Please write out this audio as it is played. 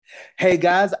Hey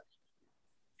guys,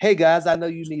 hey guys, I know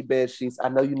you need bed sheets. I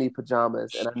know you need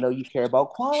pajamas, and I know you care about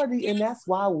quality, and that's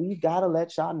why we gotta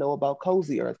let y'all know about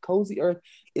Cozy Earth. Cozy Earth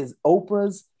is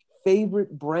Oprah's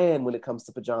favorite brand when it comes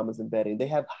to pajamas and bedding. They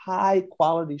have high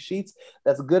quality sheets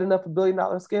that's good enough for $1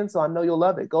 billion skin, so I know you'll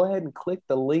love it. Go ahead and click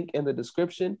the link in the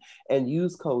description and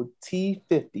use code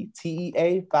T50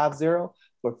 TEA50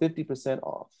 for 50%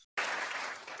 off.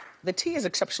 The tea is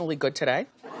exceptionally good today.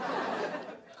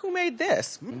 Who made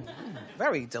this?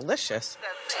 Very delicious.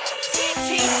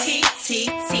 T.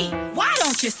 Why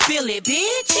don't you spill it,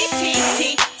 bitch?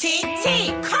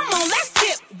 T. Come on, let's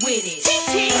sip with it.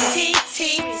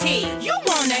 T. You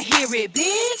wanna hear it,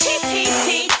 bitch?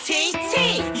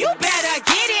 T. You better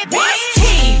get it, bitch. What's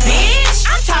tea, bitch?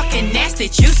 I'm talking nasty,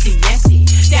 juicy, messy.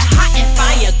 That hot and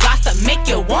fire gossip make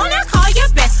you wanna call your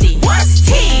bestie. What's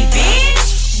tea,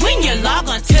 bitch? When you log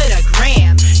onto the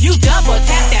gram, you double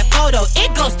tap that photo,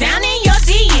 it goes down in your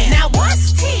DM. Now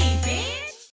what's tea,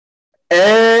 bitch?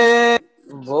 And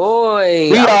boy,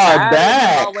 we are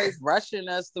back. Always rushing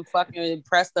us to fucking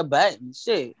press the button.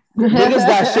 Shit. Niggas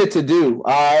got shit to do,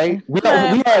 all right? We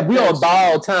on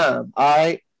borrowed time, all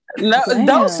right? No, Damn.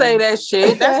 don't say that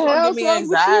shit. That's gonna give me hell's wrong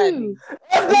with anxiety. you?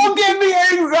 That's gonna give me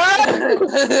anxiety.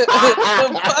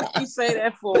 The fuck you say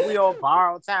that for? We on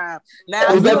borrowed time. Now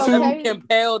Was you that feel too-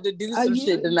 compelled to do some you-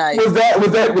 shit tonight. Was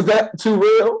that too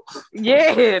real?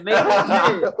 Yeah,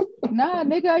 nigga. Nah,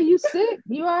 nigga, are you sick?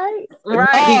 You all right?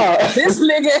 Right. Nah.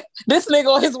 This nigga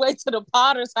on his way to the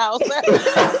Potter's house.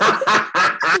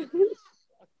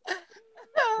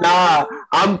 Nah,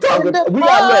 I'm talking. The We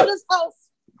got look. Potter's house.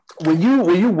 When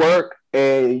you work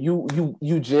and you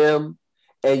gym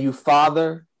and you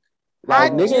father, I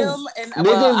like niggas, gym and niggas.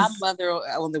 well, I mother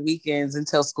on the weekends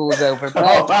until school's over. But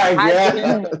Oh my I god!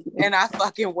 gym and I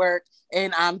fucking work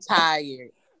and I'm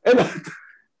tired.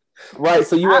 Right,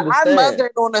 so you I understand.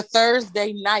 mothered on a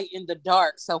Thursday night in the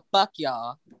dark, so fuck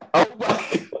y'all. Oh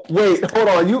my, wait, hold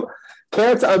on. You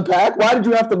care to unpack? Why did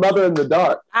you have to mother in the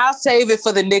dark? I'll save it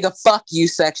for the nigga fuck you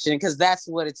section because that's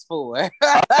what it's for.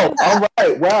 Oh, all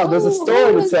right. Wow, there's a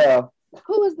story to tell.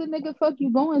 Who is the nigga fuck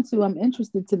you going to? I'm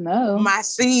interested to know. My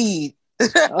seed.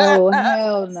 Oh,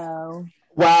 hell no.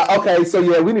 Wow. Okay. So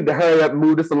yeah, we need to hurry up and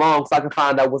move this along so I can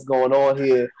find out what's going on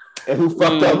here and who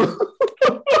fucked up.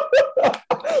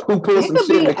 Who pulled some shit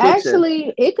in the kitchen?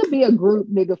 Actually, it could be a group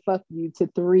nigga fuck you to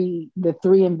the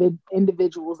three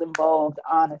individuals involved,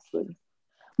 honestly.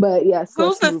 But yes,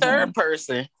 Who's the move third on.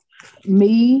 person?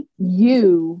 Me,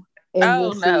 you, and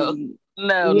Oh, your no. seed.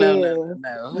 No.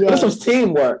 Yeah. This was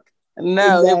teamwork.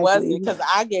 No, Exactly. it wasn't because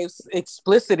I gave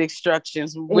explicit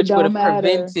instructions, which would have don't matter.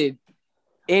 prevented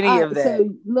any of that. So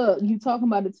look, you talking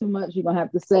about it too much. You're gonna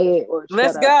have to say it or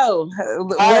Let's shut up. go.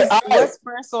 right. What's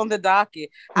first on the docket?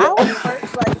 I would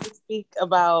first like to speak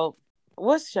about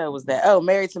what show was that? Oh,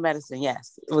 Married to Medicine.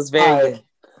 Yes, it was very All right. good.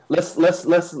 Let's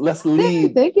I didn't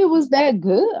lead. think it was that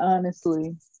good,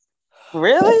 honestly.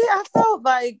 Really, I felt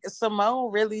like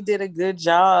Simone really did a good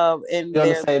job in We're on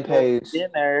the their same page.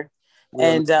 dinner, We're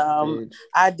on and the same page.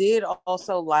 I did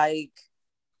also like.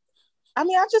 I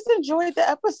mean, I just enjoyed the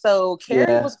episode.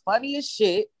 Carrie was funny as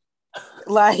shit.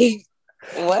 Like,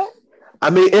 what? I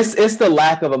mean, it's the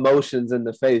lack of emotions in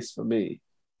the face for me.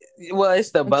 Well,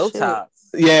 it's the Botox.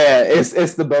 Yeah, it's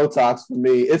the Botox for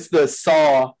me. It's the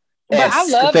Saw But I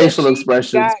love facial that she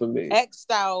expressions got for me.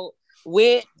 X'd out,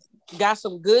 got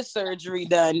some good surgery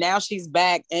done. Now she's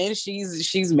back and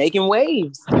she's making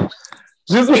waves.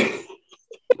 Just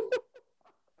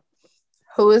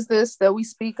Who is this that we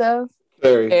speak of?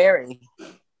 Carrie.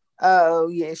 Oh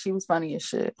yeah, she was funny as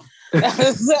shit.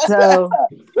 So,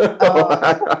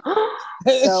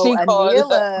 So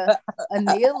called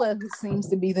Anila, who seems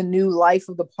to be the new life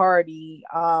of the party.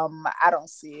 I don't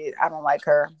see it. I don't like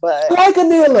her, but I like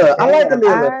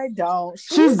Anila. I don't.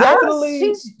 She's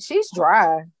definitely she's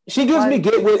dry. She gives me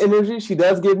get with energy. She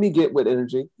does give me get with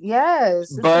energy.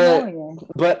 Yes, it's but annoying.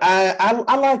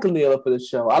 I like Anila for the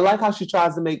show. I like how she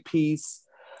tries to make peace.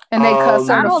 And they cuss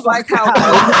her. I don't like how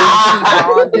she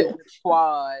bonded with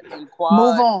Quad and Quad.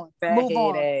 Move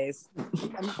on. Ass.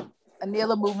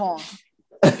 Anila, move on.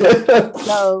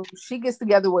 So she gets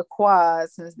together with Quad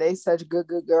since they such good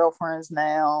girlfriends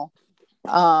now.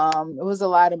 It was a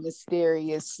lot of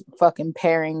mysterious fucking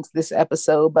pairings this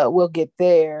episode, but we'll get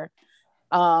there.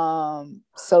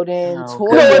 So then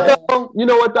Toya, you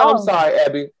know what though? I'm sorry,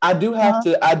 Abby. I do have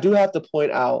to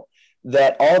point out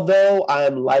that although I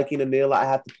am liking Anila, I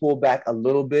have to pull back a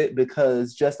little bit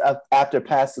because just after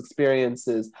past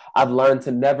experiences, I've learned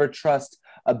to never trust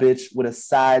a bitch with a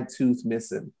side tooth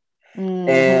missing.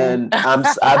 And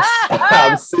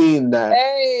I'm seeing that.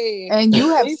 Hey, and you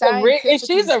have she's a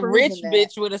rich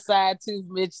bitch with a side tooth,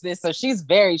 bitch. So she's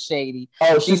very shady.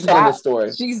 Oh, she's telling the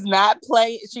story. She's not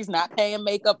paying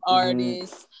makeup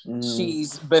artists.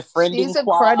 She's befriending. She's a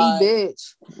cruddy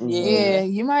bitch. Yeah,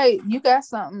 you got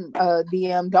something.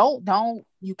 DM,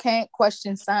 you can't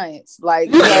question science.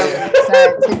 Like you already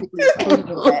scientifically proven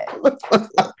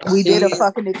that. We did a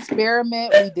fucking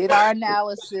experiment. We did our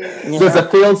analysis. There's a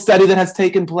field study that has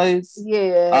taken place.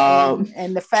 Yeah,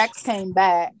 and the facts came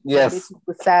back. Yes, this was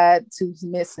the side tooth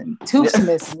missing. Tooth's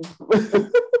missing.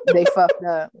 They fucked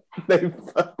up.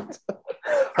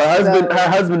 Her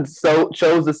husband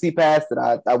chose to see past it.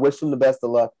 I wish him the best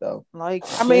of luck, though. Like,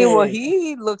 I mean, well,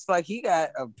 he looks like he got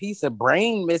a piece of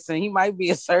brain missing. He might be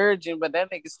a surgeon, but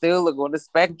that nigga still look on the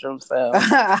spectrum. So,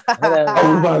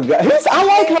 oh my god, I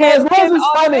like him. His voice is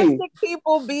funny.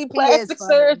 People be plastic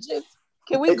surgeons.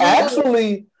 Can we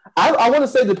actually? I want to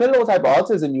say, depending on what type of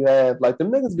autism you have, like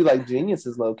them niggas be like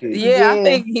geniuses, low key. Yeah, I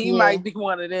think he might be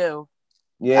one of them.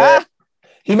 Yeah.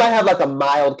 He might have like a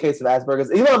mild case of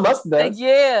Asperger's. Elon Musk does.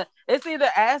 Yeah, it's either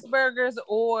Asperger's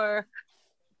or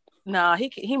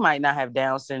he might not have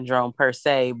Down syndrome per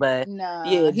se, but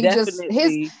yeah, he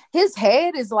definitely. Just his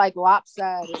head is like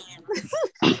lopsided.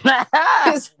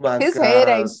 his head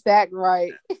ain't stacked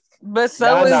right. But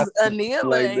so is Aneela,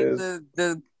 like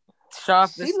the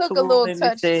sharpest. She look a little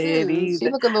touched too. She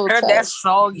look a little touched. That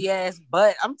soggy ass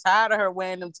butt. I'm tired of her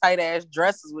wearing them tight ass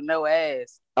dresses with no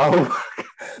ass. Oh,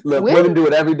 look, women do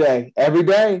it every day. Every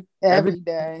day.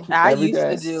 I used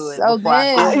to do it. So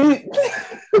then,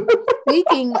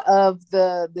 speaking of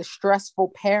the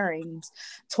stressful pairings,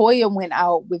 Toya went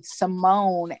out with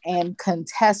Simone and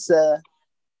Contessa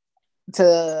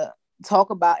to talk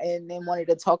about, and then wanted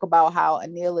to talk about how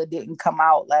Aneela didn't come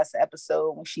out last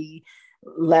episode when she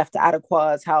left out of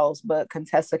Quad's house, but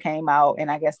Contessa came out,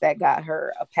 and I guess that got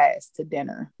her a pass to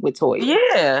dinner with Toya.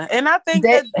 Yeah, and I think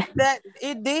that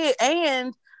it did.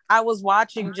 And I was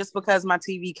watching, just because my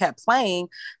TV kept playing,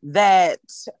 that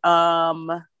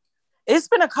it's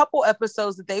been a couple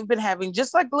episodes that they've been having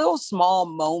just like little small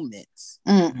moments.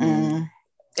 I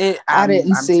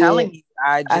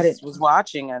just was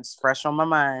watching. It's fresh on my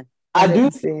mind. I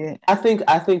think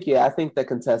that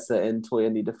Contessa and Toya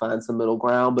need to find some middle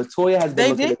ground, but Toya has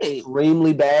been looking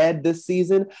extremely bad this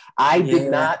season. I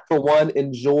did not, for one,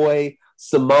 enjoy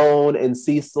Simone and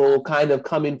Cecil kind of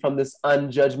coming from this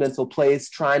unjudgmental place,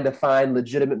 trying to find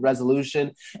legitimate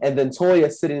resolution, and then Toya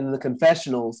sitting in the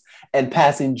confessionals and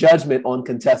passing judgment on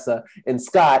Contessa and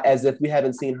Scott as if we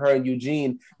haven't seen her and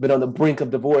Eugene been on the brink of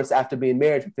divorce after being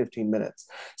married for 15 minutes.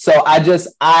 So I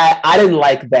didn't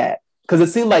like that. Because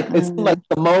it seemed like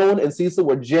Simone and Cecil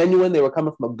were genuine. They were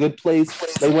coming from a good place.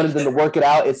 They wanted them to work it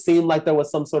out. It seemed like there was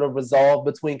some sort of resolve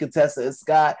between Contessa and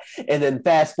Scott. And then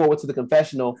fast forward to the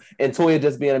confessional and Toya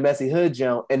just being a messy hood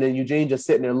jump. And then Eugene just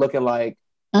sitting there looking like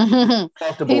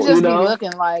comfortable. He just be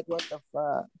looking like, what the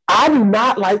fuck? I do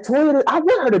not like Toya. I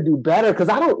want her to do better because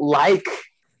I don't like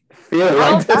feeling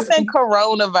like this. I think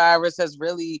coronavirus has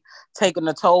really taken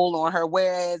a toll on her.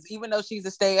 Whereas even though she's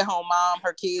a stay-at-home mom,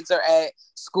 her kids are at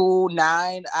school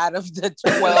 9 out of the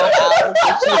 12 hours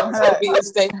that she has to be a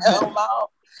stay-at-home mom.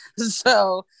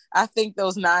 So I think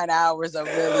those 9 hours are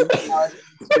really hard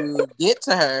to get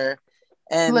to her.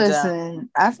 And listen,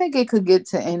 I think it could get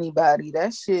to anybody.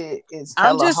 That shit is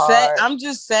hard. I'm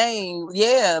just saying,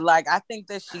 yeah. Like I think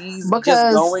that she's because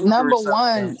just going number through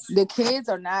one, the kids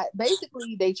are not.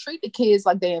 Basically, they treat the kids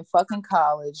like they're in fucking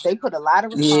college. They put a lot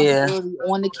of responsibility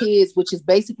on the kids, which is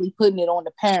basically putting it on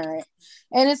the parent.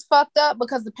 And it's fucked up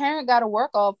because the parent got to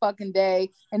work all fucking day,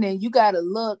 and then you got to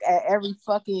look at every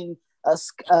fucking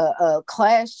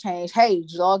class change. Hey,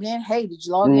 did you log in? Hey, did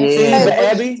you log in? Hey, what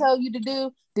Abby, did she tell you to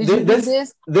do? Did you do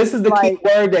this? This is the key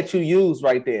word that you use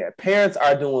right there. Parents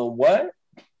are doing what?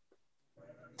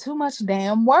 Too much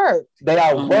damn work. They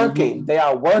are working. They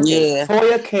are working. Yeah.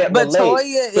 Toya can't relate.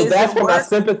 Toya so that's where my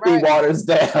sympathy waters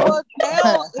down. Well,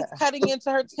 now it's cutting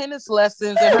into her tennis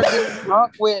lessons and her getting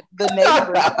drunk with the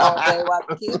neighbors all day while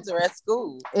the kids are at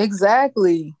school.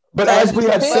 Exactly. But as we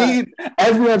have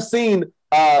seen,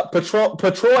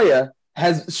 Petroya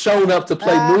has shown up to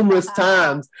play numerous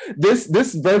times.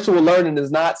 This virtual learning is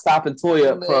not stopping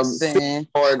Toya from sitting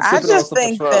on. I just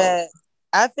think that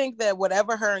I think that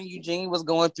whatever her and Eugene was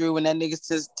going through when that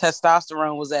nigga's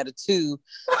testosterone was at a 2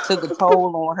 took a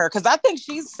toll on her. Because I think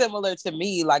she's similar to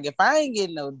me. Like, if I ain't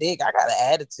getting no dick, I got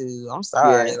an attitude. I'm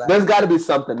sorry. Yeah, Like, there's got to be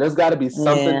something. There's got to be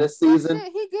something this season.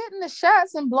 He getting the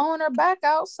shots and blowing her back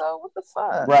out. So what the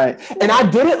fuck? Right. And I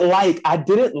didn't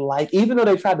like, even though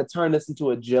they tried to turn this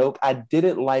into a joke, I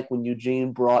didn't like when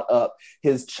Eugene brought up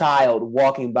his child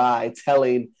walking by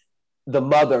telling the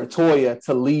mother, Toya,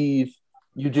 to leave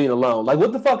Eugene alone. Like,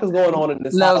 what the fuck is going on in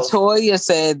this house? Toya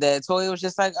said that. Toya was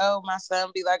just like, oh, my son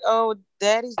be like, oh,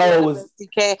 daddy's doing the best he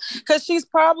can. Because she's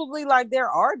probably like, they're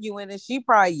arguing and she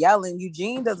probably yelling.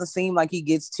 Eugene doesn't seem like he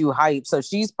gets too hyped. So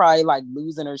she's probably like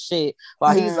losing her shit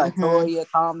while he's like, Toya,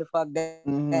 calm the fuck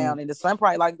down. And the son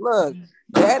probably like, look,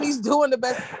 daddy's doing the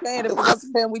best he can. If it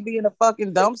wasn't him, we'd be in a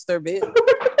fucking dumpster, bitch.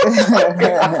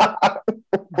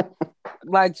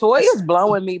 Like, Toya's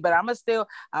blowing me, but I'ma stand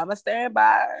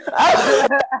by her.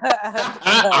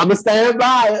 I'ma stand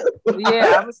by her.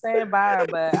 Yeah, I'ma stand by her,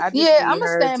 but I just I'ma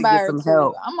stand by her too.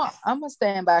 Help. I'ma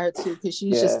stand by her too because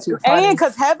she's just too funny. And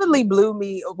because Heavenly blew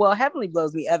me. Well, Heavenly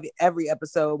blows me every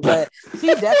episode, but she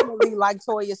definitely, like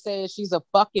Toya said, she's a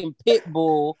fucking pit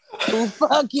bull who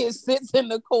fucking sits in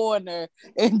the corner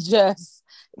and just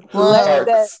let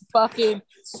that fucking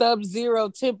sub-zero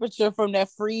temperature from that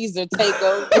freezer take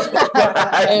over.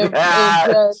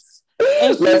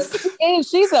 and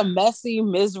she's a messy,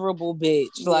 miserable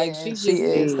bitch. Like, she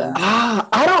is.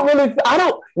 I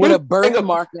don't with a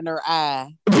birthmark in her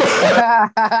eye.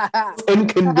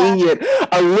 Inconvenient.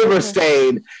 A liver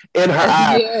stain in her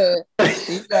eye. Yeah.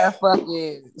 She's got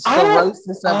fucking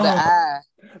cirrhosis of the eye.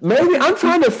 Maybe I'm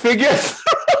trying to figure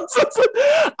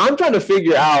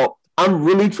out. I'm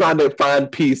really trying to find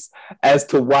peace as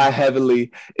to why Heavenly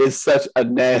is such a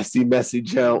nasty, messy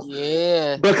jump.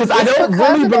 Yeah. Because I don't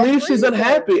really believe she's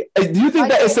unhappy. Do you think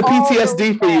that it's a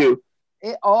PTSD for you?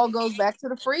 It all goes back to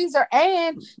the freezer.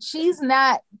 And she's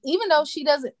not, even though she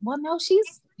doesn't, well, no,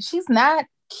 she's not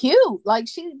cute. Like,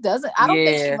 she doesn't, I don't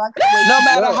think she likes the way no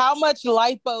matter looks. how much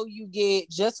lipo you get,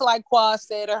 just like Quad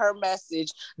said in her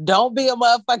message, don't be a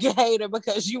motherfucking hater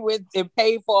because you went and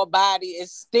paid for a body and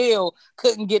still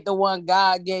couldn't get the one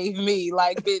God gave me.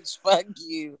 Like, bitch, fuck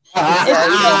you. And she's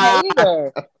a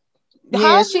hater.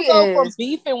 How she go from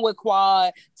beefing with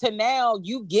Quad to now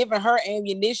you giving her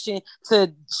ammunition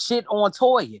to shit on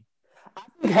Toya?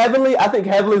 I think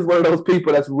Heavenly is one of those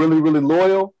people that's really, really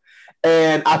loyal.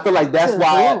 And I feel like that's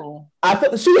why I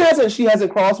feel she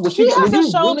hasn't crossed. She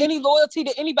hasn't shown any loyalty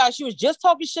to anybody. She was just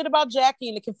talking shit about Jackie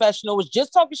in the confessional. Was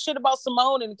just talking shit about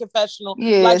Simone in the confessional.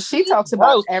 Yeah, like, she talks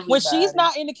about everybody. When she's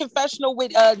not in the confessional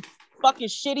with fucking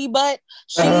shitty butt,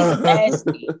 she's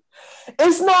nasty.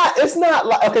 It's not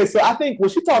like, okay. So I think when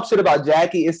she talks shit about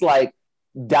Jackie, it's like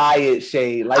diet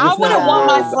shade. Like, I wouldn't want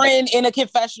my friend in a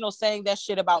confessional saying that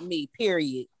shit about me.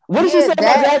 Period. What did she say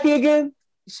about Jackie again?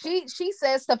 She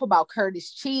says stuff about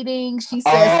Curtis cheating. She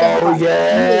says stuff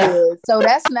about so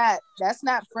that's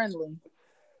not friendly.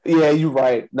 Yeah, you're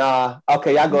right. Nah.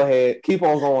 Okay, y'all go ahead. Keep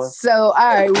on going. So, all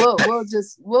right, we'll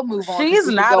move on. She's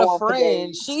not a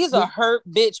friend. She's a hurt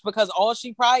bitch because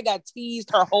she probably got teased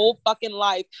her whole fucking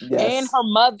life. Yes. And her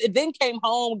mother then came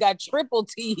home, got triple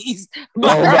teased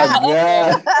by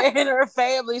her and her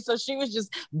family. So she was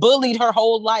just bullied her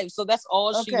whole life. So that's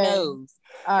all she knows.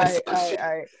 All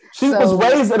right. She was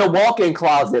raised in a walk-in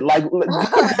closet. Like,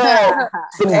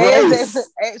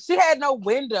 she had no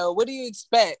window. What do you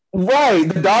expect? Right.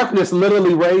 The darkness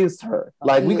literally raised her.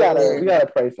 Like, we gotta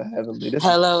pray for Heavenly.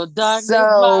 Hello, darkness.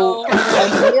 So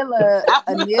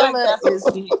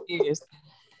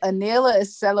Anila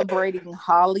is celebrating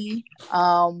Holi,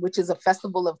 which is a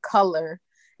festival of color,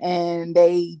 and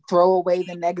they throw away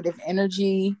the negative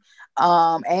energy.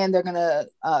 And they're gonna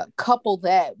couple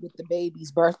that with the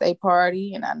baby's birthday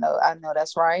party, and I know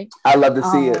that's right. I love to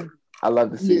see it. I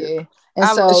love to see it. And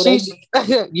so she's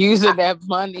using that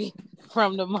money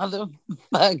from the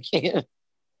motherfucking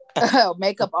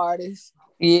makeup artist.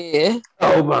 Yeah.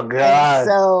 Oh my god. And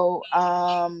so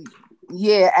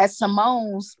at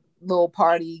Simone's little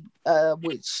party,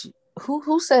 which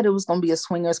who said it was gonna be a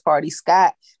swingers party?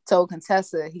 Scott told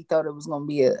Contessa he thought it was gonna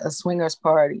be a swingers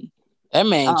party. That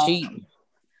man cheating.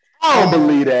 I don't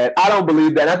believe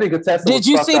that. I think Contessa. Did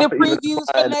you see the previews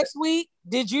for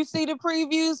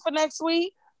next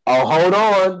week? Oh, hold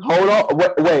on.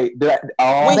 Wait.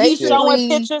 When he's showing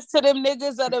pictures to them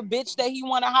niggas of the bitch that he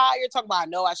want to hire, talk about, I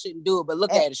know I shouldn't do it, but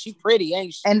look at her. She pretty,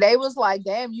 ain't she? And they was like,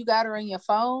 damn, you got her in your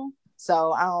phone?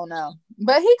 So I don't know.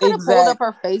 But he could have pulled Exact-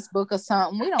 up her Facebook or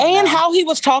something. We don't And know. how he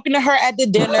was talking to her at the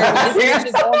dinner when this bitch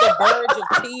is on the verge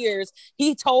of tears.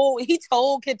 He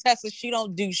told Contessa she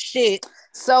don't do shit.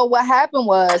 So what happened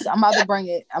was, I'm about to bring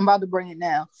it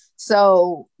now.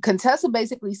 So Contessa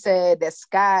basically said that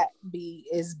Scott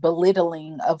is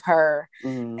belittling of her,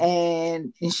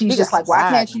 and she's just like,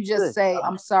 why can't you just say,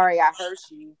 I'm sorry I hurt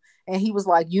you? And he was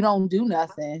like, you don't do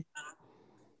nothing.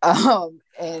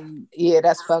 And yeah,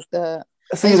 that's fucked up.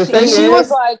 See, the she thing She is, was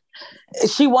like,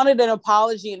 she wanted an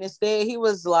apology, and instead he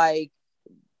was like,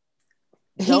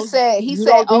 he said, you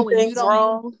oh, don't do and you things don't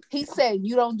wrong. he said,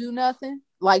 you don't do nothing.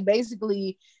 Like,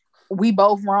 basically, we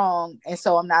both wrong, and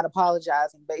so I'm not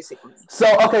apologizing, basically.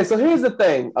 so here's the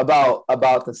thing about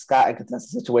the Scott and Contessa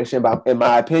situation. In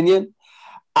my opinion,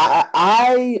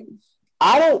 I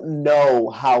don't know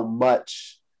how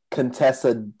much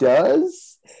Contessa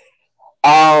does.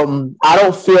 I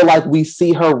don't feel like we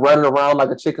see her running around like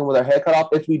a chicken with her head cut off.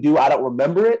 If we do, I don't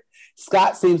remember it.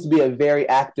 Scott seems to be a very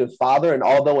active father, and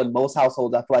although in most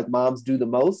households I feel like moms do the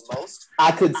most,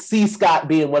 I could see Scott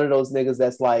being one of those niggas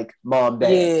that's like mom,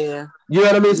 dad. Yeah, you know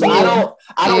what I mean. So I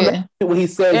don't know when he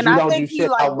says and you I don't think do he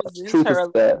shit. like How much resents truth her is a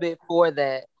little that? bit for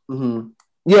that. Mm-hmm.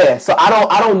 Yeah, so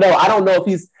I don't know. I don't know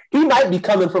if he might be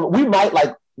coming from. We might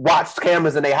like watch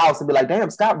cameras in their house and be like, damn,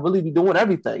 Scott really be doing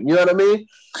everything. You know what I mean?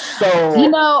 So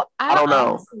I don't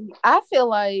know. Honestly,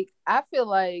 I feel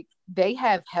like they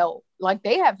have help. Like,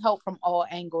 they have help from all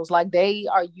angles. Like, they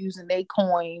are using their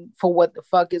coin for what the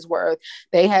fuck is worth.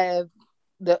 They have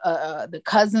the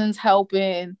cousins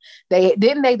helping. They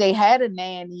had a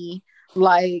nanny.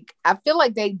 Like, I feel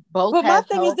like they both. But have my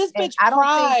thing help, is, this and bitch I don't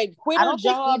cried, quit I her don't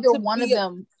think job either to one be of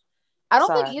them. I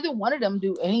don't think either one of them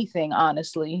do anything,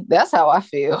 honestly. That's how I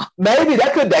feel. Maybe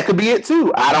that could be it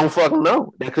too. I don't fucking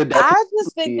know. I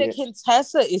just think that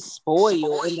Contessa is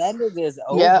spoiled, and that nigga is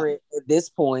over it at this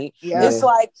point. Yeah. It's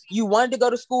like, you wanted to go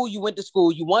to school, you went to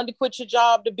school. You wanted to quit your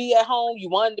job to be at home, you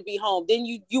wanted to be home. Then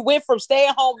you went from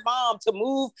stay-at-home mom to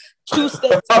move 2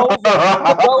 states over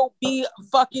to go be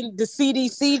fucking the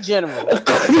CDC general.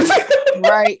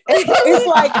 Right. It's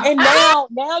like, and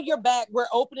now you're back. We're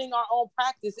opening our own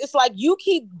practice. It's like, you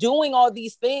keep doing all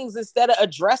these things instead of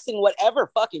addressing whatever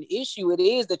fucking issue it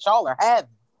is that y'all are having.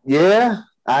 Yeah,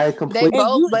 I completely.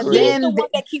 But He's then the one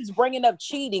that keeps bringing up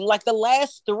cheating. Like, the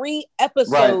last 3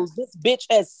 episodes, this bitch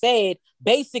has said,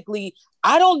 basically,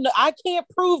 I don't know, I can't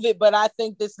prove it, but I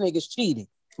think this nigga's cheating.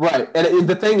 Right, and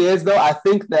the thing is, though, I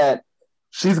think that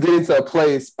she's getting to a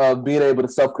place of being able to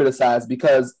self-criticize,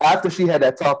 because after she had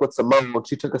that talk with Simone,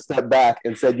 she took a step back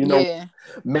and said,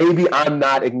 maybe I'm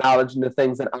not acknowledging the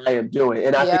things that I am doing.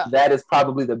 And I think that is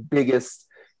probably the biggest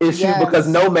issue, because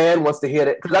no man wants to hear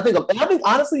that. Because I think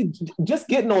honestly, just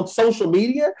getting on social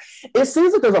media, it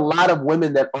seems like there's a lot of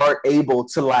women that aren't able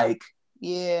to, like,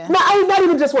 not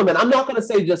even just women. I'm not going to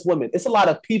say just women. It's a lot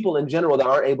of people in general that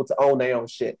aren't able to own their own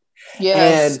shit.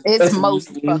 Yes, and it's most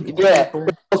fucking people.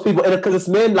 Most people, and because it's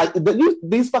men, like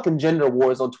these fucking gender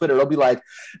wars on Twitter. They'll be like,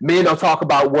 men don't talk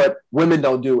about what women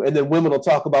don't do, and then women will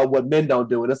talk about what men don't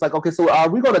do, and it's like, okay, so are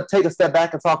we going to take a step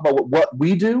back and talk about what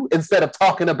we do instead of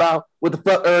talking about what the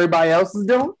fuck everybody else is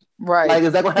doing? Right. Like,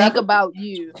 is that going to happen? Think about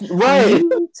you. Right.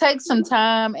 You take some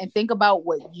time and think about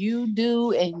what you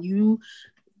do and you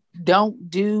don't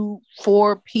do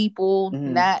for people,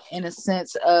 not in a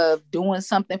sense of doing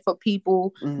something for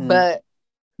people, but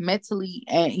mentally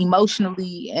and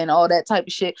emotionally and all that type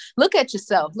of shit. Look at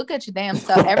yourself. Look at your damn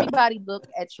self. Everybody look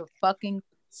at your fucking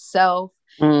self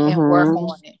and work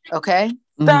on it. Okay?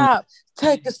 Stop.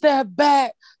 Take a step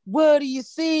back. What do you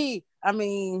see? I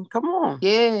mean, come on.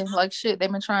 Yeah, like shit.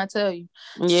 They've been trying to tell you.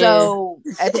 Yeah. So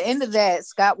at the end of that,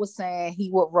 Scott was saying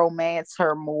he would romance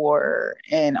her more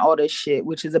and all this shit,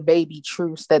 which is a baby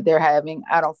truce that they're having.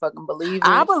 I don't fucking believe it.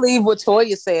 I believe what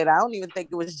Toya said. I don't even think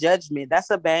it was judgment. That's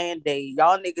a band-aid.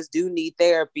 Y'all niggas do need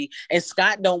therapy. And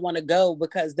Scott don't want to go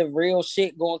because the real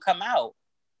shit gonna come out.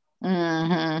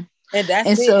 And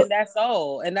that's it, and that's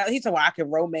all. And now he said, well, I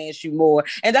can romance you more.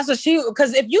 And that's what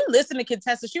because if you listen to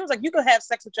Contessa, she was like, you can have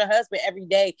sex with your husband every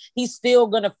day. He's still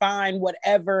gonna find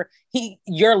whatever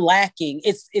you're lacking.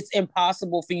 It's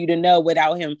impossible for you to know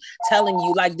without him telling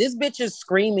you. Like, this bitch is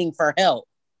screaming for help.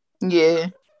 Yeah,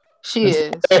 she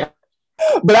is.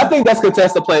 But I think that's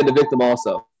Contessa playing the victim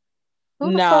also.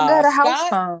 Who the fuck got a house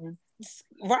phone?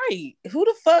 Right. Who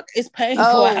the fuck is paying for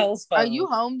a house phone? Are you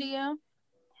home, DM?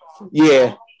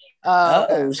 Yeah.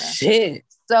 Oh shit.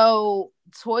 So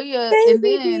Toya, and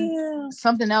then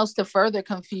something else to further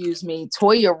confuse me,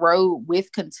 Toya rode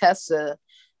with Contessa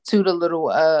to the little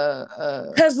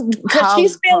because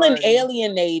she's feeling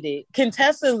alienated.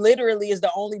 Contessa literally is the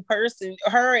only person,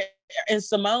 her and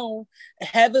Simone.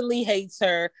 Heavenly hates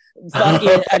her.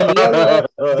 Fucking Anila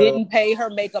didn't pay her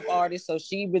makeup artist, so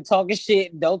she been talking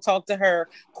shit. Don't talk to her.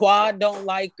 Quad don't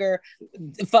like her.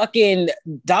 Fucking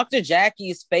Dr. Jackie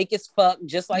is fake as fuck,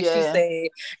 just like she said.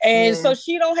 And so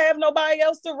she don't have nobody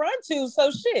else to run to.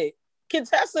 So shit,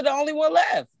 Contessa the only one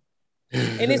left.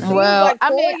 And it seems like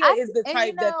Toya is the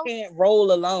type that can't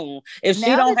roll alone. If she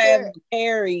don't have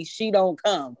Carrie, she don't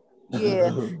come. Yeah.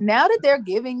 Now that they're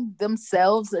giving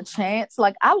themselves a chance,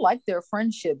 like I like their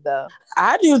friendship though.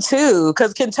 I do too,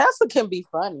 because Contessa can be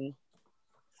funny.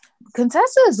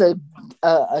 Contessa is a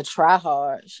try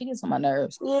hard. She gets on my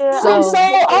nerves. Yeah, so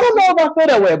I don't know if I feel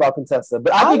that way about Contessa,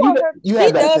 but I think you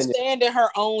have that opinion. Stand in her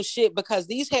own shit because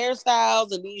these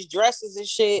hairstyles and these dresses and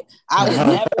shit, I would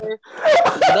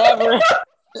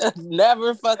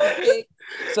never fucking pick.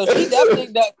 So she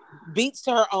definitely beats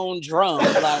to her own drum.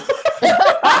 Like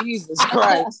Jesus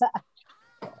Christ.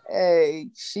 Hey,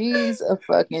 she's a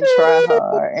fucking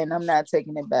try-hard, and I'm not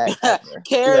taking it back.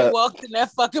 Carrie walked in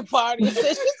that fucking party and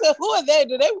said, "Who are they?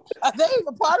 Are they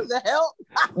even part of the help?"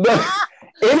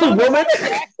 Any woman,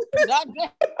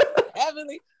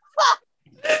 Heavenly.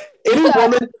 Any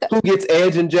woman who gets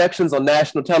edge injections on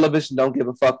national television don't give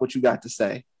a fuck what you got to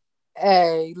say.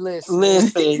 Hey,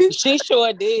 listen, she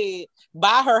sure did.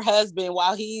 By her husband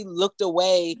while he looked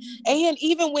away. And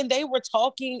even when they were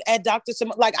talking at Dr.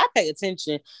 Simone, like I pay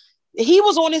attention, he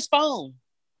was on his phone.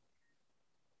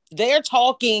 They're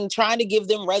talking, trying to give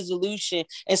them resolution,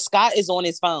 and Scott is on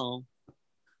his phone.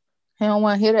 He don't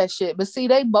want to hear that shit. But see,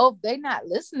 they not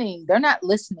listening. They're not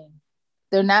listening.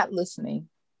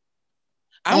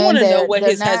 I want to know what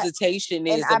his hesitation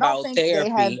is about therapy. They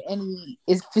have any.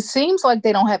 It seems like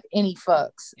they don't have any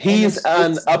fucks. He's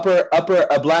an a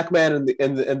black man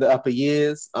in the upper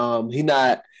years. He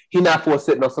not for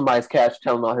sitting on somebody's couch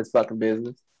telling all his fucking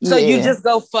business. So you just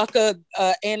go fuck a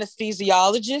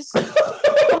anesthesiologist?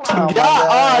 Oh God!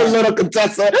 All right, little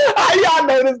Contessa. How y'all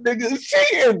know this nigga is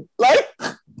cheating? Like,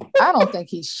 I don't think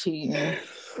he's cheating.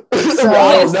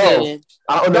 I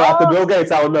don't know. After Bill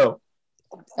Gates, I don't know.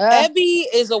 Abby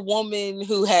is a woman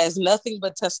who has nothing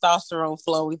but testosterone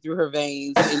flowing through her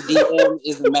veins, and DM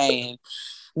is a man.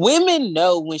 Women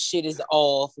know when shit is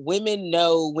off. Women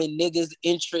know when niggas'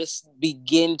 interests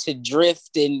begin to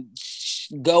drift and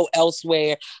go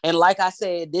elsewhere. And like I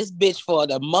said, this bitch for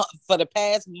the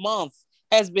past month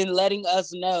has been letting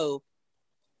us know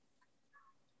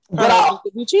her to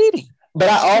be cheating. But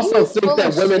I also think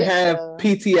that women have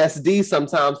PTSD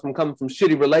sometimes from coming from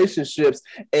shitty relationships.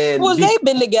 And they've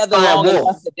been together long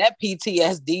enough that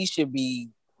PTSD should be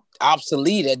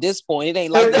obsolete at this point. It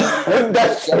ain't like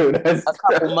that's true. That's a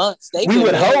couple months. We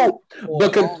would hope,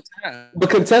 but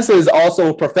Contessa is also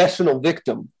a professional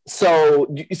victim. So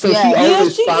she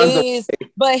is.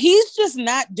 But he's just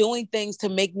not doing things to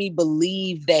make me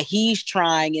believe that he's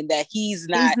trying and that he's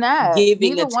not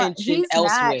giving attention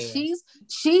elsewhere.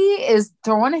 She is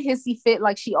throwing a hissy fit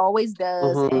like she always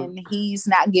does, and he's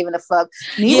not giving a fuck.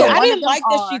 I didn't like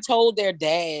that she told their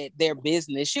dad their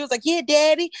business. She was like, "Yeah,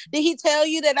 Daddy, did he tell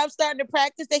you that I'm starting to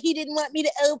practice that he didn't want me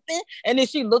to open?" And then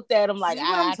she looked at him like,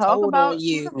 "I told on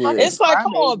you." It's like,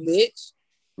 come on, bitch.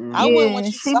 I wouldn't want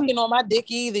you sucking on my dick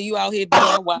either. You out here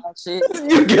doing wild shit.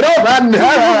 You get on my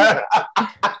nerve.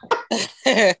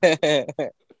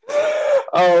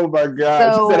 Oh my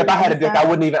God! So, she said if I had a dick, I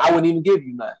wouldn't even give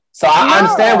you none. So I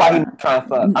understand why he's trying to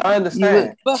fuck. I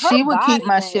understand. But she would keep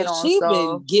my shit on. She's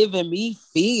been giving me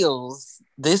feels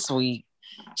this week.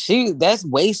 That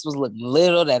waist was looking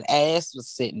little. That ass was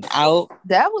sitting out.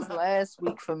 That was last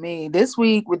week for me. This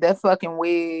week with that fucking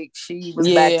wig, she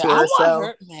was back to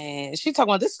herself. Man, she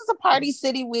talking about this is a Party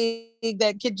City wig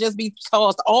that could just be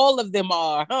tossed. All of them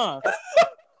are, huh?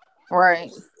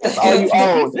 Right. That's all you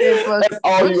own. That's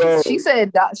all you own. She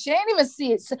said she ain't even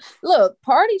see it. Look,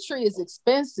 Party Tree is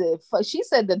expensive. She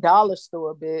said the dollar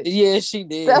store, bitch. Yeah, she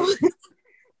did.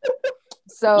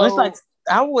 So it's like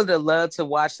I would have loved to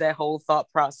watch that whole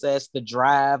thought process, the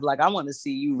drive. Like I want to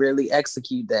see you really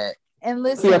execute that. And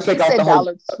listen, she said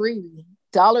Dollar Tree.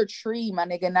 Dollar Tree, my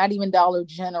nigga, not even Dollar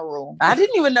General. I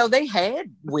didn't even know they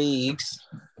had wigs.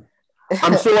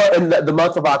 I'm sure in the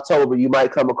month of October you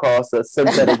might come across a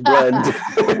synthetic blend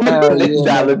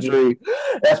Dollar Tree.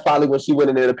 That's probably when she went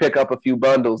in there to pick up a few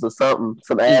bundles or something,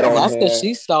 some add-on. That's because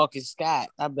she's stalking Scott.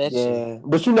 I bet you.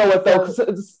 But you know what though?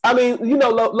 I mean, you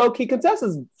know, low key,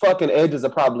 Contessa's fucking edges are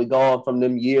probably gone from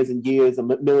them years and years of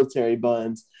military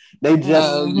buns. They just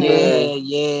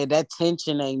that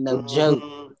tension ain't no joke.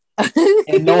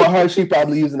 And knowing her, she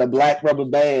probably using a black rubber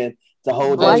band to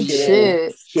hold that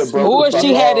shit. Or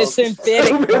she had a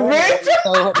synthetic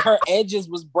so her edges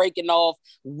was breaking off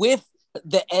with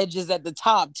the edges at the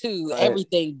top too. Right.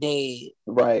 Everything dead.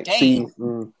 Right. Damn. See.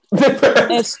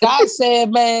 And Scott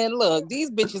said, man, look, these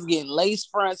bitches getting lace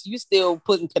fronts. You still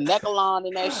putting Kanekalon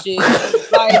in that shit.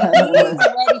 Like, he's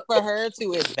ready for her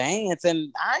to advance.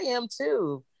 And I am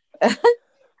too.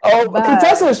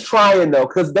 Contessa is trying though,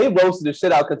 because they roasted the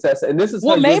shit out of Contessa, and this is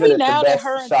well, her maybe giving it now the that best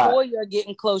her and shot. Toya are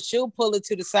getting close, she'll pull it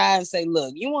to the side and say,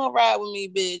 "Look, you want to ride with me,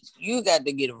 bitch? You got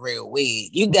to get a real wig.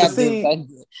 You got to."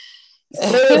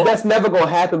 That's never gonna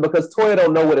happen because Toya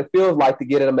don't know what it feels like to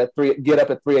get up at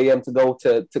 3 a.m. to go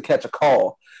to catch a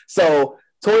call. So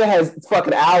Toya has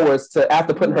fucking hours to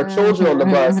after putting her children on the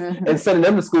bus and sending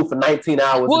them to school for 19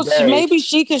 hours. Well, a day. maybe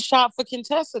she could shop for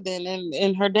Contessa then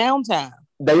in her downtime.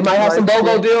 They might have some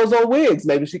BOGO deals on wigs.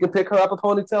 Maybe she can pick her up a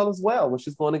ponytail as well when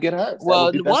she's going to get hers.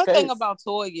 Well, one thing about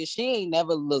Toya, she ain't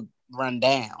never looked run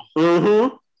down.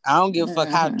 Mm-hmm. I don't give a fuck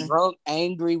how drunk,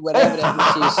 angry, whatever that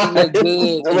bitch is. She look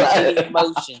good in any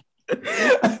emotion.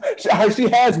 She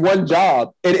has one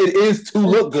job, and it is to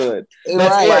look good.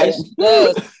 That's right.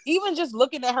 Yes. Even just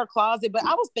looking at her closet, but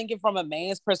I was thinking from a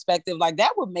man's perspective, like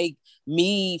that would make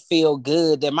me feel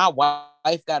good that my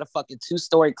wife got a fucking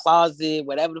 2-story closet,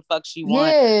 whatever the fuck she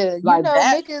wants. Yeah, like, you know,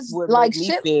 that niggas would like make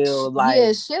shit. Me feel like,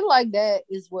 yeah, shit like that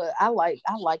is what I like.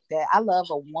 I like that. I love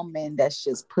a woman that's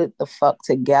just put the fuck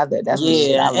together. That's the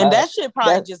shit I love. And that shit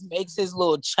probably just makes his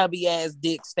little chubby ass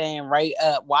dick stand right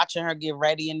up, watching her get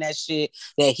ready and that shit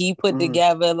that he put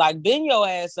together. Like, bend your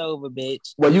ass over,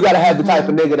 bitch. Well, you got to have the type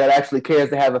of nigga that actually cares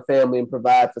to have a family and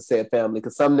provide for said family,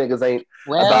 because some niggas ain't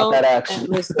about that action.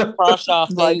 Listen, cross your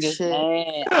fingers,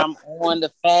 man. I'm on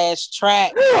the fast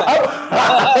track.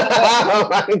 Oh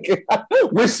my God.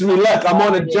 Wish me luck. I'm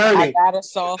on a journey. I got a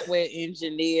software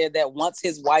engineer that wants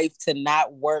his wife to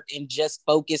not work and just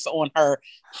focus on her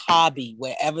hobby,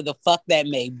 wherever the fuck that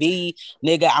may be.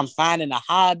 Nigga, I'm finding a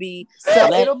hobby.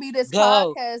 So it'll be this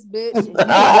podcast, bitch. And you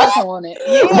work on it.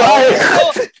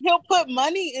 Yeah, he'll put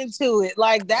money into it.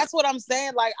 Like, that's what I'm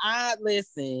saying. Like,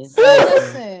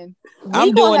 listen.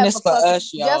 I'm doing this for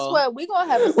us, y'all. Guess what? We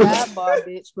gonna have a sidebar,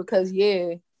 bitch, because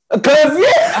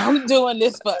I'm doing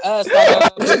this for us.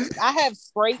 Like, I have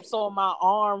scrapes on my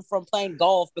arm from playing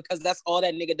golf because that's all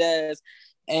that nigga does.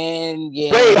 And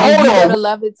wait, hold on. You're gonna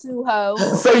love it too, ho.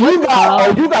 So you got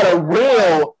a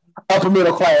real upper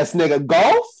middle class nigga.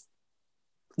 Golf?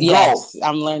 Yes,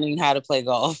 I'm learning how to play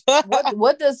golf.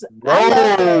 what does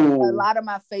I love a lot of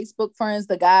my Facebook friends,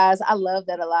 the guys, I love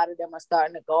that a lot of them are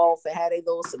starting to golf and have their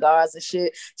little cigars and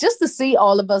shit. Just to see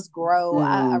all of us grow.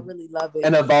 I really love it.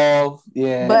 And evolve.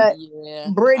 Yeah. But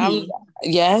Brittany,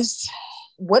 yes.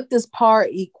 What does par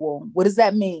equal? What does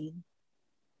that mean?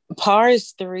 Par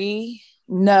is 3.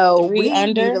 No, 3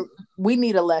 under. We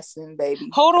need a lesson, baby.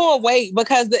 Hold on, wait,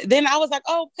 because then I was like,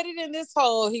 oh, put it in this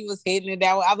hole. He was hitting it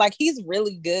that way. I'm like, he's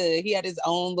really good. He had his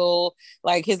own little,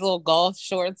 like his little golf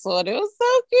shorts on. It was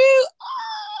so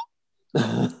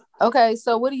cute. Okay,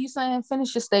 so what are you saying?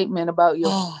 Finish your statement about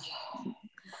your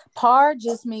par.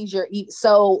 Just means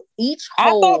so each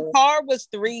hole. I thought par was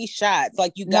 3 shots.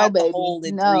 Like you got the hole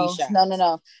in 3 shots.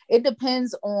 No. It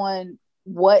depends on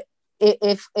what.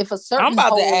 If a certain I'm about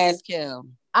hole, to ask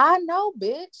him. I know,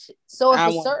 bitch. So if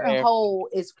a certain hole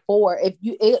is 4,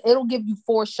 it'll give you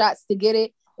 4 shots to get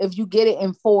it. If you get it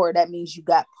in 4, that means you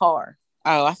got par.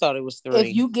 Oh, I thought it was 3.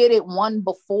 If you get it 1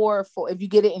 before 4, if you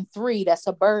get it in 3, that's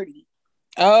a birdie.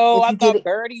 Oh, I thought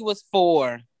birdie was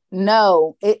 4.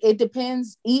 No, it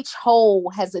depends. Each hole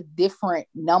has a different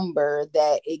number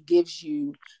that it gives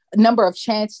you, a number of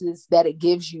chances that it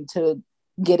gives you to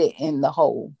get it in the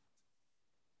hole.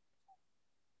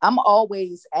 I'm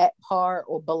always at par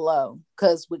or below,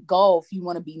 because with golf, you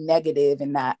want to be negative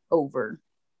and not over.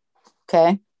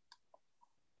 Okay.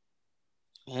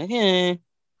 I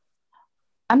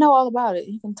know all about it.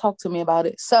 You can talk to me about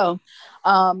it. So,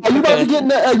 are you about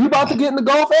to get in the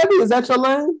golf, Abby? Is that your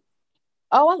lane?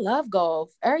 Oh, I love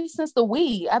golf. Ever since the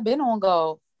Wii, I've been on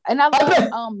golf, and I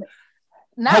love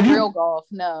not real golf,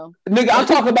 no. Nigga, I'm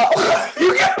talking about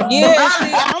see,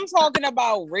 I'm talking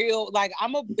about real. Like,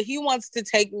 he wants to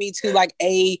take me to like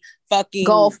a fucking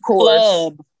golf course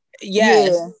club.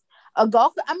 Yes. Yeah. A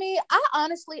golf. I mean,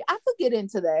 I could get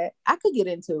into that. I could get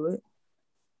into it.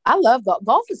 I love golf.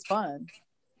 Golf is fun.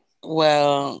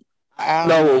 Well, I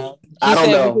don't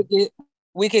know.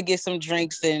 We could get some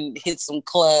drinks and hit some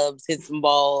clubs, hit some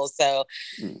balls. So,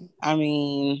 I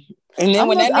mean, and then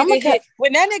when that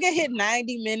nigga hit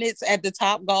 90 minutes at the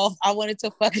Top Golf, I wanted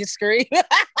to fucking scream.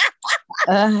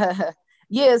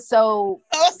 Yeah, so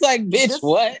I was like, bitch,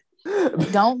 what?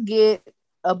 Don't get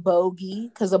a bogey,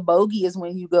 because a bogey is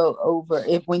when you go over.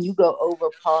 When you go over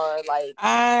par, like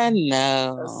I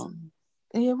know.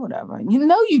 Yeah, whatever. You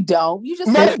know you don't. You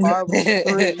just said Barb was 3.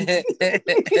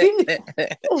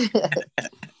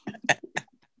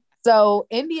 So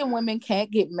Indian women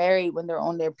can't get married when they're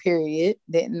on their period.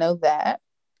 Didn't know that.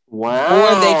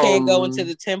 Wow. Or they can't go into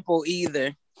the temple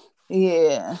either.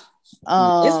 Yeah.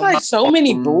 It's like so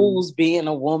many rules being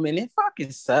a woman. It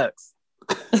fucking sucks.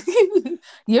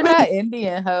 You're not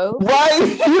Indian, ho. Right?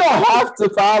 You don't have to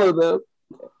follow them.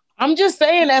 I'm just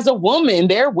saying, as a woman,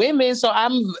 they're women, so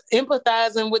I'm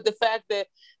empathizing with the fact that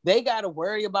they got to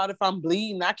worry about if I'm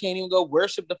bleeding. I can't even go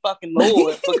worship the fucking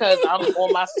Lord because I'm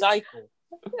on my cycle.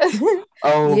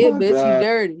 Oh, yeah, my bitch, God. you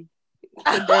dirty.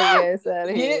 Get dirty ass out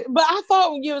of here. Yeah, but I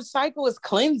thought your cycle is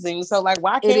cleansing, so like,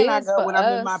 why It can't I is go for when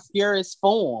I'm in my us. purest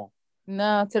form?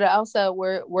 No, to the outside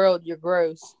world, you're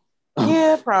gross.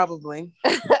 Yeah, probably.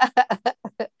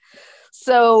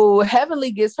 So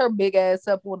Heavenly gets her big ass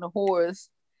up on the horse,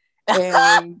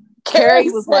 and Carrie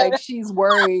was like, she's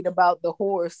worried about the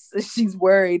horse. She's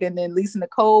worried, and then Lisa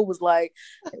Nicole was like,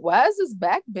 "Why is his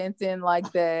back bent in like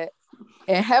that?"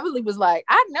 And Heavenly was like,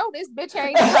 "I know this bitch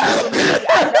ain't coming with me.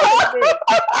 I know this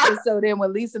bitch." And so then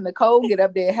when Lisa Nicole get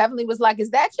up there, Heavenly was like,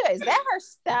 "Is that her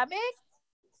stomach?"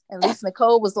 And Lisa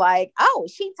Nicole was like, "Oh,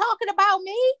 she talking about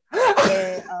me?"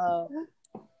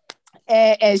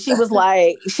 And she was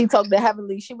like, she talked to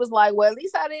Heavenly. She was like, "Well, at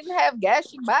least I didn't have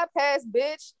gastric bypass,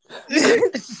 bitch." She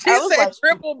said like,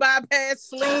 triple bypass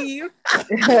sleeve.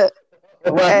 Hey.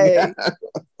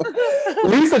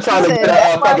 Lisa trying to get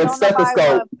a fucking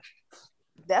stethoscope.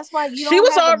 That's why you She don't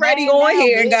was have already a man on now,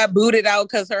 here bitch. and got booted out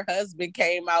because her husband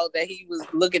came out that he was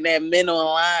looking at men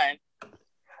online.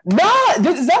 Nah,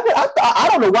 is that what I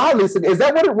don't know why, Lisa. Is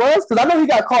that what it was? Because I know he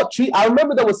got caught cheating. I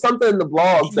remember there was something in the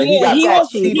blogs that he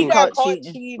got caught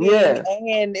cheating. Yeah,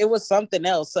 and it was something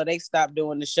else, so they stopped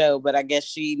doing the show. But I guess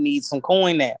she needs some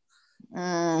coin now.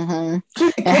 Mm-hmm.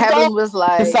 And Heaven was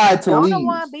like, "Don't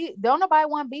nobody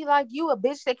want to be like you, a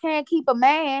bitch that can't keep a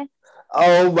man."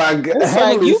 Oh my God! It's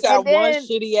like you got one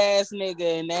shitty ass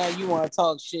nigga, and now you want to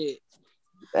talk shit.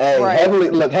 Hey, right.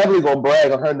 Heavenly gonna brag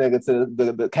on her nigga till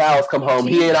the cows come home.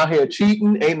 He ain't out here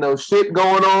cheating. Ain't no shit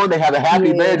going on. They have a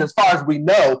happy marriage as far as we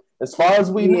know. As far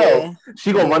as we know,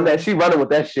 she gonna run that. She running with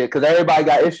that shit because everybody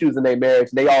got issues in their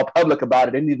marriage. They all public about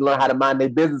it. They need to learn how to mind their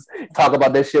business. Talk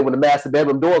about that shit when the master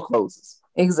bedroom door closes.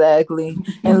 Exactly.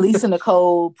 And Lisa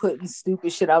Nicole putting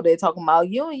stupid shit out there talking about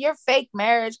you and your fake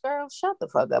marriage, girl. Shut the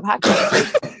fuck up. How can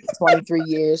 23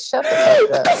 years? Shut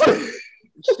the fuck up.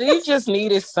 She just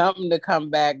needed something to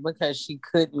come back because she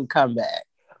couldn't come back.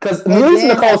 Because Lisa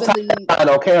Nicole's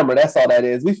on camera. That's all that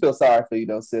is. We feel sorry for you,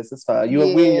 though, sis. It's fine. We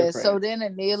and your friends. So then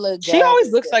Anila, she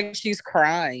always looks like she's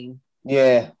crying.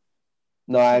 Yeah.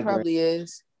 No, I agree. Probably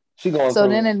is. She going. So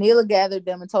then Anila gathered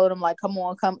them and told them like, "Come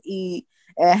on, come eat."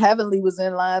 And Heavenly was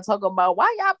in line talking about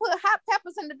why y'all put hot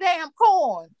peppers in the damn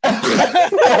corn. I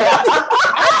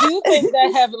do think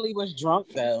that Heavenly was drunk,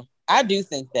 though. I do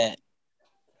think that.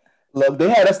 Look, they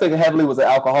had us thinking Heavenly was an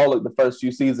alcoholic the first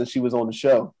few seasons she was on the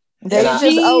show.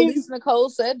 Lisa Nicole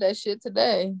said that shit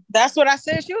today. That's what I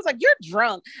said. She was like, "You're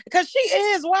drunk," because she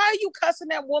is. Why are you cussing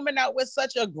that woman out with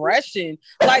such aggression?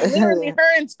 Like literally,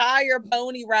 her entire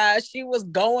pony ride, she was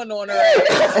going on her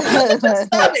ass. Look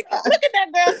at that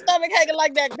girl's stomach hanging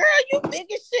like that. Girl, you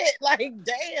big as shit. Like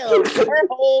damn, her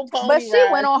whole pony But she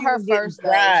ride, went on her first.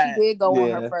 She did go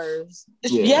on her first.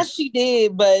 Yeah. Yes, she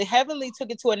did. But Heavenly took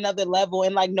it to another level,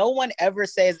 and like no one ever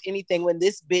says anything when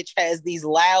this bitch has these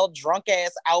loud, drunk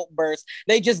ass outbursts.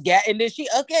 They just get, and then she,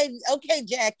 okay,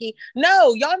 Jackie.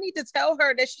 No, y'all need to tell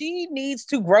her that she needs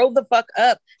to grow the fuck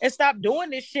up and stop doing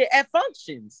this shit at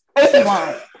functions.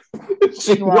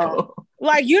 She won't.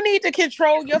 Like, you need to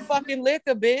control your fucking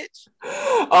liquor, bitch.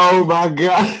 Oh my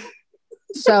God.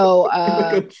 So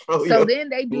then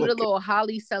they do the little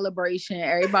Holly celebration.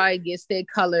 Everybody gets their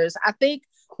colors. I think,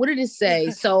 what did it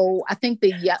say? So I think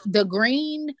the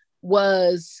green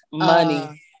was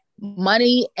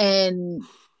money and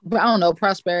I don't know,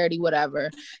 prosperity, whatever.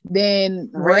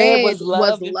 Then red was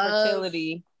love and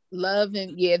fertility. Love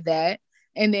and that.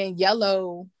 And then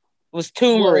yellow was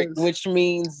turmeric, which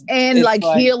means like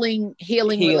healing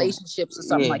relationships or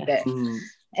something like that. Mm-hmm.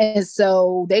 And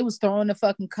so they was throwing the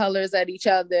fucking colors at each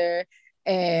other.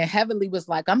 And Heavenly was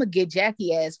like, "I'm gonna get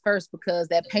Jackie ass first because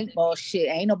that paintball shit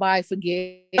ain't nobody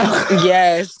forget."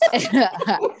 Yes.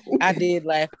 I did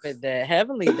laugh at that.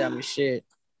 Heavenly dumb as shit.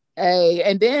 Hey,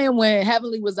 and then when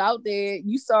Heavenly was out there,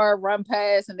 you saw her run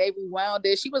past and they rewound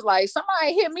it. She was like,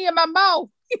 "Somebody hit me in my mouth."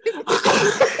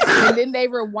 And then they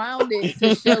rewound it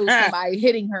to show somebody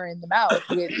hitting her in the mouth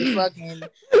with the fucking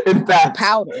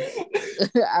powder.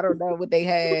 I don't know what they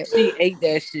had. She ate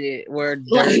that shit. We're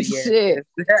Like dirty. shit.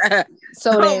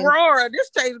 So then, Aurora, this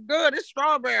tastes good. It's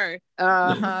strawberry.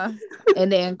 And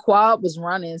then Quad was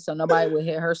running, so nobody would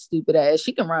hit her stupid ass.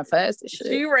 She can run fast as shit.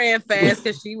 She ran fast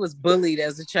because she was bullied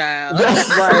as a child.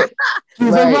 Right.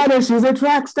 She's a runner. She's a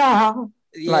track star.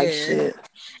 Yeah. Like shit.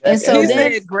 And so he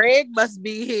then said, Greg must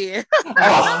be here.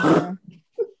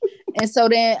 And so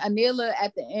then Anila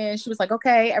at the end, she was like,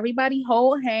 okay, everybody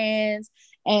hold hands.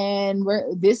 And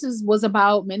was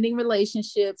about mending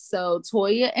relationships. So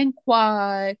Toya and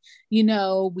Quad,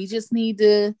 we just need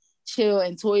to chill.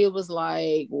 And Toya was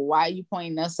like, why are you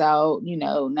pointing us out?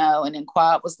 No. And then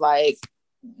Quad was like,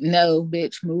 no,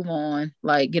 bitch, move on.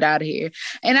 Like, get out of here.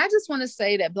 And I just want to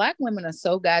say that Black women are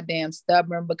so goddamn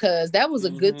stubborn, because that was a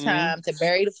good time to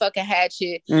bury the fucking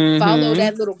hatchet, follow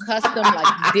that little custom like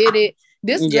you did it.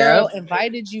 This girl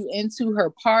invited you into her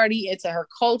party, into her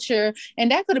culture, and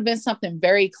that could have been something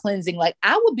very cleansing. Like,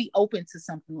 I would be open to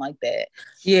something like that.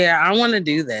 Yeah, I want to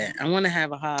do that. I want to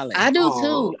have a holiday. I do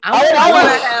too. I want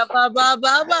to have a blah.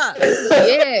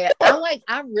 Yeah,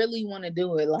 I really want to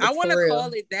do it. Like, I want to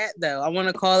call it that though. I want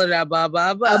to call it a blah. Okay.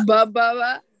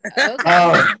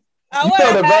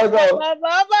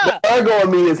 The Virgo in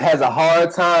me has a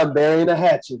hard time burying a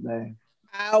hatchet, man.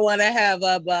 I want to have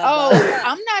a blah. Oh,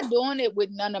 I'm not doing it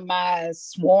with none of my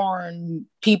sworn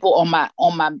people on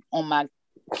my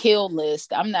kill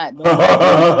list. I'm not doing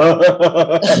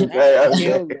it.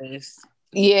 Kill list.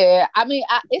 Yeah, I mean,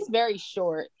 it's very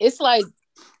short. It's like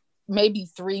maybe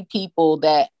 3 people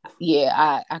that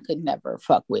I could never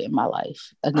fuck with in my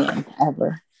life again,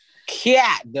 ever.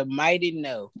 Cat, the mighty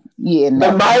no. Yeah,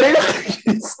 no. The mighty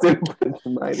stupid. The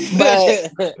mighty.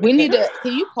 But we need to.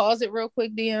 Can you pause it real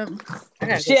quick, DM?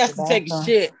 She has to take a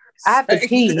shit. I have to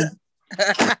pee.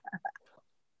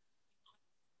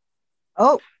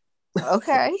 Oh,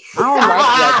 okay.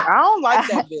 I don't like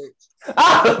that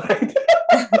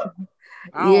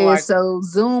bitch. So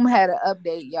Zoom had an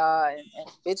update, y'all, and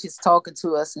bitches talking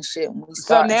to us and shit. When we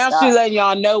so now she letting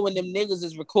y'all know when them niggas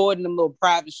is recording them little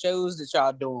private shows that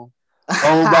y'all doing.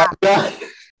 Oh my God.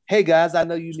 Hey guys, I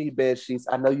know you need bed sheets.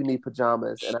 I know you need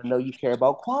pajamas, and I know you care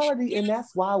about quality, and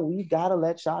that's why we gotta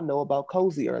let y'all know about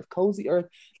Cozy Earth. Cozy Earth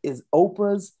is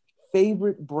Oprah's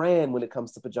favorite brand when it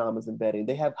comes to pajamas and bedding.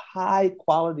 They have high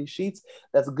quality sheets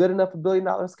that's good enough for $1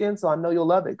 billion skin, so I know you'll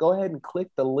love it. Go ahead and click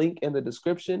the link in the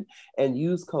description and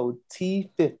use code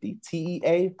T50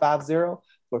 TEA50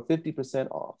 for 50%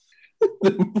 off.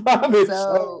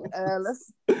 So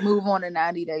let's move on to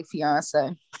 90 Day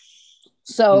Fiance.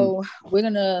 So we're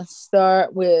gonna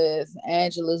start with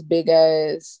Angela's big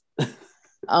ass.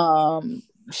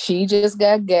 She just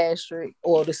got gastric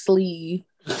or the sleeve.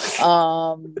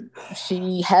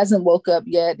 She hasn't woke up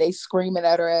yet. They screaming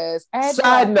at her ass.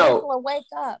 Side note, Angela, wake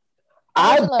up.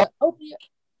 Angela,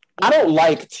 I don't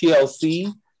like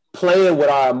TLC playing with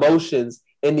our emotions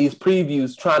in these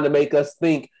previews, trying to make us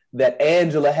think that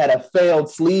Angela had a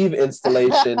failed sleeve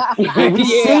installation. We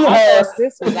see her,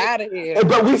 this was out of here.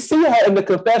 But we see her in the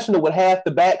confessional with half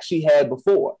the back she had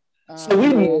before. So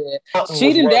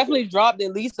she done definitely dropped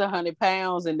at least 100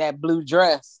 pounds in that blue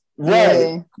dress.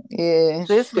 Right. Yeah.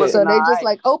 So they just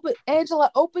like,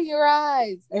 Angela, open your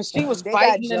eyes. And she was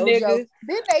fighting the niggas.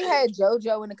 Then they had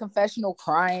JoJo in the confessional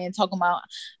crying, talking about,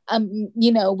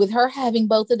 with her having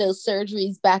both of those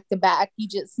surgeries back to back, you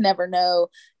just never know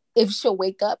if she'll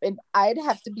wake up, and I'd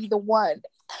have to be the one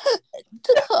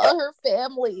to call her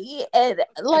family. And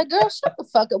like, girl, shut the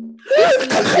fuck up. We see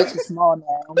this bitch is small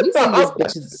now. We see this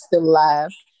bitch is still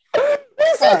alive.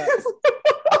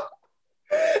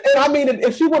 And I mean,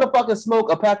 if she want to fucking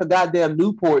smoke a pack of goddamn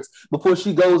Newports before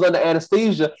she goes under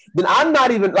anesthesia, then I'm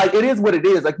not even, like, it is what it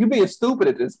is. Like, you're being stupid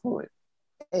at this point.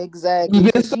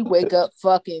 Exactly. She wake up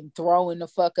fucking throwing the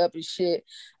fuck up and shit.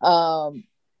 And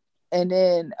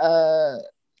then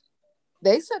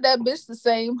they said that bitch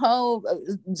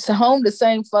home the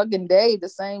same fucking day, the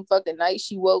same fucking night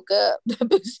she woke up.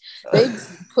 They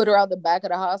put her out the back of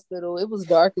the hospital. It was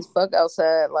dark as fuck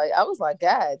outside. Like, I was like,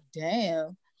 God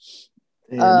damn.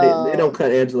 They don't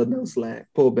cut Angela no slack.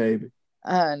 Poor baby.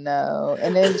 I know.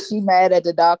 And then she mad at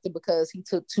the doctor because he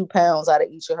took 2 pounds out of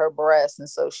each of her breasts. And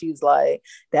so she's like,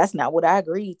 that's not what I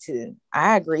agreed to.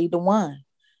 I agreed to 1.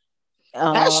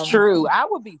 That's true. I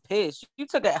would be pissed. You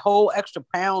took that whole extra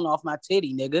pound off my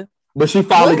titty, nigga. But she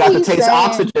finally got to taste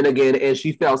oxygen again, and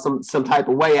she felt some type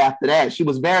of way after that. She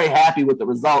was very happy with the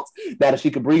results that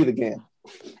she could breathe again.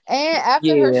 And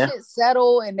after her shit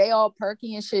settled and they all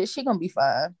perky and shit, she gonna be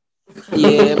fine.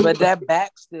 Yeah, but that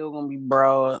back's still gonna be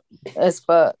broad as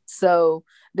fuck. So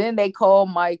then they call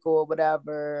Michael or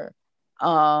whatever.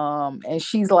 And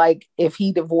she's like, if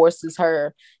he divorces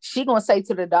her, she gonna say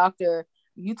to the doctor,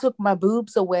 "You took my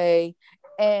boobs away."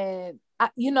 And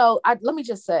let me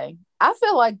just say, I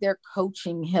feel like they're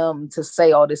coaching him to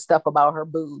say all this stuff about her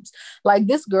boobs. Like,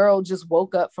 this girl just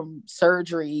woke up from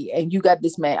surgery, and you got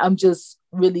this man. I'm just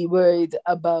really worried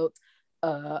about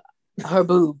her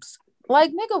boobs.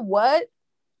 Like, nigga, what?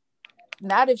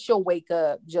 Not if she'll wake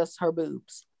up, just her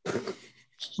boobs.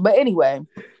 But anyway,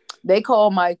 they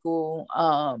call Michael,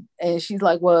 and she's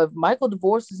like, "Well, if Michael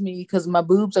divorces me because my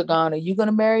boobs are gone, are you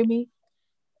gonna marry me?"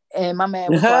 And my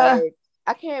man was like,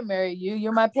 "I can't marry you.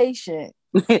 You're my patient."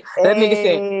 That nigga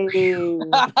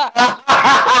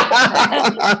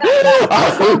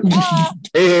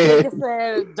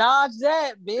said, "Dodge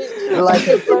that, bitch." Like,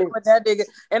 with that nigga.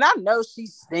 And I know she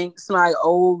stinks like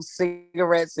old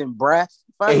cigarettes and breath.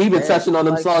 And he been touching on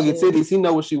them soggy titties. He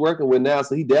know what she working with now,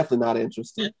 so he definitely not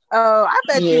interested. Oh, I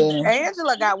bet you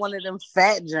Angela got one of them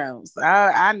fat jumps.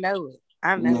 I know it.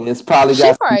 I know. It's probably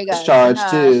got charge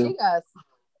too. She got.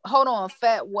 Hold on,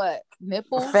 fat what?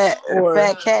 Nipple? Fat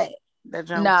cat. That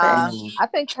jump fat. I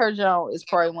think her jump is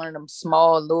probably one of them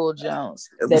small little jumps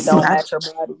that don't match her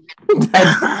body.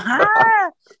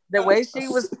 The way she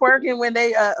was twerking when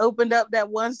they opened up that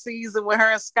one season when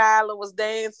her and Skylar was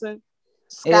dancing.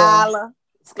 Skylar.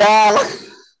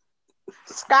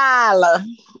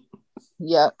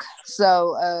 Yuck.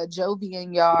 So Jovi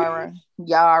and Yara.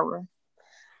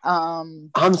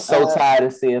 I'm so tired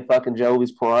of seeing fucking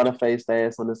Jovi's piranha faced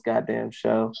ass on this goddamn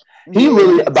show. He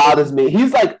really bothers me.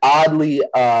 He's like oddly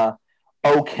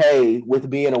okay with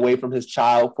being away from his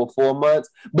child for 4 months,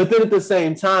 but then at the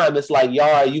same time, it's like,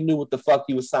 Yara, you knew what the fuck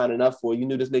you was signing up for. You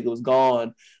knew this nigga was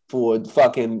gone for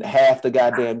fucking half the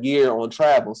goddamn year on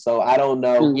travel. So I don't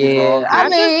know. Yeah, I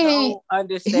mean, don't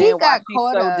understand why she's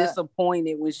so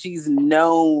disappointed when she's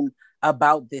known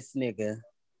about this nigga.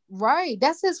 Right,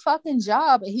 that's his fucking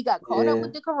job, and he got caught up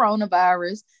with the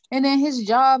coronavirus, and then his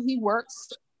job, he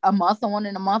works a month on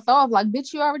and a month off. Like,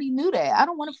 bitch, you already knew that. I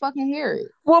don't want to fucking hear it.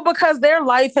 Well, because their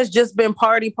life has just been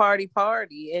party,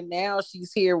 and now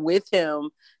she's here with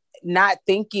him, not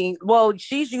thinking. Well,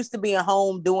 she's used to being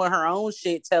home doing her own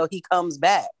shit till he comes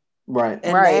back. Right.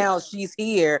 And now she's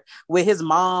here with his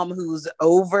mom, who's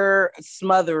over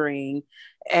smothering,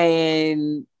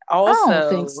 and also I don't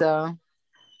think so.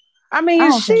 I mean,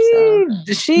 she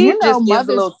just gives a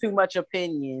little too much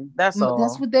opinion. That's all.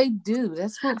 That's what they do.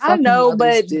 That's what I know,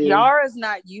 but Yara's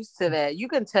not used to that. You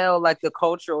can tell like the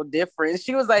cultural difference.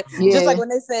 She was like, just like when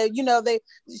they said,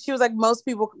 she was like, most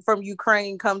people from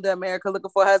Ukraine come to America looking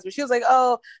for a husband. She was like,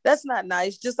 oh, that's not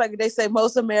nice. Just like they say,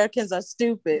 most Americans are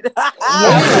stupid.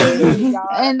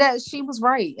 And that she was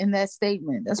right in that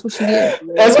statement. That's what she did.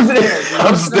 That's what it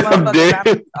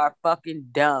is. Are fucking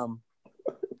dumb.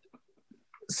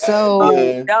 So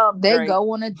they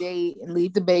go on a date and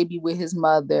leave the baby with his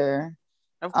mother.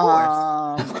 Of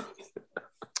course.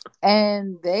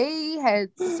 And they had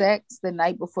sex the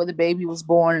night before the baby was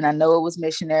born. And I know it was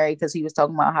missionary because he was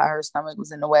talking about how her stomach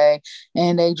was in the way.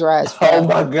 And they dry as fuck. Oh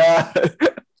my God.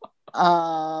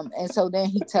 And so then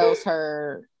he tells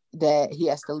her that he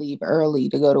has to leave early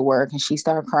to go to work. And she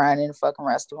started crying in the fucking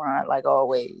restaurant like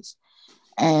always.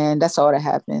 And that's all that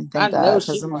happened. Thank God. I know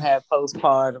she's gonna have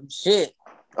postpartum shit.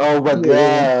 Oh my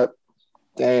God.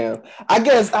 Damn. I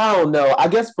guess, I don't know. I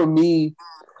guess for me,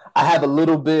 I have a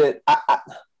little bit, I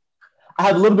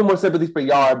have a little bit more sympathy for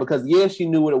Yara because she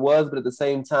knew what it was, but at the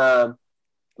same time,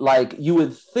 like you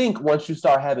would think once you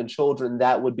start having children,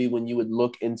 that would be when you would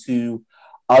look into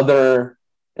other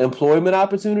employment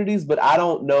opportunities, but I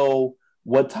don't know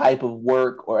what type of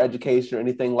work or education or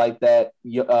anything like that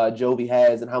Jovi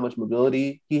has and how much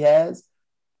mobility he has.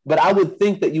 But I would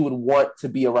think that you would want to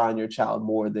be around your child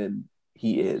more than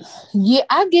he is. Yeah,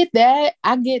 I get that.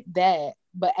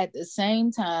 But at the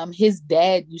same time, his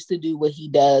dad used to do what he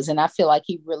does. And I feel like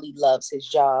he really loves his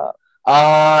job.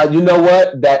 You know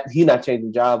what? That he not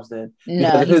changing jobs then.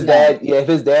 No, if his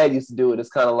dad used to do it, it's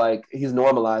kind of like he's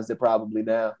normalized it probably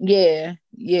now. Yeah.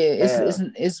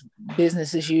 It's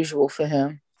business as usual for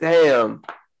him. Damn.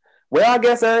 Well, I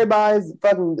guess everybody's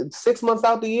fucking 6 months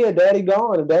out the year, daddy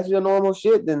gone. If that's your normal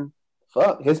shit, then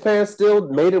fuck. His parents still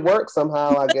made it work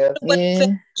somehow, I guess.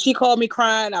 She called me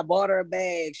crying. I bought her a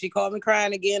bag. She called me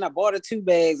crying again. I bought her 2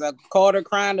 bags. I called her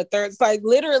crying the third. It's like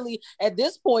literally at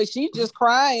this point, she's just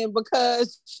crying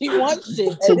because she wants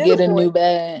shit. To get a new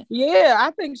bag. Yeah,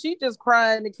 I think she just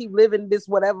crying to keep living this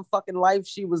whatever fucking life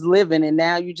she was living. And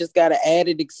now you just got an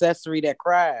added accessory that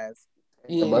cries.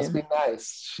 It must be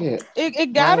nice. Shit.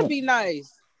 It gotta be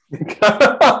nice.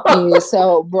 Yeah,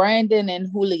 so Brandon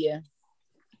and Julia.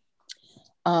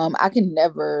 I can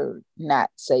never not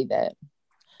say that.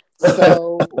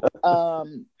 So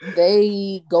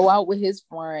they go out with his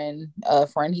friend, a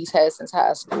friend he's had since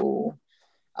high school.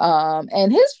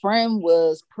 And his friend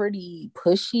was pretty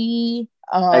pushy.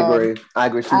 I agree. I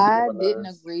didn't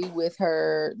agree with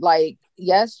her. Like,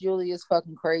 yes, Julia's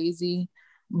fucking crazy,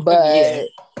 but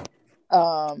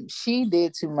she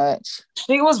did too much.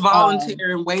 She was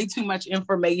volunteering way too much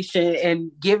information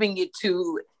and giving it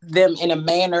to them in a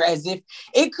manner as if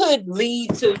it could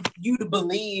lead to you to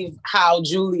believe how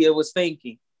Julia was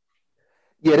thinking.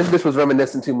 Yeah, this bitch was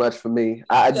reminiscing too much for me.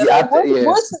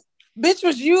 Bitch,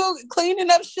 was you cleaning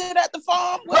up shit at the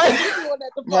farm? What was you doing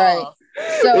at the farm?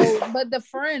 Right. So, but the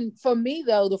friend, for me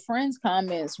though, the friend's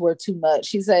comments were too much.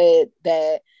 She said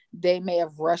that they may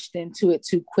have rushed into it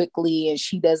too quickly and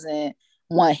she doesn't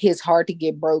want his heart to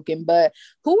get broken. But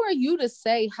who are you to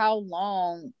say how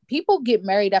long? People get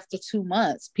married after 2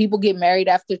 months. People get married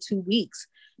after 2 weeks.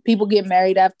 People get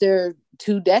married after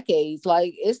 2 decades.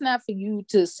 Like, it's not for you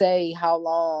to say how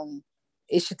long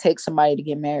it should take somebody to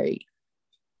get married.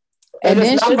 And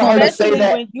then she's going to say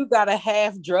that when you got a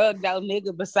half drugged out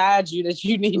nigga beside you that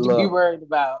you need to be worried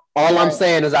about. All I'm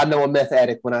saying is I know a meth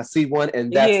addict when I see one,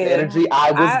 and that's the energy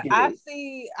I was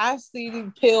getting. I see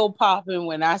the pill popping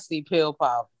when I see pill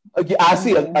popping. I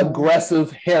see an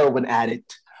aggressive heroin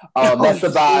addict. That's the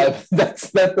vibe.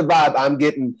 That's the vibe I'm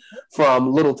getting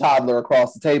from little toddler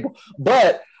across the table.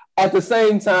 But at the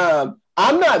same time,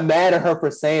 I'm not mad at her for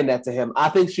saying that to him. I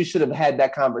think she should have had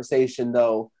that conversation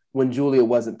though when Julia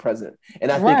wasn't present.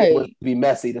 And I think it would be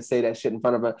messy to say that shit in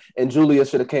front of her. And Julia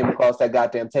should have came across that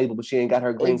goddamn table, but she ain't got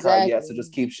her green card yet, so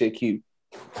just keep shit cute.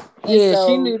 Yeah, so,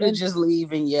 she knew to just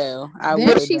leave and yell.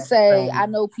 Then she say, I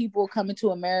know people coming to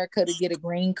America to get a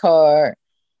green card.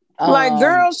 Like,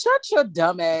 girl, shut your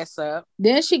dumb ass up.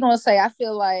 Then she gonna say, I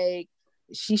feel like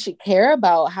she should care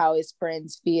about how his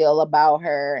friends feel about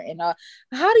her. And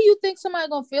how do you think somebody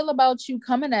gonna feel about you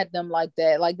coming at them like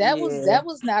that? Like that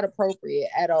was not appropriate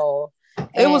at all.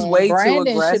 It was way Brandon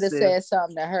too aggressive. Should have said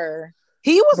something to her.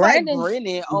 He was like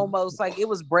grinning almost like it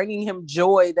was bringing him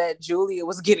joy that Julia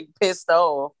was getting pissed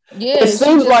off. Yeah, it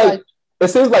seems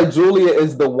like Julia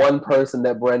is the one person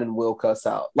that Brandon will cuss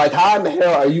out. Like, how in the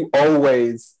hell are you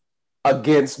always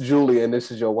against Julia and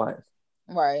this is your wife?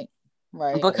 Right.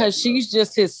 Because she's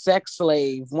just his sex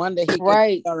slave, one that he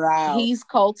can around. He's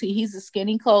culty. He's a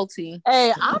skinny culty.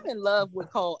 Hey, I'm in love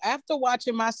with Colt. After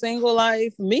watching My Single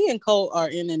Life, me and Colt are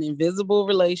in an invisible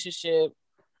relationship.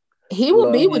 He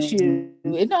will be with you.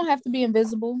 It don't have to be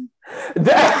invisible.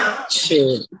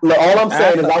 Shit. Look, all I'm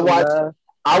saying is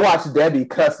I watched Debbie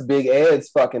cuss Big Ed's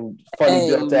fucking funny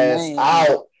built ass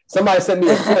out. Somebody sent me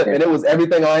a clip and it was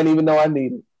everything I didn't even know I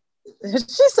needed.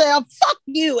 She said, fuck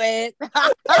you, Ed.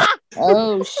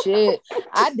 Oh shit.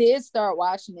 I did start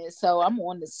watching it, so I'm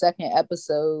on the 2nd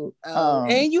episode.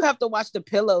 And you have to watch the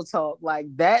Pillow Talk. Like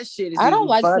that shit is I don't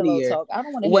like funnier. Pillow Talk. I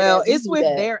don't want to hear Well, that. It's with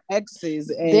their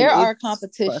exes. And they're our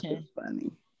competition.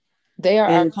 Funny. They are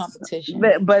our competition.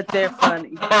 But they're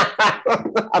funny.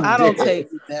 I don't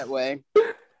take it that way.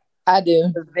 I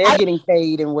do. They're getting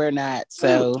paid and we're not.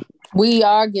 So we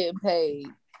are getting paid.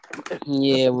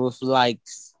 Yeah, with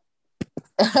likes.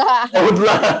 I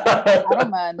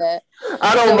don't mind that.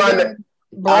 I don't mind that.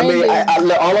 Brandon, I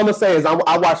mean, all I'm gonna say is I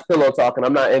watch Pillow Talk, and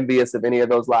I'm not envious of any of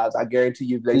those lives. I guarantee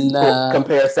you, they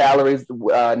compare salaries.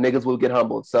 Niggas will get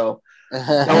humbled. So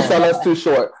don't sell us too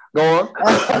short. Go on.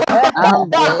 I'm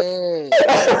dead.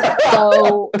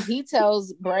 So he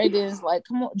tells Brandon's like,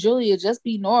 "Come on, Julia, just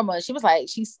be normal." And she was like,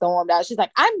 she stormed out. She's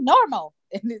like, "I'm normal,"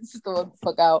 and then stormed the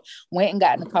fuck out. Went and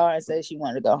got in the car and said she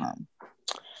wanted to go home.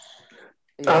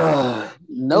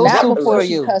 No, not before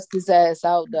she cussed his ass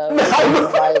out though.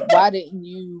 Like, why didn't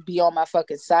you be on my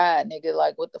fucking side, nigga?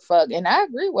 Like, what the fuck? And I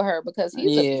agree with her because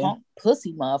he's a punk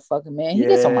pussy motherfucker, man. He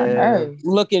gets on my nerves.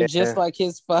 Looking just like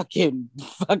his fucking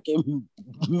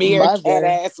meerkat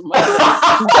ass mother.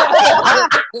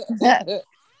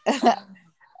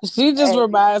 She just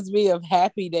reminds me of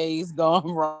Happy Days gone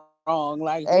wrong.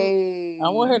 Like, I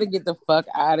want her to get the fuck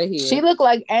out of here. She looked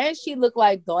like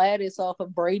Gladys off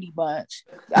of Brady Bunch.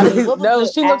 I mean, no,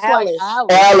 she looks like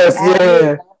Alice.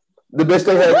 Yeah, the bitch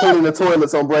they had cleaning the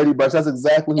toilets on Brady Bunch. That's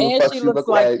exactly who the fuck she looks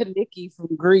like. Kaniki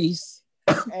from Grease.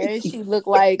 And she looked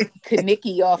like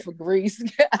Kaniki off of Grease.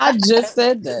 I just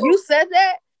said that. You said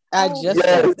that? I just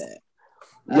said that.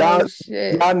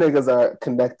 Y'all niggas are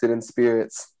connected in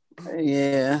spirits.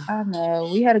 Yeah, I know.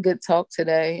 We had a good talk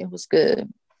today. It was good.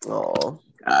 Oh,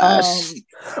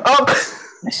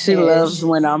 she loves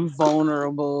when I'm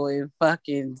vulnerable and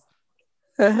fucking.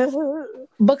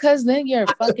 Because then you're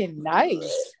fucking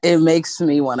nice. It makes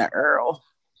me want to Earl.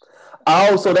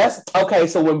 Oh, so that's okay.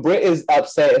 So when Britt is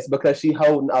upset, it's because she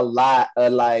holding a lot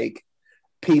of like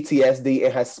PTSD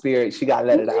in her spirit. She gotta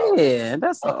let it out. Yeah,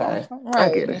 that's Okay. all. I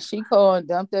Right. get And it. she called and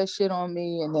dumped that shit on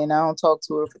me, and then I don't talk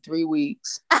to her for 3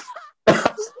 weeks.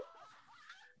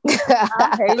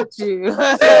 I hate you.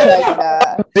 Like,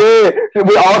 nah.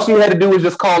 All she had to do was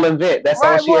just call and vent. That's all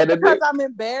Right, she well, had to because do. I'm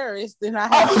embarrassed and I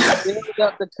have to build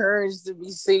up the courage to be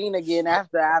seen again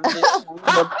after I've just shown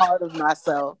a part of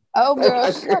myself. Oh,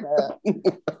 girl, shut up.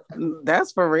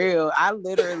 That's for real. I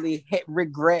literally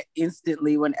regret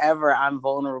instantly whenever I'm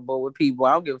vulnerable with people.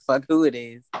 I don't give a fuck who it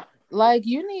is. Like,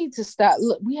 you need to stop.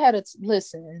 Look, we had a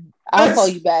listen. I'll call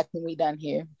you back when we done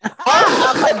here.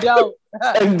 I'm like, don't.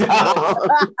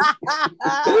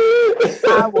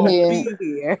 I will Yeah. be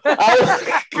here.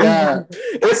 Oh, God.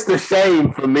 It's the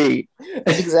shame for me.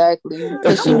 Exactly.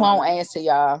 Because she won't answer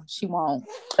y'all. She won't.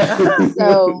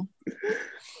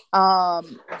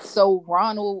 So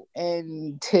Ronald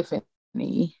and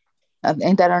Tiffany.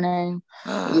 Ain't that her name?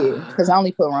 Yeah, because I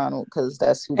only put Ronald because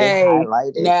that's who they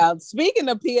highlighted. Now, speaking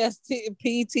of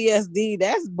PTSD,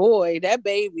 that's boy, that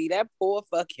baby, that poor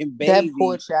fucking baby. That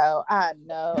poor child. I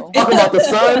know. Talking about the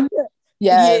son?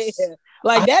 Yes. Yeah.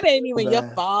 Like, that ain't even your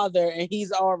bad. father, and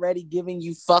he's already giving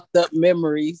you fucked up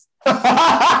memories.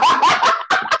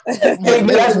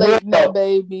 Manipulating that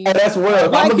baby. And that's real.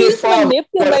 Like, he's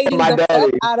manipulating my the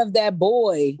daddy. fuck out of that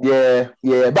boy. Yeah.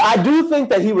 But I do think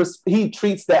that he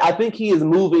treats that. I think he is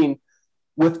moving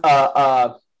with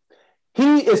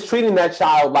he is treating that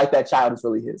child like that child is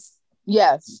really his.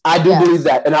 Yes. I do believe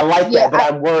that. And I like that, but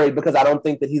I'm worried because I don't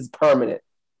think that he's permanent.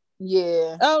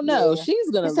 Yeah. Oh no, yeah. she's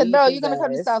gonna. He said, leave "No, his you're gonna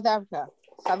come to ass. South Africa."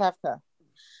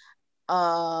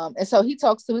 And so he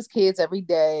talks to his kids every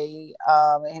day.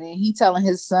 And then he telling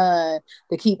his son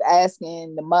to keep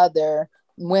asking the mother,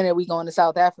 "When are we going to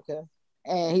South Africa?"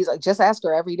 And he's like, "Just ask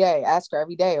her every day. Ask her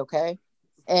every day, okay?"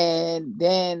 And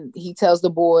then he tells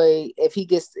the boy if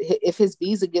his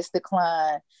visa gets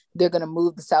declined, they're gonna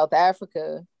move to South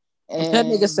Africa. And That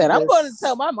nigga said, "I'm going to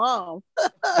tell my mom."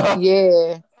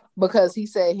 Yeah, because he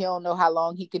said he don't know how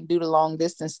long he can do the long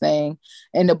distance thing.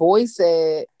 And the boy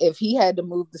said if he had to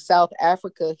move to South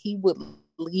Africa, he would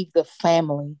leave the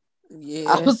family.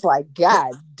 Yeah, I was like,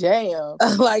 God damn.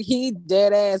 Like, he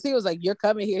dead ass. He was like, "You're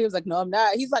coming here." He was like, "No, I'm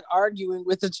not." He's like arguing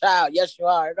with the child. "Yes, you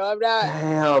are." "No, I'm not."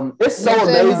 Damn, it's so He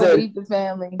said he would amazing. leave the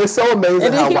family. It's so amazing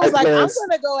And how then he was white like, "I'm parents.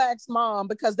 gonna go ask mom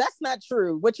because that's not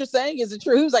true. What you're saying isn't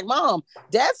true." He was like, "Mom,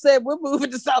 Dad said we're moving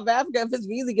to South Africa if his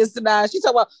visa gets denied." She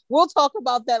talking about, "We'll talk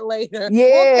about that later.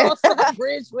 Yeah. We'll cross that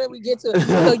bridge when we get to it."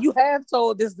 So you have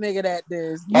told this nigga that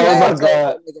this. You Oh have my told God.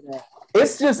 that nigga that.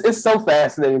 It's so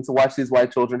fascinating to watch these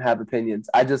white children have opinions.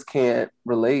 I just can't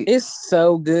relate. It's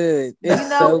so good. It's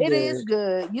so it good. is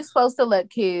good. You're supposed to let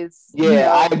kids.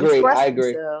 Yeah, I agree. express I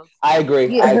agree. themselves. I agree.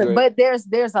 Yeah, I agree. but there's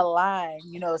a line,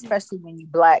 especially when you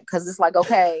Black, because it's like,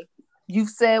 okay, you've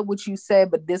said what you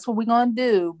said, but this what we're gonna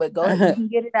do. But go ahead, you can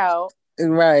get it out.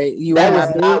 Right. You That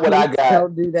want was my not what I business? got.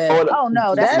 Don't do that. Oh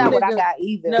no, that's That not what I nigga- got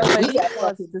either. No, but We he got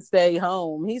wants to stay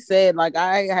home. He said, like,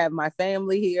 "I have my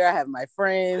family here. I have my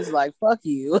friends. Like, fuck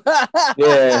you."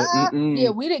 Yeah. Yeah,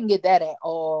 we didn't get that at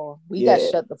all. We Yeah. got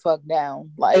shut the fuck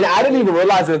down. Like, And I didn't even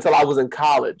realize it until I was in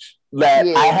college that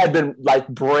Yeah. I had been like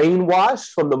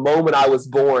brainwashed from the moment I was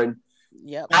born.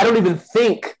 Yep. I don't even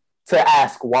think to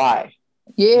ask why.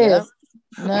 yeah. Yep.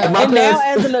 No. My And now, parents-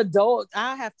 as an adult,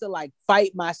 I have to like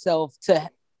fight myself to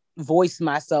voice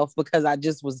myself because I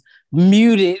just was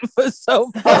muted for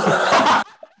so long.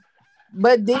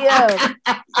 But DM,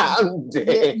 I'm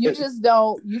dead. you just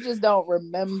don't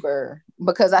remember,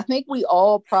 because I think we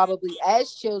all probably,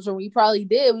 as children, we probably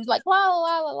did. We was like, la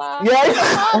la la la.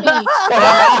 Yeah. Mommy,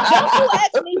 don't you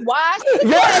ask me why?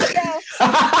 Yeah.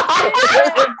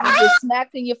 You get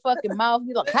smacked in your fucking mouth.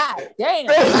 You're like, God damn,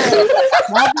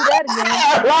 won't do that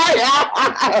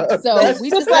again. So It's we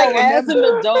just just like, don't as an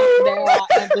remember. adult now,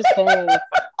 I understand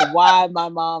why my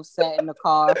mom sat in the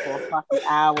car for a fucking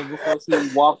hour before she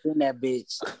walked in that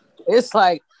bitch. It's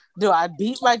like, do I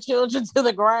beat my children to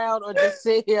the ground or just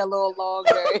sit here a little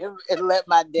longer and let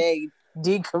my day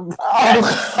decompress?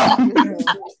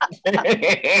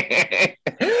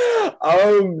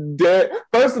 I'm dead.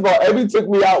 First of all, Abby took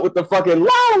me out with the fucking la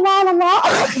la la la.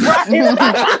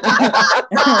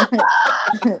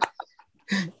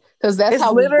 Because that's It's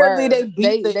how we literally were. they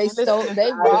beat the They stole, innocence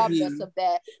they out of robbed you. us of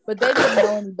that, but they didn't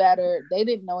know any better. They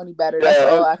didn't know any better. Yeah.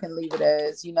 That's all I can leave it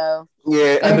as,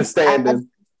 Yeah, And understanding.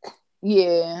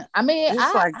 Yeah, I mean,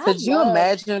 It's like, I could you love,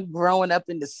 imagine growing up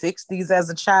in the 60s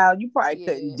as a child? You probably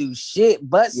couldn't yeah, do shit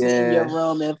but sit in your Yeah.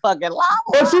 room and fucking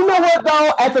But you know what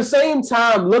though? At the same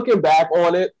time, looking back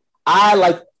on it, I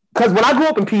like because when I grew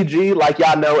up in PG, like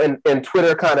y'all know, and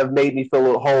Twitter kind of made me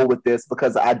feel a whole with this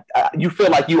because you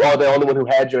feel like you are the only one who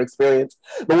had your experience.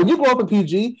 But when you grow up in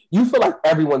PG, you feel like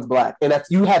everyone's black, and that's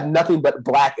you have nothing but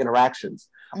black interactions,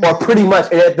 or pretty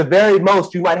much. And at the very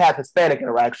most, you might have Hispanic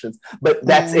interactions, but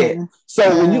that's it.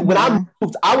 So when I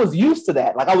moved, I was used to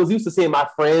that. Like I was used to seeing my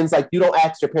friends. Like you don't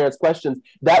ask your parents questions.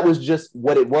 That was just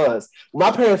what it was.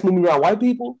 My parents moved me around white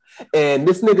people, and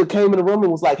this nigga came in the room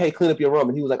and was like, "Hey, clean up your room,"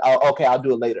 and he was like, "Oh, okay, I'll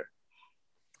do it later."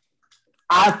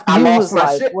 I lost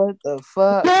my shit. What the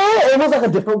fuck? Yeah, it was like a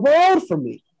different world for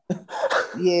me.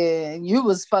 Yeah, you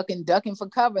was fucking ducking for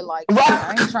cover. Like, Right. shit,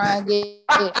 I ain't trying to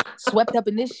get swept up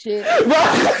in this shit.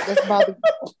 Right. That's about to...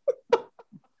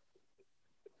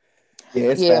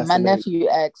 Yeah, my nephew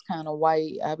acts kind of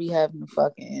white. I be having to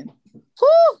fucking...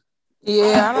 Whew.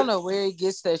 Yeah, I don't know where he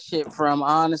gets that shit from,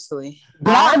 honestly.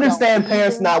 But I understand don't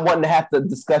parents either. not wanting to have to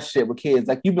discuss shit with kids.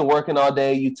 Like, you've been working all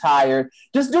day, you tired.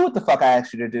 Just do what the fuck I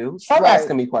asked you to do. Stop Right.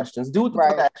 asking me questions. Do what the Right.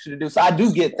 fuck I asked you to do. So I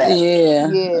do get that.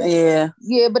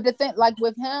 Yeah, but the thing, like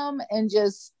with him, and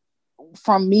just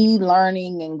from me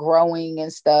learning and growing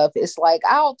and stuff, it's like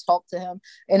I'll talk to him,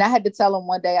 and I had to tell him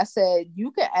one day, I said, you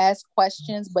can ask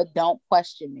questions, but don't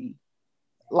question me.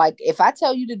 Like, if I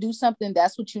tell you to do something,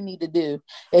 that's what you need to do.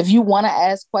 If you want to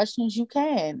ask questions, you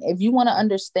can. If you want to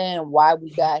understand why we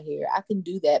got here, I can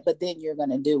do that, but then you're going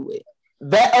to do it.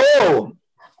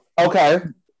 Okay.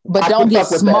 But don't get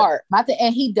smart.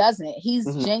 And he doesn't. He's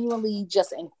genuinely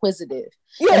just inquisitive.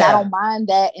 Yeah. And I don't mind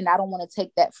that, and I don't want to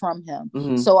take that from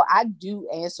him. So I do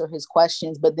answer his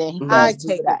questions, but then he I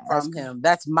take it from him.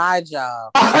 That's my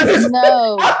job.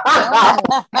 No.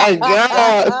 My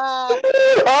God.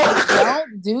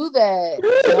 Don't do that.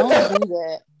 Don't do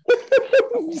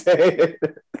that.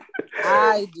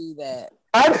 I do that.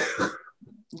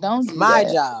 Don't do my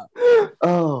that. job.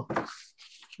 Oh.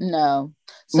 No.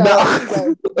 So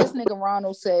anyway, this nigga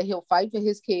Ronald said he'll fight for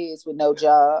his kids with no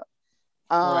job.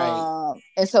 Right.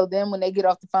 And so then when they get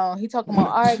off the phone, he talking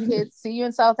about, all right, kids, see you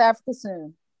in South Africa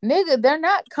soon. Nigga, they're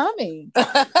not coming. Like,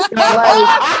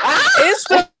 it's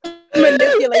the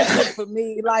manipulation for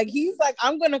me. Like, he's like,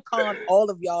 I'm gonna con all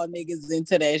of y'all niggas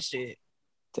into that shit.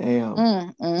 Damn.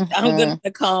 I'm gonna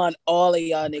con all of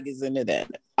y'all niggas into that.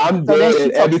 I'm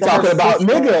dead. And be talking about,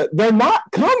 nigga, they're not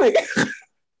coming.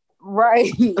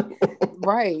 Right.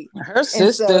 Right. Her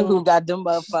sister, who got them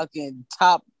motherfucking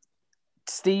top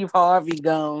Steve Harvey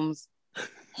gums.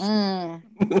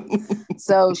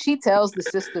 So she tells the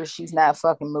sister she's not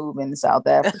fucking moving to South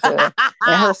Africa,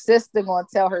 and her sister gonna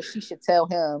tell her she should tell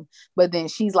him, but then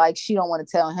she's like, she don't want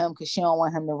to tell him because she don't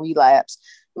want him to relapse.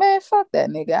 Man, fuck that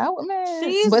nigga.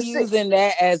 She's using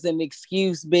that as an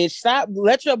excuse, bitch. Stop.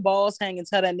 Let your balls hang and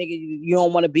tell that nigga you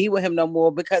don't want to be with him no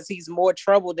more because he's more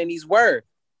trouble than he's worth.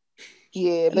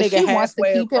 Yeah, but she wants to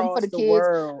keep him for the kids.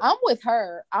 World. I'm with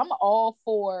her. I'm all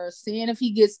for seeing if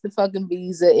he gets the fucking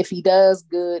visa. If he does,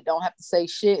 good. Don't have to say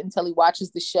shit until he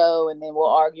watches the show, and then we'll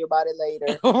argue about it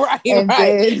later. Right.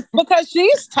 Then... because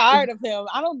she's tired of him.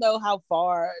 I don't know how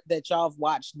far that y'all have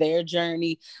watched their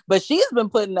journey, but she's been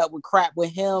putting up with crap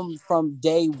with him from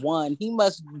day one. He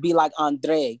must be like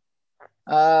Andre.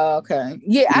 Okay.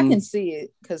 Yeah, I can see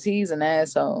it because he's an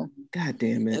asshole. God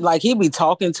damn it. Like, he be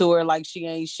talking to her like she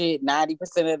ain't shit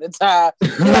 90% of the time.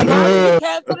 He's like, why did you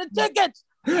cancel the tickets?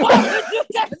 Why did you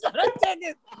cancel the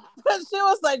tickets? Because she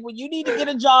was like, well, you need to get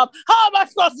a job. How am I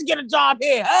supposed to get a job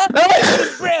here? Huh?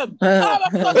 How am I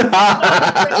supposed to get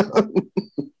a job?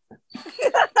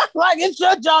 Like, it's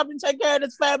your job to take care of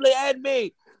this family and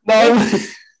me. No.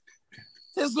 This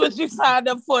is what you signed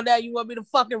up for. Now you want me to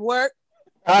fucking work?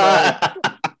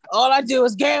 All I do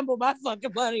is gamble my fucking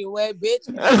money away, bitch.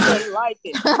 I like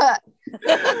it.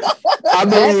 I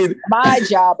mean, that's my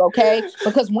job, okay?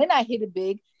 Because when I hit it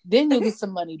big, then you'll get some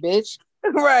money, bitch.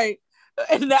 Right.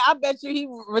 And I bet you he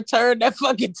returned that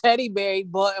fucking teddy bear he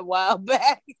bought a while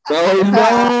back. Oh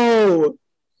no!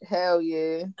 Hell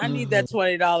yeah! I need that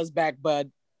 $20 back,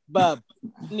 bub. I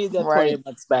need that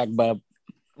 $20 back, bub.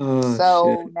 Oh,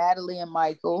 so shit. Natalie and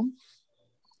Michael.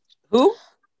 Who?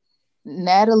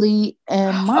 Natalie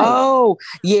and Mike. Oh,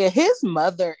 yeah. His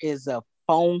mother is a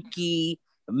funky,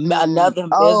 another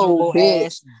miserable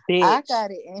ass bitch. I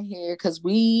got it in here because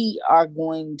we are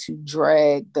going to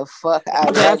drag the fuck out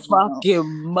of that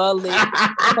fucking mullet.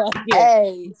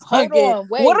 Hey, hold on.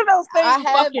 Wait. What are those things?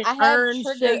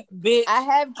 I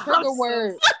have trigger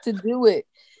words to do it.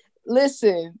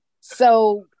 Listen,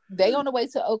 so they on the way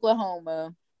to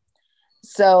Oklahoma.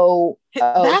 So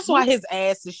that's why his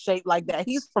ass is shaped like that.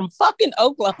 He's from fucking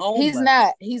Oklahoma. He's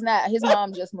not. His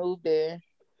mom just moved there.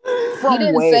 From he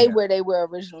didn't where? say where they were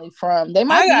originally from. They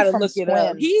might I gotta be from look Swim. it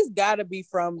up. He's gotta be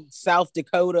from South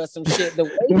Dakota or some shit. The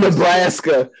way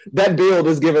Nebraska. That build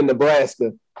is giving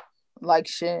Nebraska. Like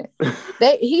shit.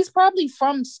 He's probably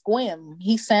from Squim.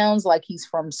 He sounds like he's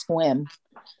from Squim.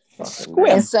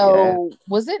 And so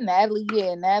was it Natalie?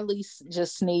 Yeah, Natalie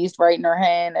just sneezed right in her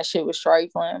hand. That shit was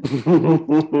trifling.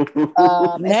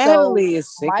 Natalie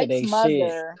is sick Mike's of that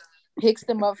mother picks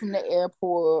them up from the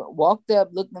airport, walked up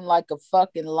looking like a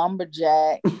fucking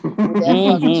lumberjack with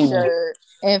that fucking shirt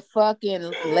and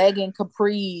fucking legging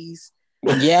capris.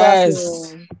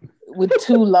 Yes. With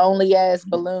two lonely ass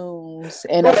balloons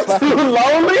and a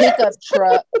fucking pickup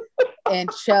truck and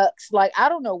chucks. Like, I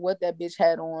don't know what that bitch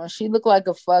had on. She looked like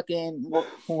a fucking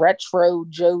retro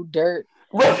Joe Dirt.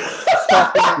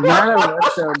 Not a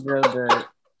retro Joe Dirt.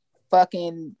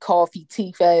 Fucking coffee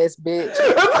teeth ass bitch.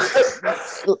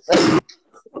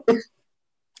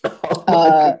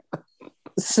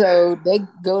 So they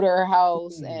go to her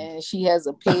house and she has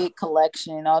a pig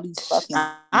collection. All these fucking.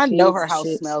 I know her house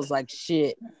smells like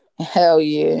shit. Hell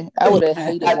yeah. I would have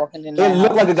hated walking in there. It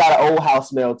looked like it got an old house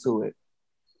smell to it.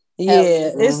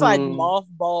 Yeah, it's like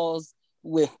mothballs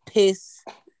with piss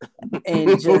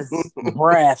and just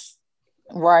breath.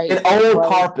 Right. And old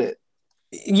carpet.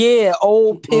 Yeah,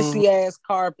 old pissy ass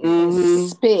carpet.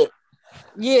 Spit.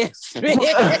 Yeah, spit.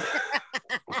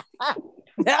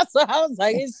 That's what I was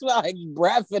like. It smelled like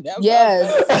breath and everything.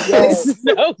 Yes.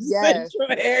 No central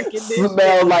air conditioning.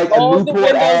 Smell like all a the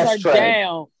Newport windows ashtray. are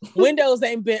down. Windows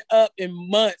ain't been up in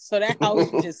months, so that house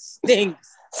just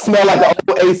stinks. Smell like an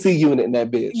old AC unit in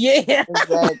that bitch. Yeah,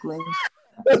 exactly.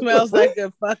 It smells like a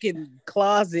fucking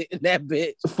closet in that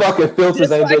bitch. Fucking filters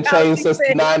Just ain't like been changed since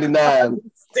 '99.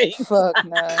 Fuck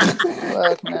no.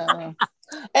 Fuck no.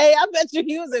 Hey, I bet you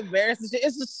he was embarrassed.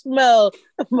 It's a smell.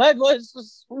 Michael, it's a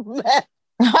smell.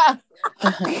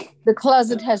 The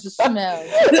closet has a smell.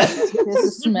 There's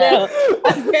a smell.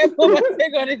 I can't put my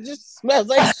finger on it. It just smells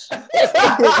like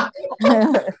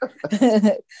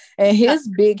shit. And his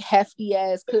big hefty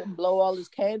ass couldn't blow all his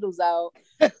candles out.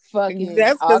 Fucking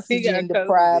that's oxygen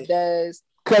deprived ass.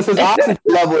 Because his oxygen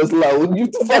level is low. You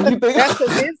think? That's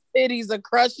because his titties are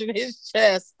crushing his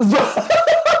chest. He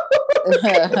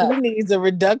needs a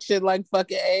reduction like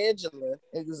fucking Angela.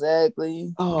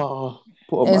 Exactly. Oh,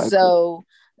 poor and Michael. So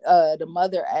the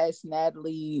mother asked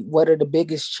Natalie what are the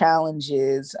biggest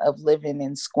challenges of living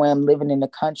in Squim, living in the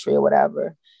country or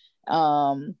whatever.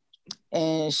 And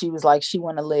she was like, she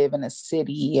want to live in a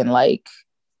city and like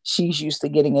she's used to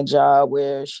getting a job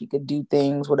where she could do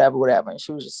things, whatever. And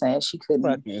she was just saying she couldn't.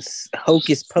 Fucking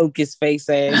hocus pocus face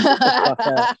ass.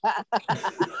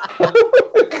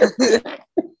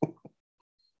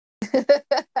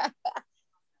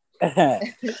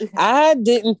 I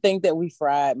didn't think that we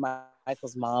fried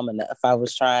Michael's mom enough. I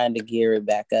was trying to gear it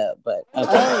back up, but okay.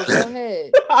 Oh, go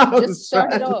ahead. Just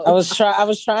start it off. I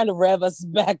was trying to rev us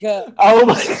back up. Oh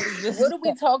my! What do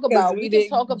we talk about? We didn't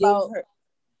talk about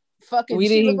fucking.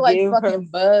 She looked like fucking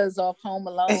Buzz off Home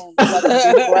Alone, like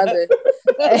a big brother.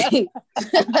 Hey.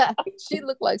 She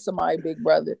looked like somebody big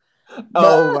brother.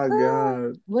 Oh my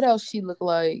god! What else she look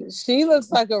like? She looks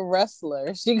like a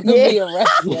wrestler. She could be a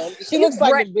wrestler. She looks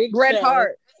like the Big Bret Show.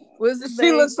 Hart. What's the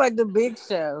She looks like the Big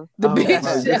Show. The Big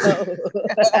my Show.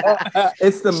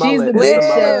 It's the mullet. She's the It's Big the mullet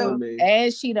Show, for me.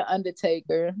 and she the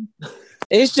Undertaker.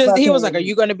 It's just he was like, "Are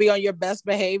you going to be on your best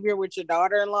behavior with your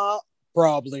daughter-in-law?"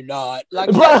 Probably not. Like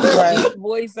Right.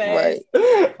 voice ass.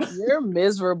 Right. You're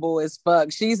miserable as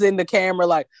fuck. She's in the camera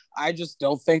like, I just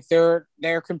don't think they're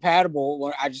compatible.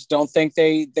 Or I just don't think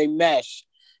they mesh.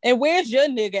 And where's your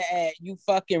nigga at? You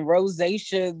fucking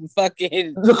rosacea,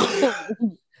 fucking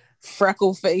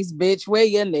freckle face bitch. Where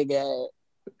your nigga at?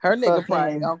 Her nigga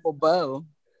probably Uncle Bo.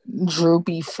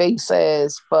 Droopy face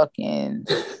ass fucking.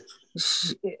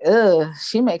 She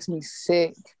makes me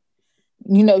sick.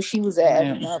 You know, she was at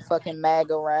every fucking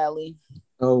MAGA rally.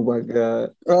 Oh my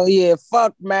god! Oh yeah,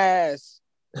 fuck mask.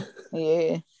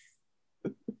 Yeah.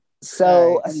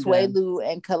 So Right, Asuelu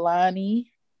and Kalani.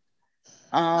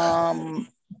 I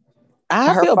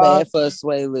her feel father- bad for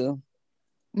Asuelu.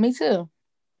 Me too.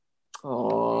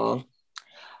 Oh,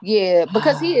 Yeah,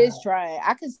 because he is trying.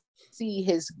 I can see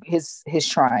his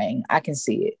trying. I can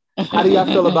see it. how do y'all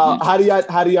feel about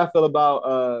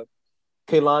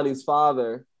Kaylani's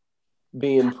father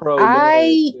being pro?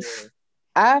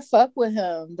 I fuck with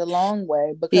him the long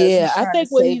way because Yeah, he's I trying to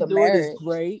think what save he's a doing is marriage.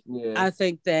 great. Yeah. I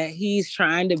think that he's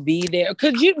trying to be there.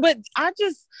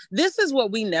 This is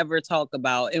what we never talk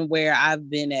about and where I've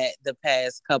been at the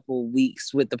past couple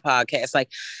weeks with the podcast. Like,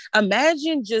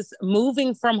 imagine just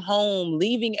moving from home,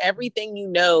 leaving everything you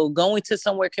know, going to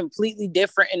somewhere completely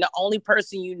different, and the only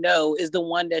person you know is the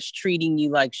one that's treating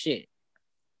you like shit.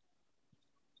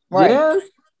 Right. Yeah,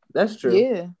 that's true.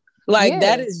 Yeah. Like, Yeah.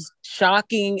 that is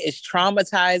shocking. It's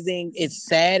traumatizing. It's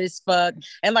sad as fuck.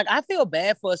 And like, I feel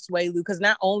bad for Sway because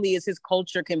not only is his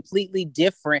culture completely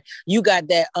different, you got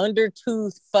that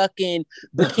undertooth fucking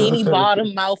bikini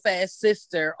bottom mouth ass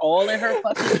sister all in her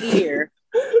fucking ear.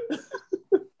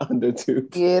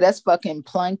 Undertooth. Yeah, that's fucking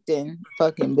Plankton,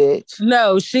 fucking bitch.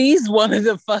 No, she's one of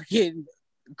the fucking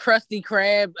Krusty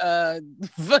Krab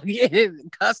fucking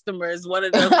customers, one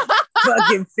of those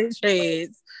fucking fish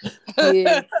heads.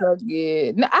 Yeah, fuck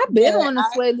yeah. No, I've been Yeah, on the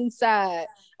Sway Lee side.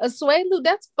 A Sway Lee,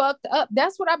 that's fucked up.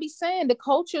 That's what I be saying. The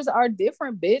cultures are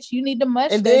different, bitch. You need to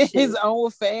mush And that then shit. his own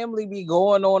family be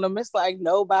going on him. It's like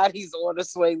nobody's on the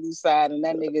Sway Lee side, and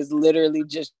that nigga's literally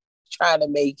just trying to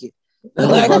make it.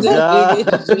 Like, Oh my that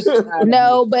nigga is just God. trying to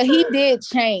No, make but he did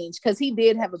change because he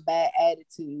did have a bad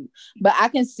attitude. But I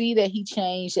can see that he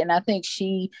changed, and I think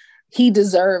he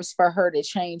deserves for her to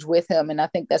change with him, and I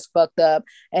think that's fucked up.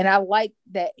 And I like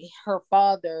that her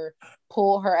father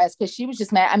pulled her ass because she was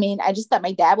just mad. I mean, I just thought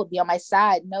my dad would be on my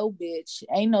side. No, bitch,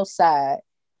 ain't no side.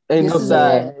 Ain't This no is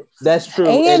side. marriage. That's true.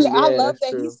 And yeah, I love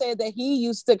that's that he true. said that he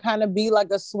used to kind of be like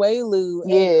a Swaylu,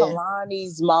 Yeah. and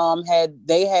Kalani's mom had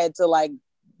to like,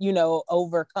 you know,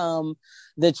 overcome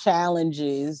the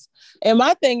challenges. And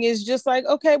my thing is just like,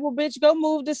 okay, well, bitch, go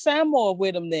move to Samoa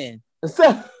with him then.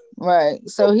 Right.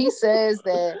 So he says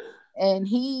that, and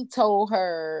he told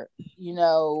her, you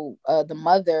know, the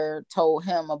mother told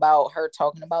him about her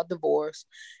talking about divorce.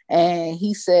 And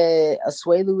he said,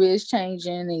 Asuelu is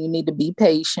changing and you need to be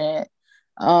patient.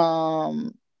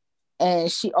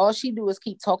 And all she do is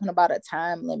keep talking about a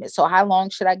time limit. So how long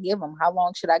should I give him? How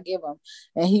long should I give him?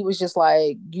 And he was just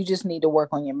like, you just need to work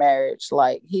on your marriage.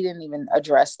 Like, he didn't even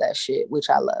address that shit, which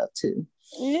I love too.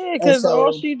 Yeah, because so-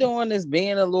 all she doing is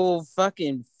being a little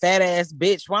fucking fat ass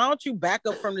bitch. Why don't you back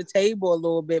up from the table a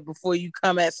little bit before you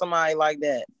come at somebody like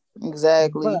that?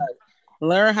 Exactly. But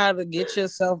learn how to get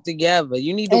yourself together.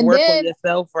 You need to And work then- on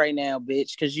yourself right now,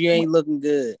 bitch, because you ain't looking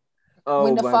good. Oh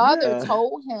when the my father God.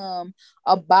 told him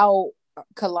about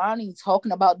Kalani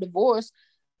talking about divorce,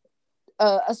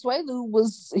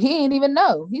 Asuelu he ain't even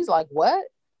know. He's like, what?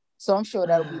 So I'm sure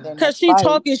that'll be their Because next she fight.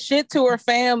 talking shit to her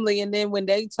family, and then when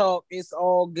they talk, it's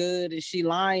all good, and she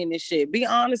lying and shit. Be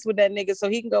honest with that nigga so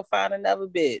he can go find another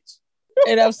bitch.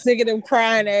 And I'm sick of them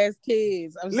crying ass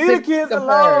kids. I'm Leave the sick kids of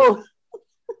her. alone.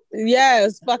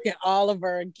 Yes, fucking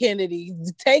Oliver and Kennedy.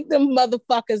 Take them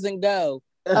motherfuckers and go.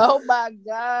 Oh my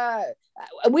God.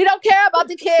 We don't care about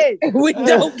the kids. We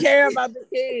don't care about the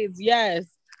kids. Yes,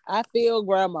 I feel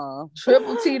grandma.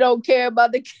 Triple T don't care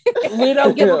about the kids. We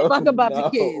don't give a fuck about No. the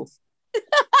kids.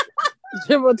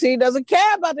 Triple T doesn't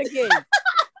care about the kids.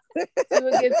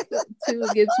 Two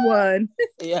against one.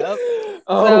 Yep.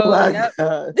 Oh So, my yep.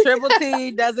 God. Triple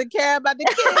T doesn't care about the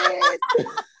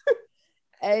kids.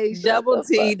 Hey, shut Double the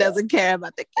T fuck up. doesn't care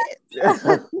about the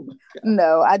kids.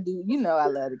 No, I do. You know I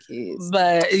love the kids.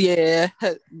 But yeah,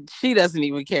 she doesn't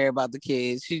even care about the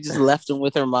kids. She just left them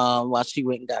with her mom while she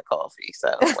went and got coffee.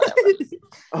 So whatever.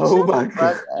 Oh my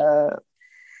Fuck God. up.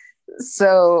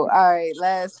 So, all right,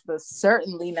 last but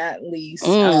certainly not least,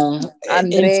 Andre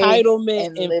Entitlement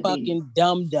and and Libby. fucking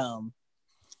dumb.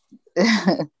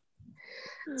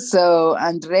 So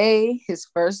Andre, his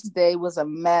first day was a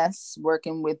mess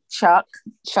working with Chuck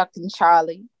and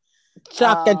Charlie.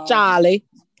 Chuck and Charlie.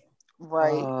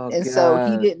 Right. Oh, and so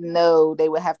he God. didn't know they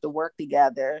would have to work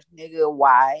together. Nigga,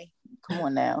 why? Come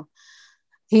on now.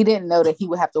 He didn't know that he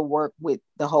would have to work with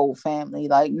the whole family.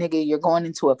 Like, nigga, you're going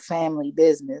into a family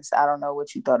business. I don't know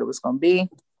what you thought it was going to be.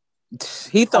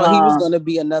 He thought he was going to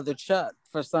be another Chuck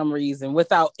for some reason,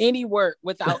 without any work,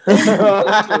 without any pictures. But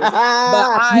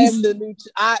I am the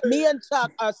new. Me and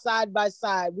Chuck are side by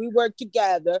side. We work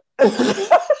together.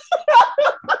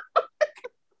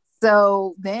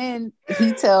 So then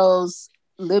he tells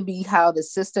Libby how the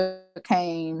sister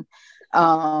came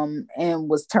and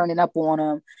was turning up on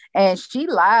him, and she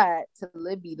lied to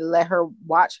Libby to let her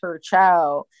watch her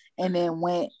child, and then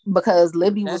went because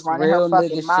Libby was running her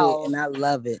fucking mouth, shit, and I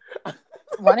love it.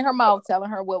 Running her mouth, telling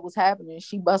her what was happening.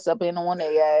 She busts up in on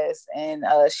their ass, and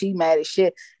she mad as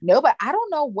shit. No, but I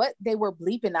don't know what they were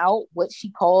bleeping out. What she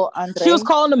called Andre? She was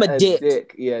calling him a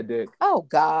dick. Yeah, dick. Oh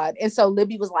God! And so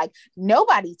Libby was like,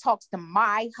 "Nobody talks to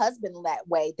my husband that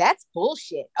way. That's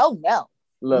bullshit. Oh no."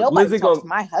 Look, Nobody Lizzie talks gonna, to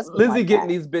my husband. Lizzie like getting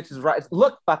that. these bitches right.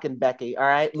 Look, fucking Becky. All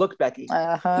right, look, Becky.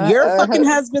 Your fucking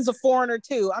husband's a foreigner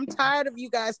too. I'm tired of you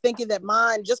guys thinking that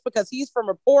mine, just because he's from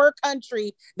a poor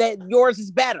country, that yours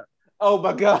is better. Oh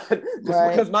my god! Just Right.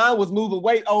 because mine was moving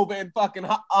weight over in fucking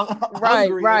Right,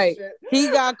 Hungary and right. shit.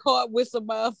 He got caught with some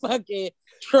motherfucking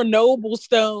Chernobyl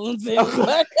stones and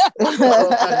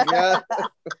Oh my god!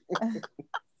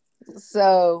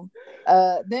 So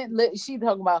then she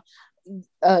talking about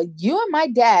you and my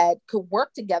dad could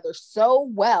work together so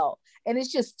well, and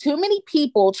it's just too many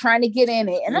people trying to get in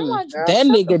it. And I'm like, girl, that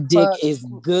shut nigga the dick fuck. is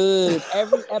good.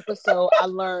 Every episode, I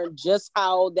learned just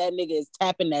how that nigga is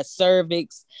tapping that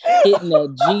cervix, hitting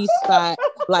that G spot,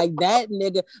 like that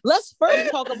nigga. Let's first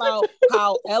talk about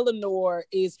how Eleanor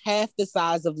is half the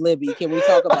size of Libby. Can we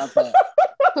talk about that?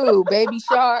 Who, Baby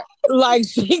Shark? Like,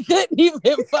 she couldn't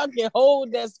even fucking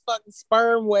hold that fucking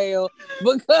sperm whale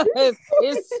because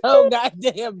it's so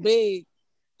goddamn big.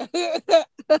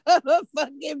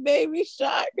 Fucking Baby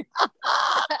Shark.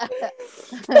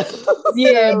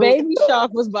 Yeah, Baby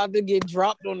Shark was about to get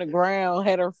dropped on the ground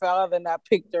had her father not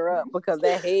picked her up, because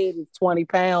that head is 20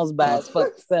 pounds by its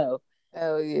fucking self.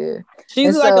 Hell yeah. She's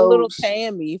And like a so little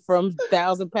Tammy from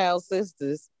 1,000-Pound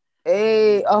Sisters.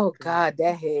 Hey, oh God,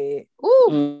 that head.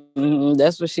 Ooh. Mhm,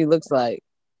 that's what she looks like.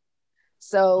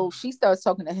 So she starts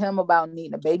talking to him about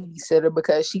needing a babysitter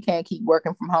because she can't keep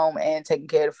working from home and taking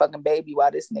care of the fucking baby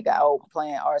while this nigga out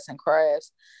playing arts and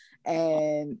crafts.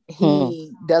 And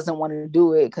he doesn't want to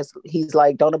do it because he's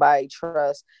like, don't nobody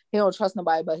trust. He don't trust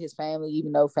nobody but his family,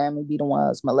 even though family be the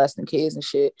ones molesting kids and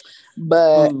shit.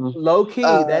 But low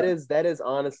key, that is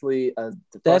honestly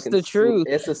that's the truth.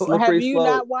 It's a Have slippery you slope.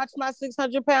 not watched My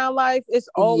 600-Pound Life? It's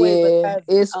always a cousin,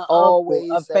 it's always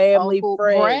a family uncle,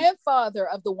 friend, grandfather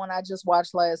of the one I just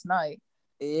watched last night.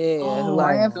 Yeah, Oh,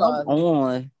 like come grandfather.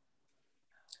 on.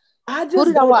 I Who just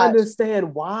did I don't watch?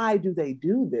 understand, why do they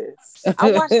do this?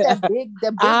 I watched the big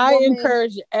I woman.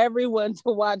 encourage everyone to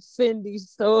watch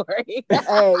Cindy's story.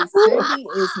 Hey, Cindy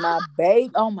is my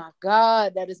babe. Oh my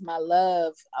God, that is my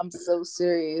love. I'm so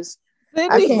serious.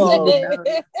 Cindy can't said,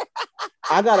 even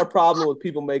I got a problem with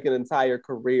people making an entire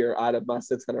career out of My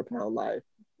 600-Pound Life.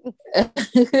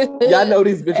 Y'all know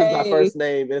these bitches by Hey. first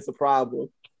name, and it's a problem.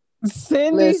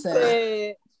 Cindy Listen.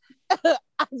 said,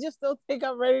 I just don't think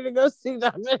I'm ready to go see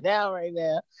Dr. Now right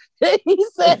now. He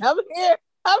said, I'm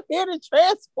here to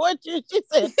transport you. She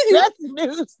said, that's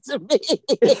news to me.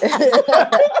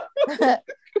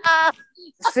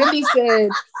 Cindy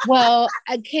said, well,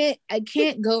 I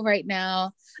can't go right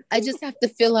now. I just have to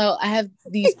fill out, I have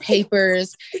these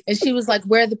papers. And she was like,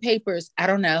 where are the papers? I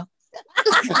don't know.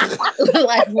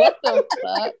 Like, what the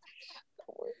fuck?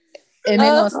 And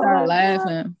they're gonna start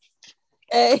laughing.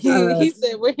 Hey, he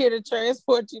said, we're here to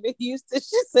transport you to Houston.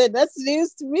 She said, that's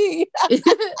news to me.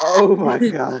 Oh my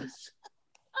gosh.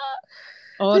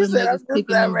 All She the said, I'm niggas just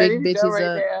picking not them ready big to go bitches right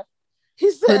up. now.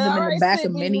 He said, Put them in all the right, back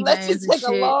of Sydney, let you minivans and take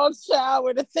a shit. long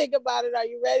shower to think about it. Are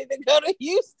you ready to go to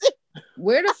Houston?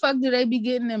 Where the fuck do they be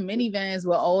getting them minivans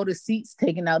with all the seats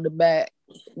taken out the back?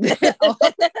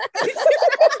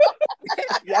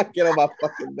 Y'all get on my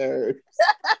fucking nerves.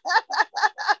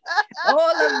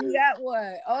 All of them got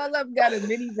one. All of them got a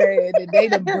minivan and they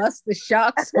done bust the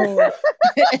shocks on.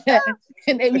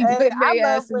 And they be Hey, putting I their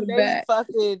love ass in when the they back.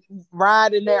 fucking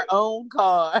ride in their own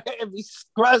car and be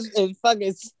scrunched and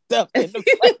fucking stuffed in the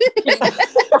front.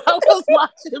 I was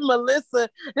watching Melissa.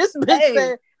 This bitch Hey.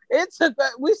 said it took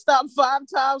we stopped 5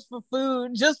 times for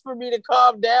food just for me to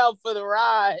calm down for the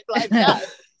ride. Like, God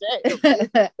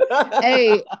damn.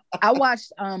 Hey, I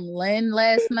watched Len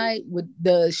last night with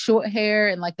the short hair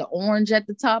and like the orange at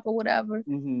the top or whatever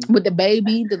Mhm. with the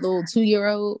baby, the little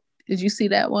 2-year-old. Did you see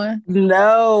that one?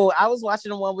 No, I was watching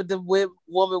the one with the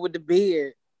woman with the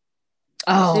beard.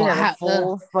 Oh, She had a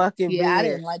full fucking yeah, beard. I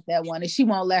didn't like that one. And she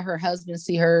won't let her husband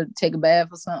see her take a bath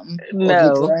or something. No. Or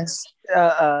get dressed.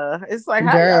 It's like,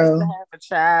 how y'all Girl. even have a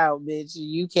child, bitch?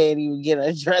 You can't even get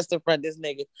undressed in front of this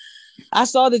nigga. I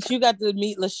saw that you got to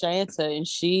meet LaShanta, and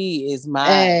she is my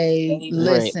Hey, favorite.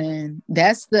 listen,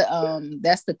 that's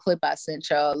the clip I sent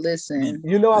y'all. Listen,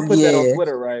 You know I put that on Yeah.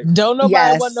 Twitter, right? Don't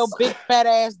nobody Yes. want no big fat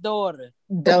ass daughter.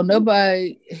 don't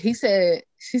nobody. She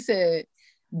said,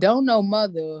 don't no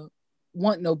mother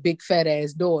want no big fat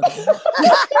ass daughter.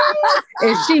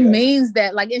 And she means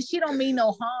that, like, and she don't mean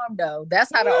no harm though.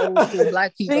 That's how the old school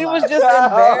black people She was are. just Oh,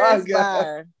 embarrassed God. by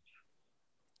her.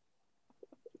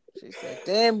 She said,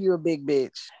 "Damn, you a big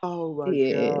bitch." Oh my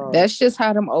Yeah, god. that's just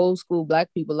how them old school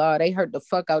black people are. They hurt the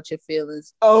fuck out your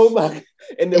feelings. Oh my.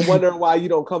 And then wondering why you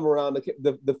don't come around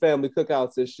the family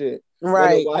cookouts and shit.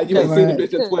 Right. Wondering why you ain't seen the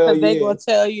bitch in 12 Because they gonna years.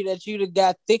 tell you that you done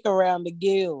got thick around the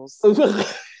gills.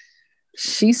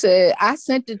 She said, I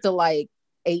sent it to like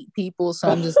 8 people, so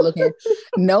I'm just looking.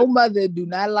 No mother do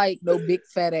not like no big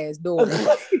fat ass daughter.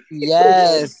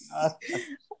 Yes.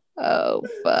 Oh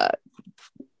fuck.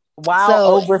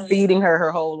 While overfeeding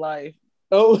her whole life.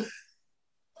 Oh.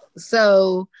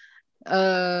 So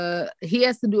he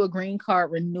has to do a green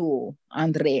card renewal,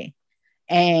 Andre.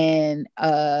 And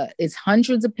it's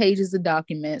hundreds of pages of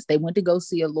documents. They went to go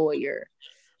see a lawyer.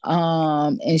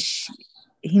 And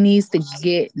he needs to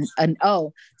get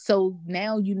so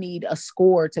now you need a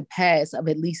score to pass of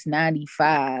at least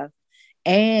 95.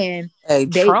 And she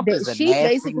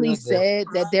basically said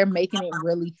that they're making it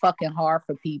really fucking hard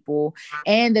for people,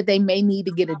 and that they may need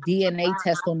to get a DNA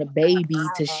test on the baby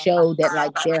to show that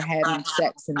like they're having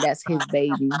sex and that's his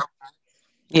baby.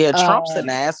 Yeah, Trump's an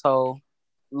asshole.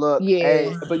 Look, Yeah.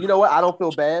 hey, but you know what? I don't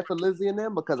feel bad for Lizzie and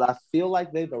them because I feel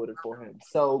like they voted for him.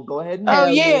 So go ahead and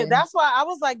that's why I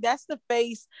was like, that's the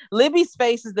face. Libby's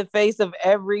face is the face of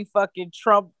every fucking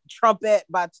trumpet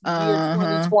by year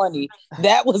 2020.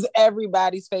 That was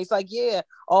everybody's face. Like, yeah,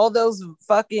 all those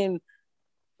fucking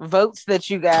votes that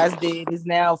you guys did is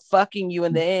now fucking you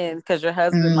in the end because your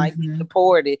husband might be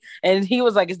deported. And he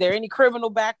was like, is there any criminal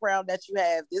background that you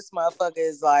have? This motherfucker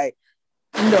is like,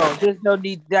 no, there's no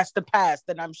need. That's the past,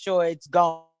 and I'm sure it's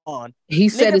gone. He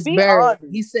said it's buried.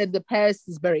 He said the past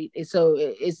is buried, so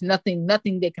it's nothing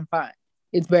they can find.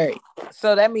 It's buried.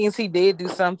 So that means he did do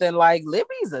something. Like,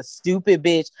 Libby's a stupid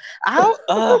bitch.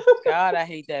 Oh God, I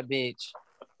hate that bitch.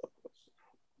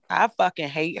 I fucking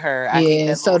hate her. I hate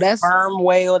that so that's sperm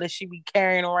whale that she be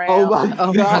carrying around. Oh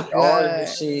my God. All of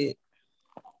this shit.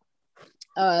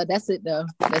 That's it though.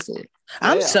 That's it.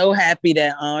 I'm so happy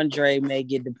that Andre may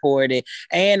get deported,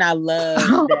 and I love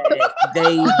that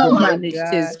they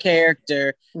diminished his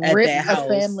character at that house.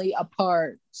 The family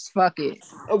apart. Fuck it.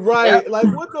 Right?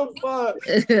 Like what the fuck?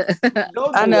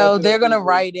 I know they're gonna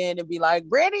write in and be like,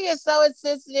 "Brittany is so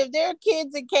insensitive. Their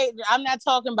kids and Kate." I'm not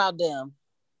talking about them.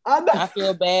 I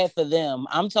feel bad for them.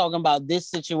 I'm talking about this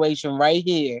situation right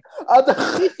here.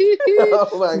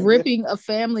 Ripping a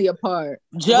family apart.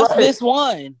 Just this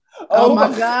one. Oh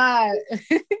my God.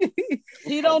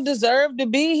 He don't deserve to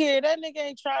be here. That nigga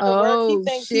ain't trying to work. He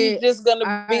thinks he's just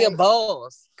gonna be a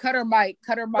boss. Cut her mic.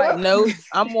 No,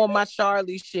 I'm on my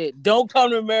Charlie shit. Don't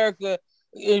come to America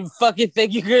and fucking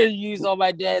think you're gonna use all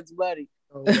my dad's money.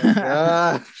 Oh my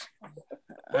God.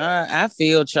 I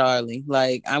feel Charlie.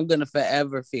 Like, I'm gonna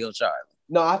forever feel Charlie.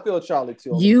 No, I feel Charlie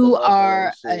too. You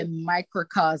are a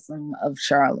microcosm of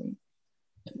Charlie.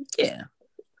 Yeah.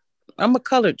 I'm a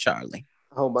colored Charlie.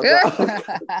 Oh my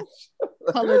God.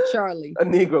 Colored Charlie. A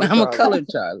Negro I'm a colored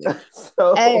Charlie.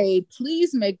 Hey,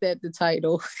 please make that the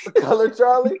title. Colored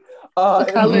Charlie?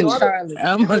 Colored Charlie.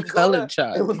 I'm a colored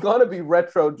Charlie. It was gonna be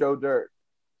retro Joe Dirt.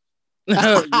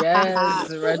 Oh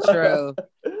yes, retro.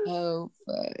 Oh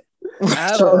fuck.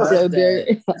 I love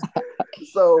that.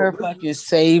 So her fucking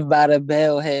Saved by the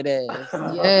Bell head ass.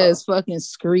 Yes, fucking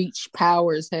Screech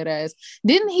Powers head ass.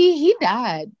 Didn't he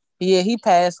died? Yeah, he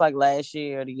passed like last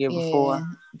year or the year before.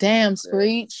 Damn,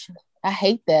 Screech. I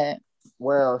hate that.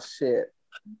 Well, shit.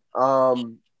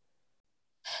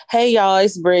 Hey y'all,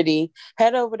 it's Brittany.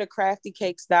 Head over to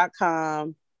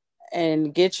craftycakes.com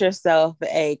and get yourself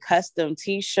a custom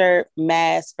t-shirt,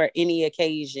 mask for any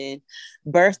occasion.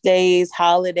 Birthdays,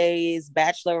 holidays,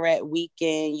 bachelorette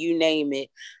weekend, you name it.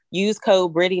 Use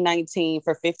code Brittany19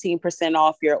 for 15%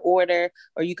 off your order,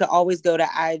 or you can always go to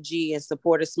IG and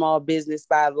support a small business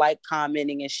by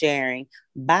commenting, and sharing.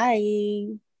 Bye.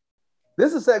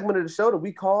 This is a segment of the show that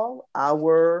we call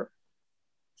our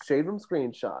Shade Room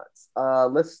Screenshots.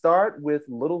 Let's start with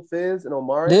Little Fizz and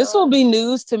Omarion. This will be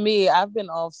news to me. I've been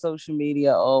off social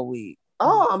media all week.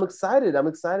 Oh, I'm excited. I'm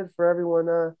excited for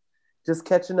everyone just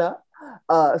catching up.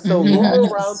 So rumor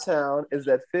around town is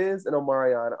that Fizz and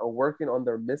Omarion are working on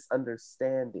their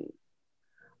misunderstanding.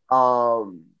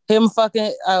 Him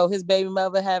fucking his baby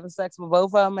mother having sex with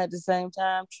both of them at the same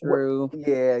time. True.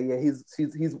 Yeah. He's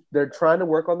they're trying to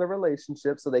work on the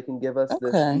relationship so they can give us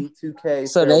this B2K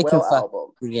so they can fuck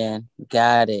album again.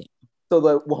 Got it.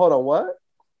 So hold on, what?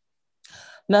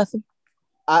 Nothing.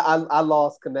 I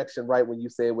lost connection right when you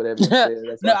said whatever you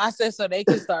said. No, I said so they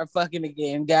can start fucking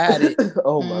again. Got it.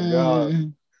 Oh my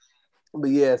God. But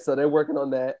yeah, so they're working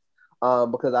on that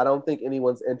because I don't think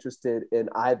anyone's interested in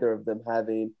either of them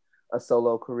having a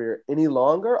solo career any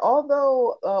longer.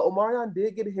 Although Omarion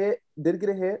did get a hit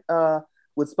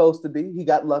with Supposed to Be. He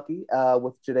got lucky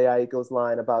with Jhené Aiko's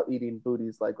line about eating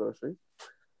booties like groceries.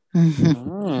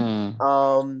 What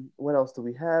else do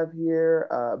we have here?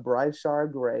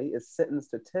 Bryshar Gray is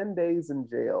sentenced to 10 days in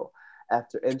jail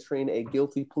after entering a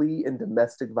guilty plea in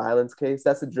domestic violence case.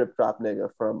 That's a drip drop nigga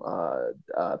from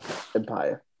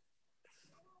Empire.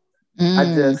 They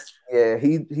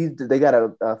got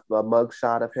a mug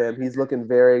shot of him. He's looking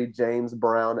very James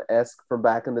Brown-esque from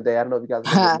back in the day. I don't know if you guys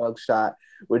remember the mug shot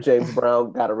where James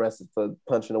Brown got arrested for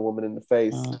punching a woman in the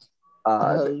face.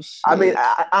 I mean,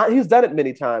 he's done it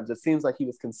many times. It seems like he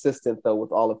was consistent though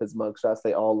with all of his mug shots.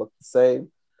 They all look the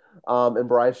same. And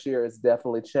Bryce Shear is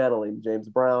definitely channeling James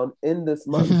Brown in this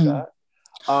mug shot.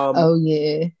 Oh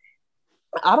yeah.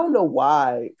 I don't know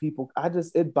why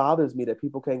it bothers me that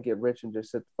people can't get rich and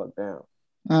just sit the fuck down.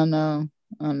 I know.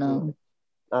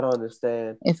 I don't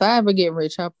understand. If I ever get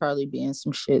rich, I'll probably be in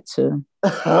some shit too.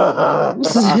 I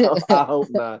hope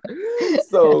not.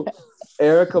 So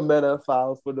Erica Mena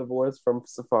files for divorce from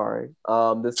Safari.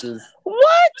 This is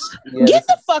what? Yeah, get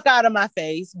the fuck out of my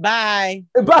face. Bye.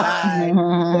 Bye. I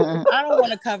don't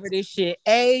want to cover this shit.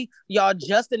 A, y'all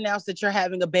just announced that you're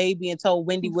having a baby and told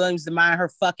Wendy Williams to mind her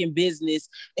fucking business.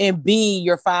 And B,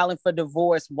 you're filing for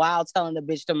divorce while telling the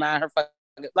bitch to mind her fucking,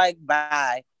 like,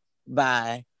 bye.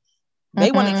 They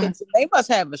want to continue. They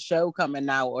must have a show coming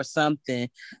out or something.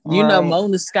 You know,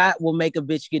 Mona Scott will make a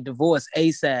bitch get divorced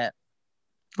ASAP.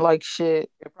 Like shit.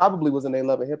 It probably was in their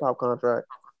Love and Hip Hop contract.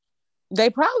 They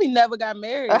probably never got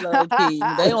married, low key.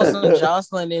 They on some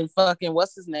Jocelyn and fucking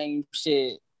what's his name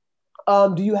shit.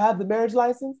 Do you have the marriage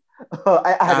license?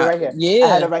 I have it right here. Yeah, I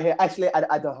had it right here. Actually,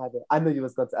 I don't have it. I knew you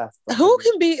was going to ask. Who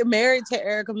can be married to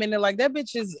Erica Mena? Like that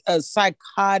bitch is a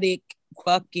psychotic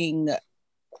fucking.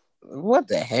 What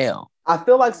the hell? I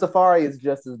feel like Safari is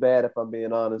just as bad, if I'm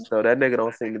being honest, though. That nigga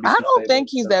don't seem to be. I don't think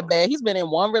he's that bad. He's been in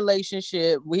one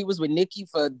relationship. He was with Nikki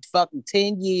for fucking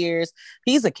 10 years.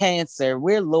 He's a Cancer.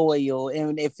 We're loyal.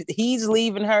 And if he's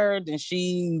leaving her, then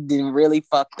she didn't really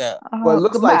fucked up. Well, it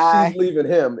looks like she's leaving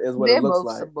him, is what it looks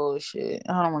like. Some bullshit.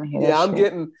 I don't want to hear that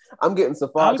shit. I'm getting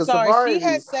Safari. I'm sorry. Safari she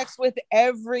had sex with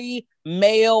every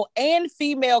male and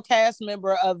female cast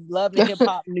member of Love and Hip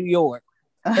Hop New York.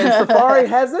 And Safari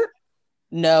hasn't?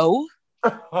 No.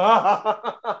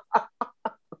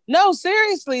 No,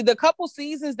 seriously. The couple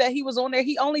seasons that he was on there,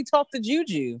 he only talked to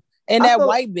Juju and that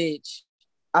white bitch.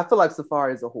 I feel like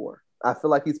Safari is a whore. I feel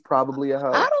like he's probably a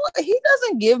hoe. He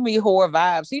doesn't give me whore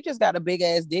vibes. He just got a big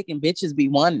ass dick and bitches be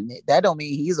wanting it. That don't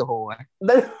mean he's a whore.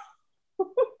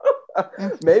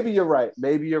 Maybe you're right.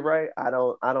 I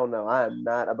don't know. I am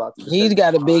not about to. He's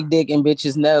got a big dick and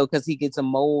bitches know because he gets a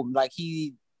mold. Like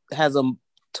he has a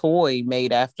toy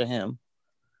made after him.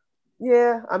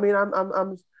 Yeah, I mean,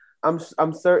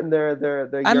 I'm certain they're.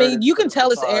 I mean, you can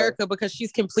tell it's Erica because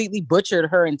she's completely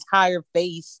butchered her entire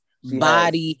face,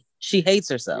 body. She hates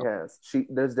herself. Yes,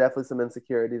 there's definitely some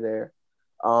insecurity there.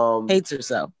 Hates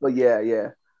herself. But yeah.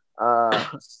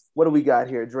 What do we got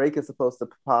here? Drake is supposed to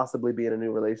possibly be in a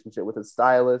new relationship with his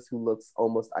stylist who looks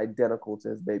almost identical to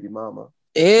his baby mama.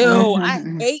 Ew, I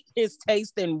hate his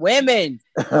taste in women.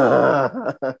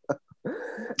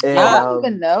 And, I don't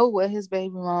even know what his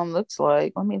baby mom looks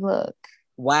like. Let me look.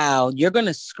 Wow, you're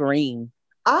gonna scream.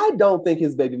 I don't think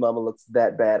his baby mama looks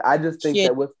that bad. I just think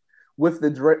that with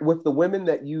the women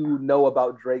that you know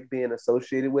about Drake being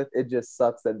associated with, it just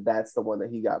sucks that that's the one that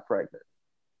he got pregnant.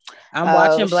 I'm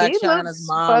watching Black China's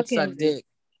mom suck dick.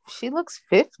 She looks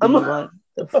 50. What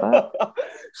the fuck?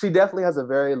 She definitely has a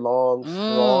very long,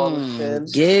 strong chin.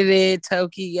 Get it,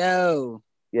 Tokyo.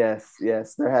 Yes.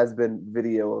 There has been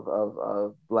video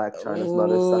of Black China's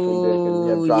mother sucking dick, and we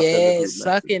have dropped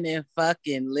sucking and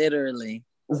fucking, literally.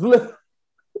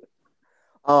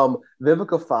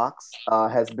 Vivica Fox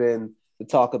has been the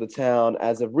talk of the town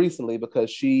as of recently because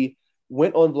she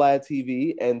went on Vlad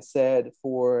TV and said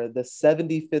for the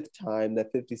 75th time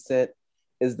that 50 Cent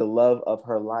is the love of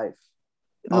her life.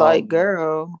 Like,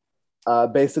 girl.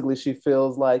 Basically, she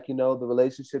feels like, the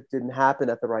relationship didn't happen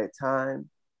at the right time.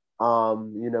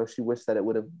 She wished that it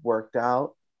would have worked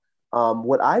out.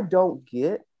 What I don't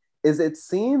get is it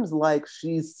seems like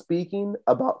she's speaking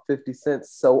about 50 Cent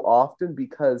so often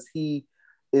because he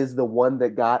is the one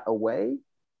that got away.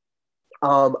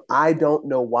 I don't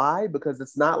know why, because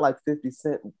it's not like 50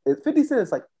 Cent. 50 Cent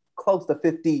is like close to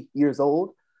 50 years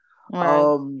old.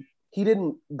 Right. He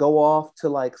didn't go off to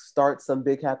like start some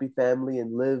big happy family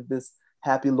and live this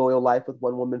happy loyal life with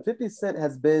one woman. 50 Cent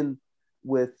has been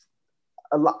with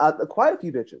quite a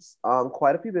few bitches.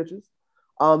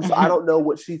 So I don't know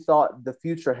what she thought the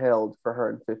future held for her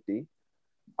and 50.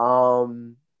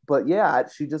 But yeah,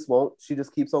 she just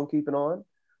keeps on keeping on.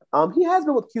 He has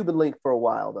been with Cuban Link for a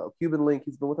while though. Cuban Link,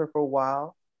 he's been with her for a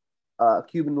while.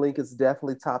 Cuban Link is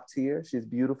definitely top tier. She's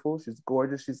beautiful. She's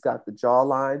gorgeous. She's got the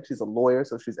jawline. She's a lawyer,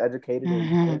 so she's educated and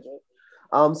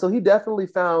intelligent. So he definitely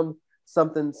found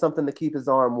something to keep his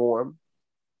arm warm.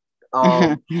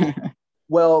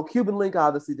 Well, Cuban Link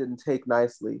obviously didn't take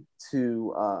nicely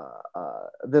to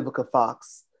Vivica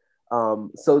Fox.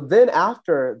 So then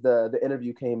after the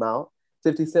interview came out,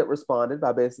 50 Cent responded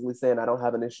by basically saying, I don't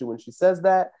have an issue when she says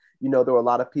that. You know, there were a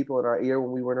lot of people in our ear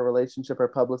when we were in a relationship. Her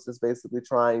publicist basically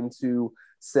trying to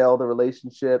sell the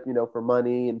relationship, you know, for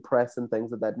money and press and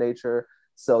things of that nature.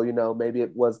 So, you know, maybe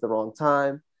it was the wrong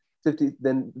time.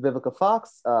 Then Vivica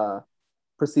Fox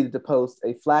proceeded to post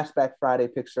a Flashback Friday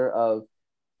picture of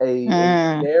a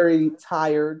very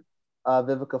tired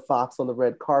Vivica Fox on the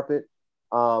red carpet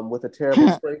with a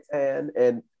terrible spray tan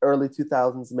and early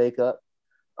 2000s makeup.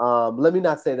 Let me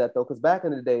not say that though, because back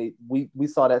in the day, we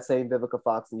saw that same Vivica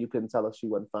Fox and you couldn't tell us she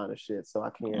wasn't fine as shit. So I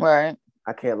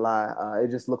can't lie. It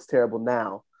just looks terrible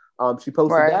now. She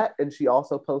posted that, and she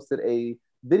also posted a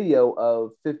video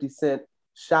of 50 Cent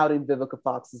shouting Vivica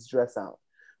Fox's dress out.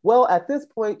 Well, at this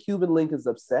point, Cuban Link is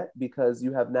upset because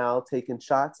you have now taken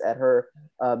shots at her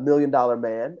 $1 million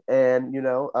man, and you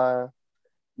know,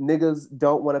 niggas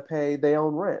don't want to pay their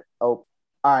own rent. Oh,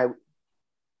 all right.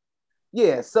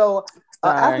 Yeah, so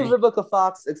after Vivica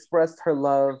Fox expressed her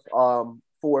love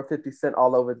for 50 Cent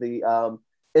all over the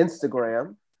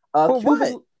Instagram,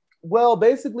 well,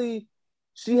 basically,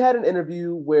 she had an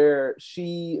interview where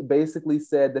she basically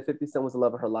said that 50 Cent was the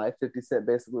love of her life. 50 Cent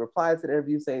basically replied to the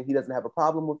interview saying he doesn't have a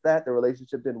problem with that. The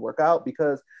relationship didn't work out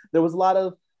because there was a lot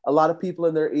of people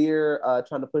in their ear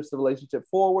trying to push the relationship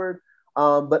forward.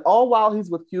 But all while he's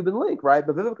with Cuban Link, right?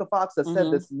 But Vivica Fox has said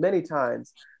this many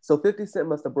times. So 50 Cent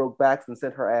must have broke backs and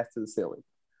sent her ass to the ceiling.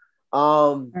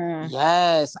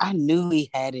 Yes, I knew he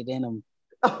had it in him.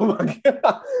 Oh my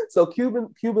God. So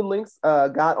Cuban Links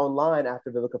got online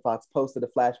after Vivica Fox posted a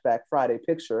Flashback Friday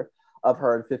picture of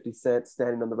her and 50 Cent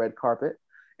standing on the red carpet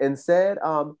and said, ...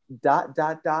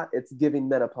 it's giving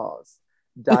menopause. ...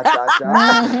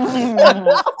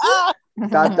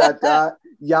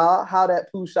 Y'all, how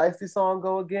that Pooh Shiesty song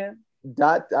go again? ...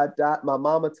 My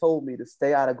mama told me to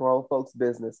stay out of grown folks'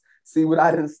 business. See what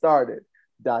I done started. ...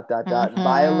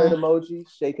 Violin emoji,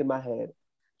 shaking my head.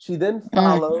 She then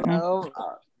followed.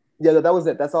 Yeah, that was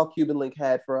it. That's all Cuban Link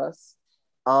had for us.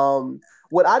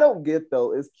 What I don't get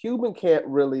though is Cuban can't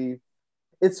really.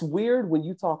 It's weird when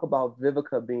you talk about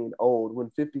Vivica being old when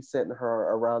 50 Cent and her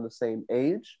are around the same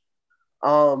age.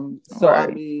 I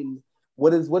mean,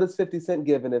 what is 50 Cent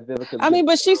giving if Vivica? I mean,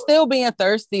 but she's still being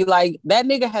thirsty. Like that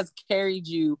nigga has carried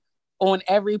you on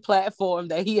every platform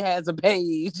that he has a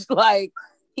page. Like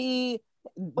he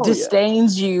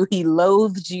disdains you, he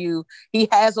loathes you, he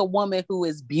has a woman who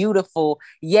is beautiful,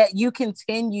 yet you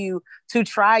continue to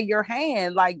try your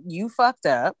hand. Like you fucked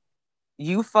up,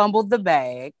 you fumbled the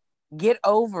bag, get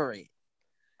over it.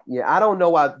 Yeah, I don't know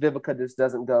why Vivica just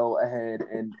doesn't go ahead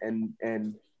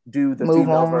and do the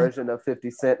female version of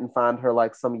 50 Cent and find her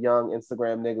like some young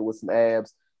Instagram nigga with some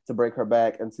abs to break her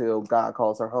back until God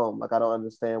calls her home. Like I don't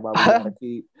understand why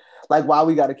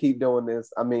we gotta keep doing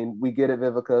this. I mean, we get it,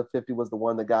 Vivica. 50 was the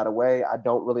one that got away. I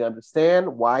don't really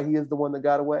understand why he is the one that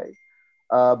got away.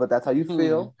 But that's how you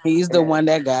feel. He's the one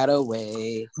that got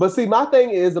away. But see, my thing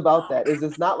is about that is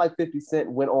it's not like 50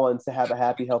 Cent went on to have a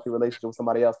happy, healthy relationship with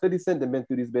somebody else. 50 Cent done been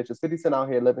through these bitches. 50 Cent out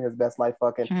here living his best life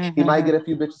fucking. He might get a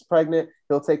few bitches pregnant.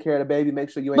 He'll take care of the baby, make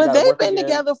sure you ain't got to work again. But they've been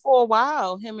together for a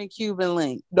while, him and Cuban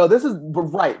Link. No, this is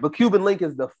right. But Cuban Link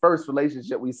is the first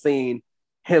relationship we've seen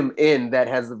him in that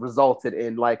has resulted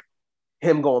in like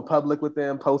him going public with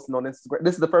them, posting on Instagram.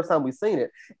 This is the first time we've seen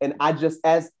it. And I just,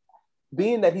 as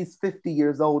being that he's 50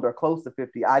 years old or close to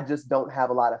 50, I just don't have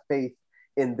a lot of faith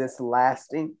in this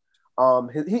lasting.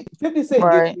 50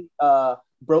 Cent gives me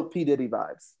broke P. Diddy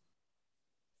vibes.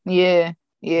 Yeah.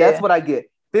 That's what I get.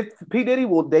 P. Diddy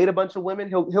will date a bunch of women.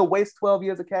 He'll waste 12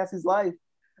 years of Cassie's life,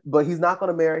 but he's not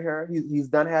going to marry her. He's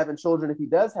done having children. If he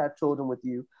does have children with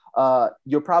you,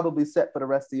 you're probably set for the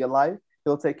rest of your life.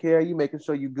 He'll take care of you, making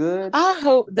sure you're good. I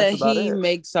hope that he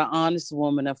makes an honest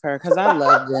woman of her because I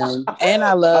love them and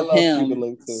I love him. Cuban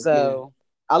Link too. So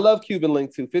I love Cuban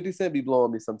Link too. 50 Cent be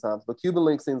blowing me sometimes, but Cuban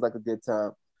Link seems like a good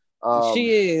time.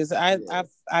 She is.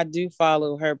 I do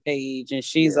follow her page, and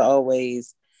she's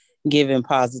always giving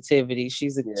positivity.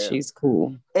 She's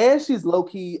cool, and she's low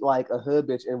key like a hood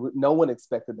bitch, and no one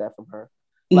expected that from her.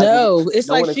 Like, it's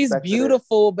no like she's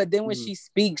beautiful, but then when she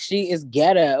speaks, she is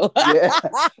ghetto.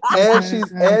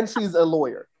 and she's a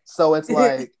lawyer, so it's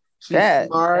like she's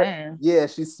smart. Yeah,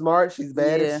 she's smart. She's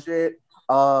bad as shit.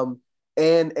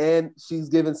 and she's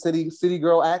given city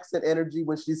girl accent energy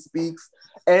when she speaks,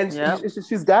 and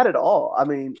she's got it all. I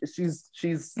mean,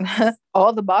 she's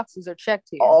all the boxes are checked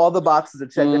here. All the boxes are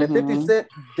checked, and if 50 Cent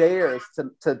dares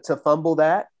to fumble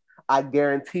that, I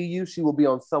guarantee you she will be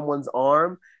on someone's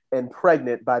arm and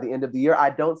pregnant by the end of the year. I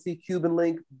don't see Cuban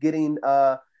Link getting with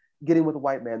a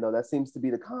white man though. That seems to be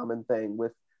the common thing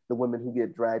with the women who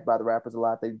get dragged by the rappers a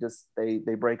lot. They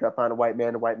break up, find a white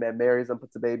man, the white man marries them,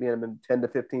 puts a baby in them in 10 to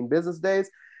 15 business days,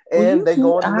 and they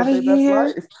go on and live their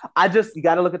best life. You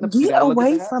gotta look at the get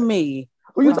away from me.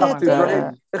 Who you talking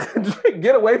to, Drake?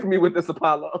 Get away from me with this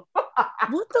Apollo.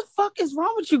 What the fuck is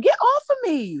wrong with you? Get off of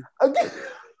me.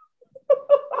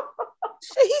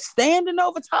 Shit, he's standing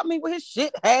over top of me with his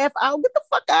shit half out. Get the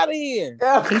fuck out of here.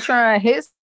 He's trying to hit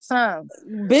some.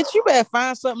 Bitch, you better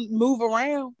find something to move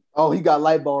around. Oh, he got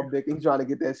light bulb dick. He's trying to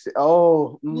get that shit.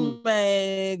 Oh,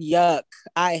 man, yuck.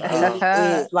 I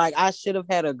hate it. Like, I should have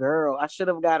had a girl. I should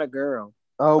have got a girl.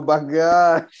 Oh my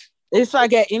gosh. It's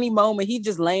like at any moment, he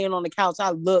just laying on the couch.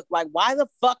 I look like, why the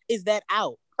fuck is that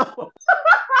out?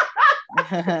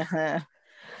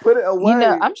 Put it away. You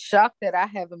know, I'm shocked that I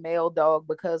have a male dog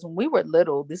because when we were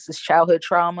little, this is childhood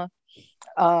trauma.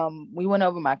 We went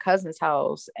over my cousin's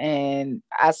house and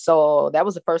that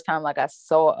was the first time like I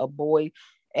saw a boy,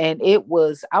 and I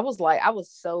was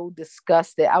so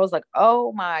disgusted. I was like,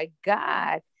 oh my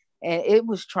God. And it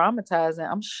was traumatizing.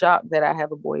 I'm shocked that I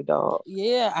have a boy dog.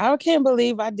 Yeah, I can't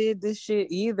believe I did this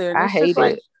shit either. I hate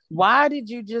it. Why did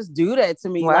you just do that to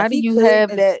me? Why do you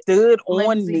have that stood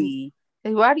on me?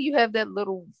 Why do you have that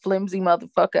little flimsy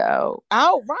motherfucker out?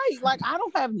 Outright. Like, I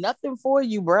don't have nothing for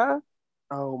you, bruh.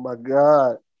 Oh my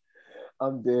God.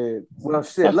 I'm dead. Well,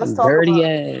 shit. Let's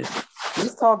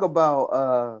talk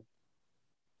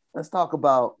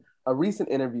about a recent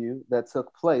interview that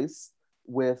took place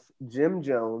with Jim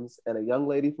Jones and a young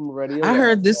lady from Radio. I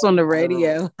heard this on the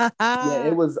radio. Yeah,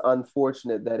 it was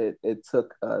unfortunate that it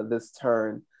took this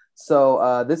turn.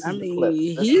 So this is the clip.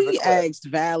 He asked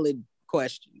valid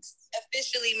questions.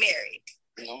 Officially married.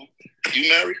 No. You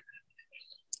married?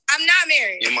 I'm not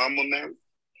married. Your mama married?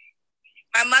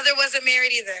 My mother wasn't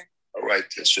married either. All right,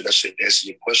 so that should answer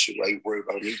your question. Why you worried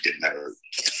about me getting married?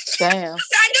 Damn. I knew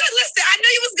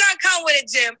you was gonna come with it,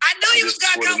 Jim. I knew you was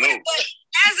gonna come with it, but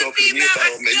as a female,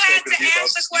 I still had to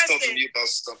ask the question. You're talking to me about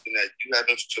something that you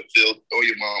haven't fulfilled or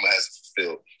your mama hasn't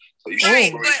fulfilled. So you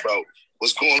should worry about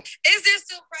what's going on. Is there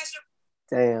still pressure?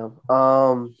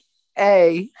 Damn.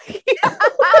 Hey.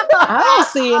 I don't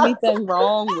see anything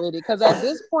wrong with it because at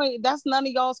this point, that's none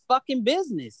of y'all's fucking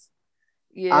business.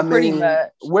 Yeah, pretty much.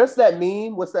 What's that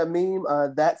meme?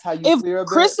 That's how you clear a bit? If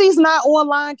Chrissy's not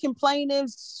online complaining,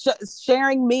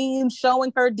 sharing memes,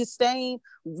 showing her disdain,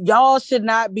 y'all should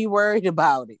not be worried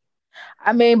about it.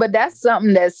 I mean, but that's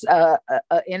something that's a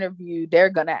interview. They're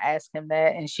gonna ask him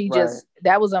that, and she just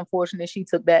that was unfortunate. She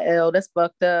took that L. That's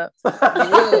fucked up.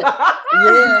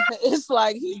 Yeah. It's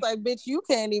like he's like, bitch, you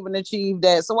can't even achieve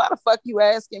that. So why the fuck you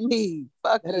asking me?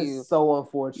 Fuck that you. Is so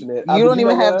unfortunate. You don't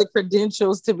even have the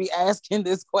credentials to be asking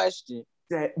this question.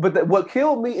 But what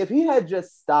killed me, if he had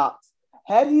just stopped,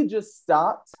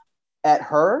 at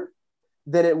her,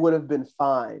 then it would have been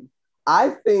fine. I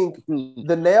think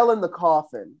the nail in the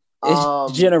coffin.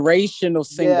 It's generational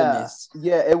singleness.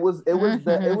 Yeah, it was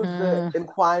the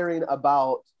inquiring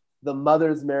about the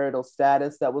mother's marital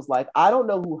status that was like, I don't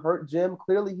know who hurt Jim.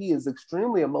 Clearly he is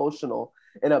extremely emotional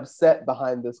and upset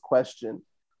behind this question.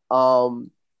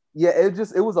 It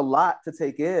was a lot to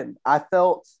take in. I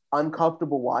felt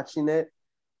uncomfortable watching it.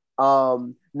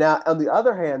 Now, on the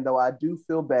other hand, though, I do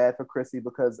feel bad for Chrissy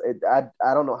because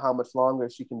I don't know how much longer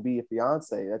she can be a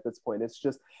fiance at this point. It's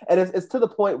just, and it's to the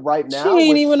point right now. She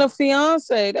ain't even a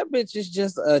fiance. That bitch is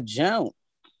just a junk.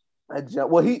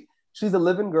 Well, she's a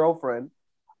living girlfriend.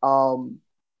 I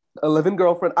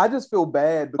just feel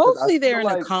bad because hopefully they're in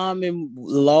a common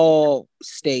law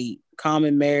state,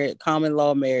 common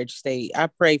law marriage state. I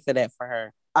pray for that for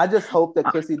her. I just hope that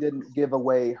Chrissy didn't give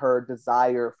away her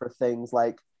desire for things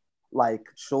like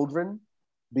children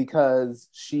because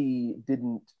she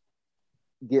didn't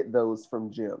get those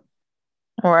from Jim.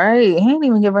 Right. He didn't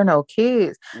even give her no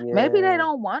kids. Yeah. Maybe they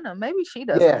don't want them. Maybe she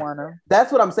doesn't want them.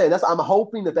 That's what I'm saying. I'm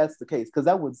hoping that's the case because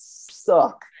that would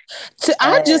suck. So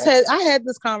I had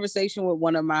this conversation with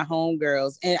one of my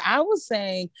homegirls and I was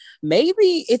saying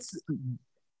maybe it's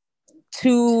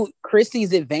to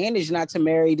Chrissy's advantage not to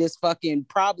marry this fucking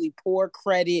probably poor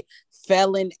credit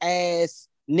felon ass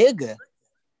nigga.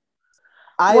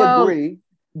 I agree,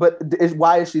 but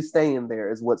why is she staying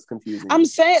there is what's confusing. I'm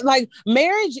saying like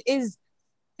marriage is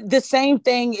the same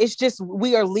thing. It's just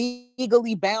we are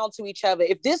legally bound to each other.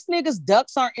 If this nigga's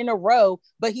ducks aren't in a row,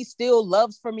 but he still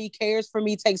loves for me, cares for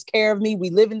me, takes care of me, we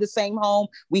live in the same home,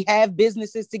 we have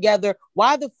businesses together,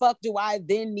 why the fuck do I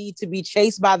then need to be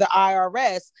chased by the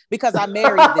IRS because I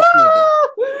married this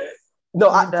nigga? No,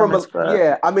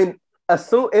 I mean,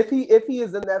 assume if he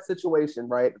is in that situation,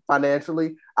 right,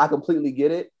 financially, I completely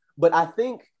get it. But I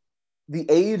think the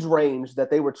age range that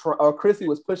they were or Chrissy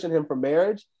was pushing him for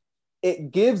marriage,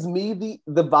 it gives me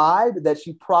the vibe that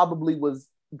she probably was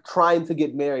trying to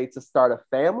get married to start a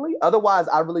family. Otherwise,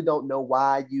 I really don't know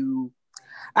why you...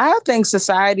 I think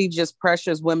society just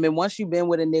pressures women. Once you've been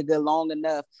with a nigga long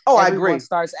enough, everyone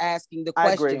starts asking the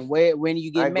question, when do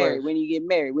you get married? When you get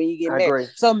married? When you get married?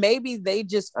 So maybe they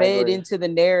just fed into the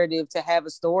narrative to have a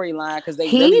storyline because they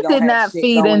really don't have shit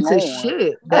feed going into on.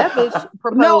 Shit. That bitch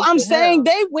proposed. No, I'm saying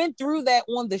they went through that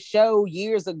on the show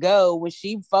years ago when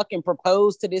she fucking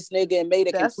proposed to this nigga and made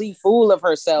a complete fool of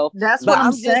herself. That's what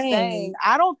I'm just saying.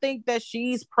 I don't think that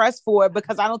she's pressed for it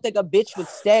because I don't think a bitch would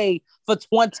stay for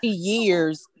 20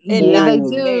 years. And they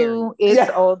do.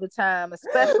 It's all the time,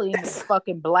 especially in the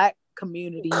fucking Black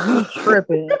community. You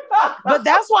tripping. But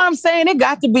that's why I'm saying it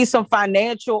got to be some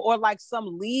financial or like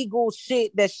some legal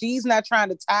shit that she's not trying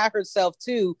to tie herself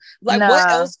to. Like, what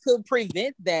else could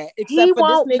prevent that? Except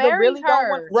for this nigga really don't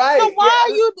want. Right. So why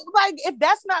are you like? If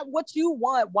that's not what you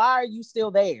want, why are you still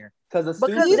there? Because he's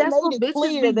made it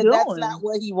clear that that's not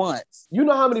what he wants. You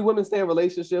know how many women stay in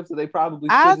relationships that they probably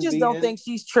I just don't think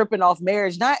she's tripping off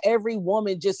marriage. Not every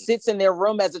woman just sits in their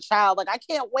room as a child like, I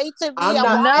can't wait to be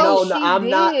I'm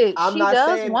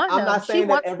not saying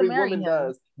that every woman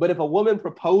does. But if a woman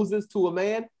proposes to a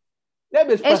man, that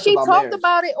bitch and she talked marriage.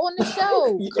 about it on the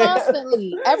show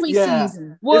constantly every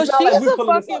season. Well, she's a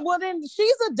fucking. Well, then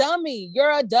she's a dummy.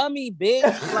 You're a dummy,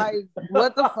 bitch. Like,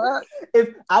 what the fuck?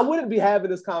 If I wouldn't be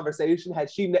having this conversation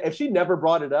if she never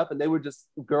brought it up and they were just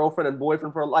girlfriend and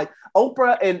boyfriend for like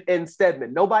Oprah and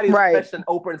Stedman. Nobody's questioning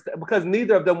Oprah and Stedman because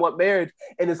neither of them want marriage,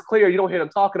 and it's clear you don't hear them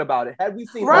talking about it. Have we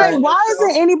seen? Right? Why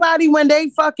isn't anybody when they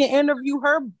fucking interview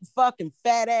her fucking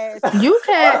fat ass? You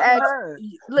can't ask her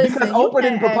because Oprah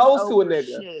didn't propose to a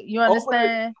nigga. Shit. You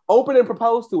understand? Oprah didn't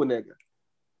propose to a nigga,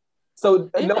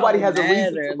 so nobody has a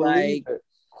reason to believe it.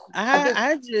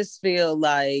 I just feel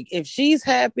like if she's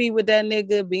happy with that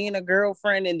nigga being a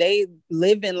girlfriend and they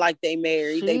living like they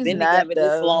married, they've been together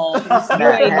this long.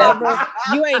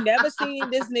 You ain't never seen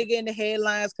this nigga in the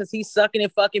headlines because he's sucking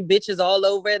and fucking bitches all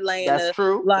over Atlanta. That's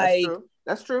true. Like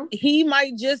that's true. They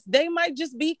might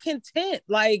just be content.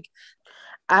 Like,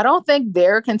 I don't think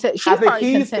they're content. She's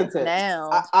probably content now.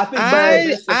 I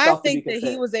think that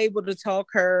he was able to talk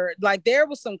her. Like, there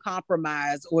was some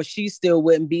compromise, or she still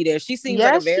wouldn't be there. She seems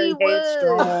like a very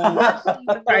headstrong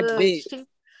type bitch.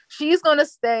 She's gonna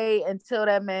stay until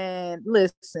that man.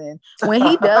 Listen, when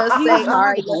he does say, "All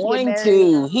right, going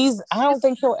to," I don't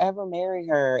think he'll ever marry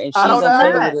her, and she's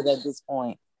okay with it at this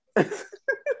point.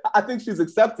 I think she's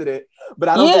accepted it, but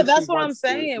I don't. Yeah, that's what I'm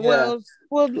saying. Yeah.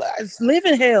 Well, live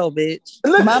in hell, bitch.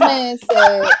 My man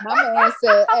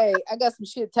said, "Hey, I got some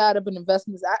shit tied up in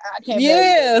investments. I can't."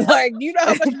 Yeah, like, you know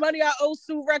how much money I owe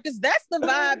Sue Records. That's the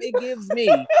vibe it gives me.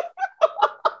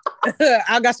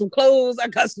 I got some clothes, I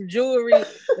got some jewelry, and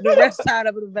the rest tied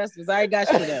up in investments. I ain't got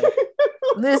shit else.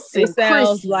 Listen, it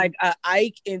sounds like a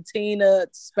Ike and Tina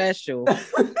special.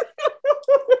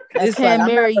 It's like, I'm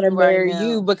not gonna marry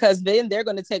you because then they're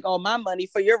gonna take all my money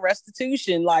for your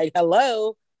restitution. Like,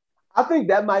 hello. I think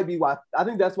that might be why. I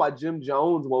think that's why Jim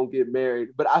Jones won't get married.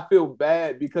 But I feel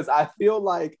bad because I feel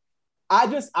like I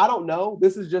don't know.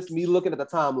 This is just me looking at the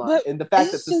timeline, but and the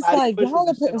fact that society just like y'all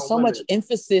are putting so much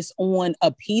emphasis on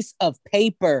a piece of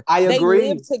paper. I agree. They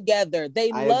live together.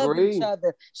 They love each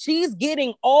other. She's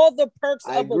getting all the perks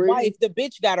of a wife. The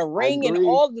bitch got a ring and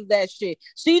all of that shit.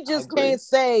 She just can't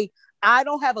say, I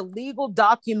don't have a legal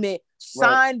document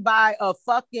signed by a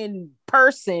fucking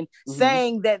person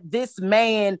saying that this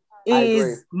man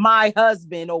is my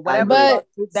husband or whatever. But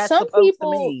that's some supposed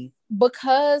people, to mean.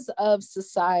 Because of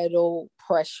societal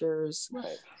pressures,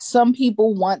 some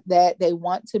people want that. They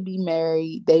want to be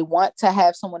married. They want to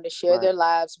have someone to share their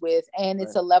lives with. And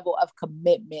it's a level of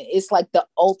commitment. It's like the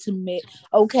ultimate,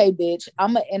 okay, bitch,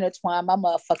 I'm going to intertwine my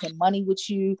motherfucking money with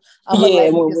you. I'm going to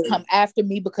let niggas come after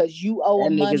me because you owe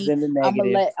money. I'm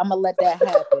going to let that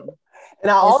happen.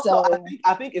 And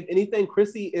I think if anything,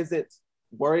 Chrissy isn't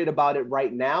worried about it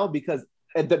right now because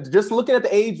just looking at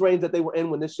the age range that they were in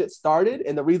when this shit started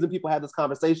and the reason people have this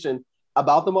conversation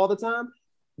about them all the time,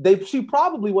 she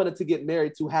probably wanted to get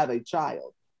married to have a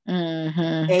child. And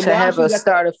And to now have a she's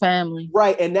start a family.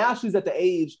 Right. And now she's at the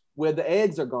age where the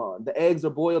eggs are gone. The eggs are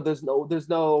boiled. There's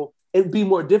no, it'd be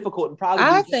more difficult and probably.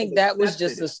 I think that was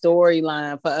just a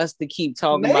storyline for us to keep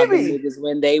talking about the niggas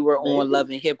when they were on Love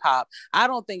and Hip Hop. I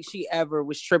don't think she ever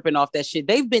was tripping off that shit.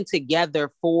 They've been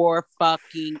together for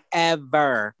fucking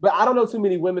ever. But I don't know too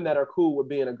many women that are cool with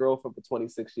being a girlfriend for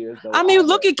 26 years, though. I mean,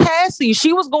 look at Cassie.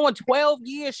 She was going 12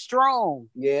 years strong.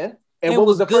 Yeah. And what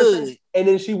was the first thing? And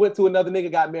then she went to another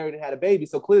nigga, got married, and had a baby.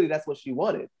 So clearly that's what she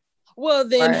wanted. Well,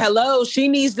 then, hello, she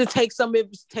needs to take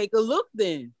a look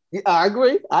then. Yeah, I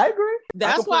agree.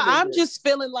 That's why I'm just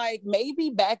feeling like maybe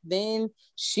back then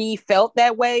she felt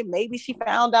that way. Maybe she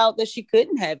found out that she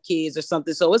couldn't have kids or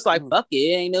something. So it's like, fuck it,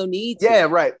 ain't no need to. Yeah,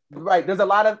 right. There's a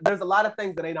lot of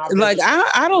things that ain't our like,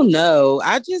 I don't know.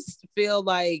 I just feel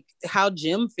like how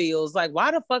Jim feels. Like,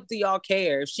 why the fuck do y'all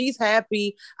care? If she's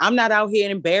happy, I'm not out here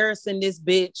embarrassing this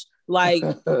bitch. Like,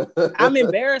 I'm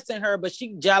embarrassing her, but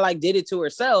she like did it to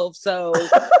herself. So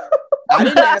I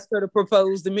didn't ask her to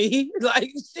propose to me.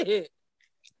 Like, shit.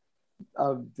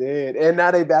 I'm dead. And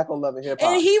now they back on Love and Hip Hop.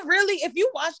 And he really, if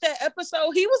you watch that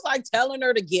episode, he was like telling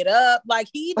her to get up. Like,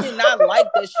 he did not like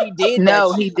that she did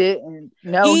No, that he shit. didn't.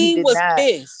 No, he did was not.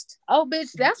 pissed. Oh,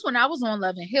 bitch, that's when I was on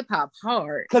Love and Hip Hop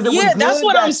hard. Yeah, that's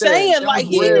what I'm saying. Like,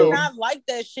 he real. did not like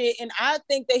that shit. And I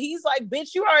think that he's like,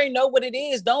 bitch, you already know what it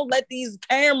is. Don't let these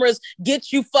cameras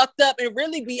get you fucked up and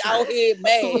really be out here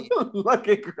mad.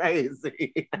 Looking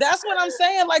crazy. That's what I'm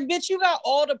saying. Like, bitch, you got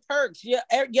all the perks.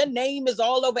 Your name is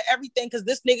all over everything because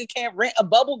this nigga can't rent a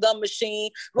bubblegum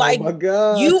machine. Like, oh my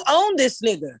God. You own this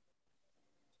nigga.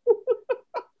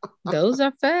 Those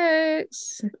are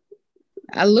facts.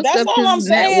 I looked That's up all I'm his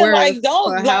saying. net worth Like,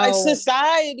 don't for like how-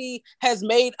 society has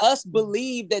made us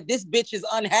believe that this bitch is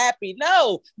unhappy.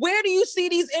 No, where do you see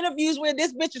these interviews where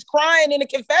this bitch is crying in a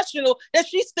confessional that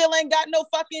she still ain't got no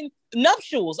fucking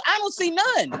nuptials? I don't see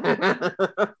none.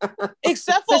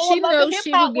 Except for on Love and Hip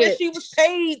Hop where she was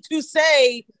paid to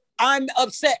say, I'm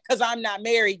upset because I'm not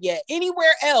married yet.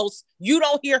 Anywhere else, you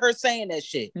don't hear her saying that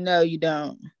shit. No, you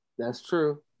don't. That's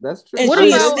true. That's true. And What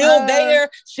she's about, still there.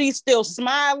 She's still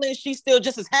smiling. She's still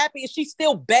just as happy. And she's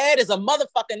still bad as a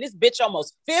motherfucker. And this bitch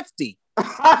almost 50.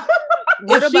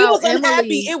 If she was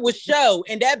unhappy, it was show.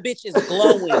 And that bitch is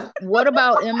glowing. What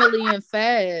about Emily and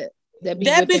Fad? That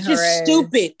bitch is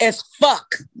stupid as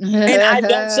fuck. And I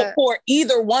don't support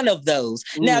either one of those.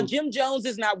 Now, Jim Jones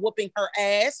is not whooping her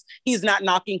ass. He's not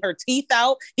knocking her teeth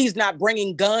out. He's not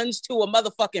bringing guns to a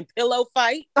motherfucking pillow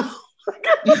fight.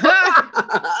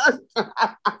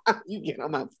 You get on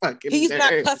my fucking He's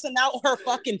not nerves. cussing out her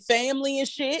fucking family and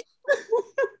shit.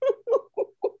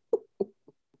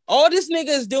 All this nigga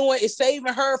is doing is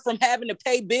saving her from having to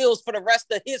pay bills for the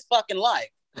rest of his fucking life.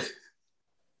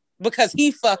 Because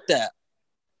he fucked up.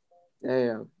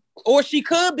 Damn. Or she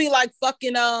could be like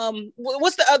fucking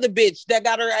what's the other bitch that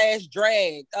got her ass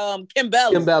dragged?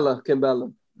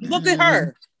 Kimbella. Look at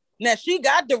her. Now she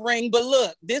got the ring, but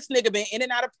look, this nigga been in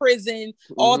and out of prison,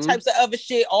 all types of other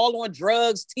shit, all on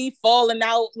drugs, teeth falling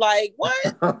out. Like what?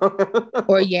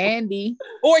 Or Yandy,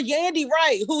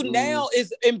 right? Who now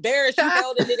is embarrassed? You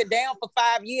held a nigga down for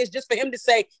 5 years just for him to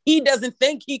say he doesn't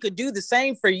think he could do the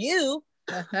same for you.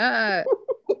 The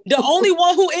only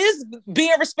one who is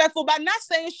being respectful by not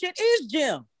saying shit is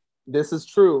Jim. This is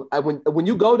true. When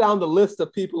you go down the list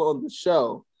of people on the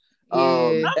show.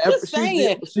 I'm just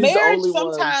saying, marriage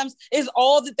sometimes is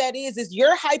all that is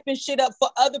you're hyping shit up for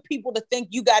other people to think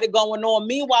you got it going on.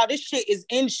 Meanwhile, this shit is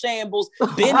in shambles,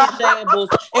 been in shambles,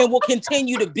 and will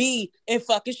continue to be in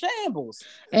fucking shambles.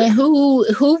 And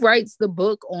who writes the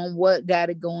book on what got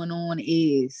it going on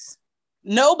is?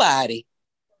 Nobody.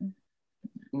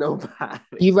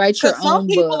 You write your own book. Some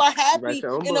people are happy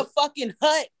in a fucking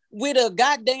hut with a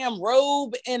goddamn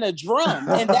robe and a drum,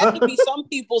 and that could be some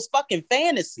people's fucking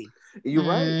fantasy. You're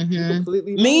right. You're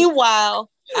completely right.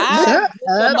 Meanwhile, I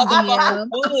live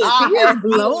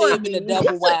in a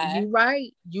double wide.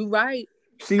 You right.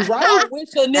 She right. I wish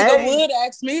a nigga would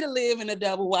ask me to live in a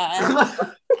double wide.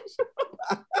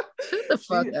 Shut the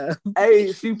fuck up.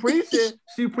 Hey, she preaching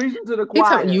to the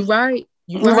choir. You right.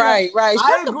 Right.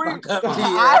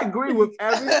 I agree with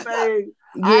everything.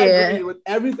 Yeah. I agree with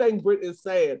everything Britt is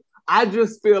saying. I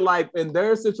just feel like in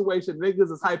their situation, niggas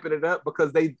is hyping it up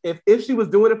because if she was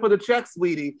doing it for the check,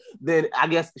 sweetie, then I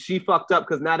guess she fucked up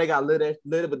because now they got lit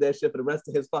with that shit for the rest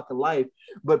of his fucking life.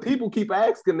 But people keep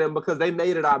asking them because they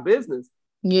made it our business.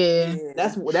 Yeah.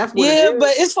 That's what yeah, it is.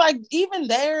 But it's like even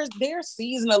their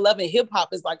season 11 hip hop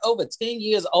is like over 10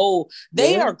 years old.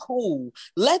 They are cool.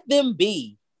 Let them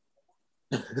be.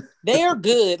 They are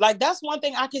good. Like that's one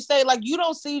thing I can say. Like you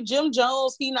don't see Jim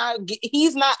Jones. He's not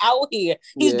out here.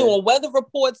 He's doing weather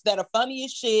reports that are funny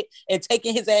as shit and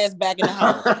taking his ass back in the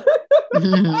house.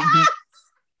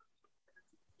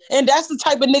 And that's the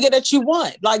type of nigga that you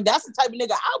want. Like that's the type of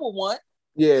nigga I would want.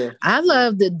 Yeah. I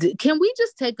love can we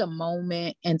just take a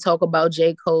moment and talk about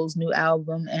J. Cole's new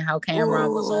album and how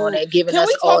Cameron was on it, giving us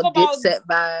all Dipset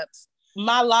vibes?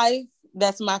 My Life.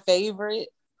 That's my favorite.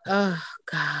 Oh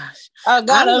gosh, I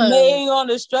got a man on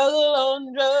the struggle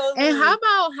on drugs. And how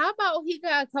about he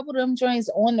got a couple of them joints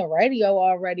on the radio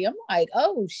already? I'm like,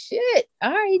 oh shit!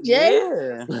 All right,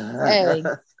 Jay. Yeah. Hey,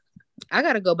 I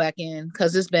gotta go back in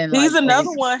because it's been. He's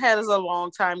another one has a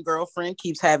long-time girlfriend,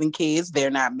 keeps having kids. They're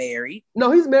not married.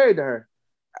 No, he's married to her.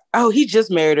 Oh, he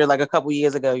just married her like a couple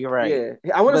years ago. You're right. Yeah,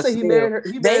 I want to say he married her.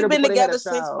 They've been together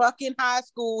since fucking high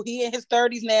school. He in his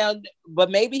 30s now, but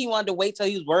maybe he wanted to wait till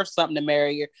he was worth something to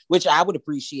marry her, which I would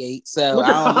appreciate. So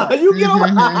I don't know. You get on.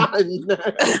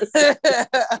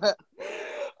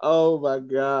 Oh my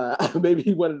God. Maybe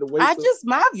he wanted to wait.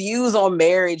 My views on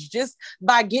marriage, just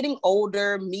by getting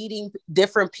older, meeting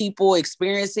different people,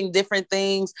 experiencing different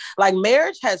things. Like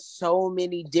marriage has so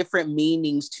many different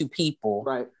meanings to people.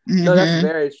 Right. No, that's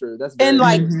very true. That's very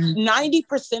true.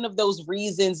 90% of those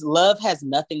reasons, love has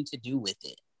nothing to do with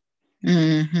it.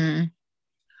 Mm-hmm.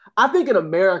 I think in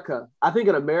America,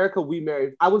 we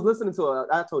marry. I told y'all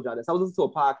this. I was listening to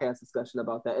a podcast discussion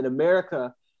about that. In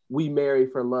America, we marry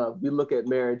for love. We look at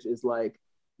marriage as like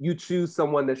you choose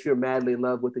someone that you're madly in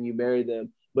love with and you marry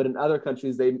them. But in other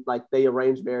countries, they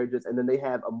arrange marriages and then they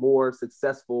have a more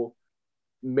successful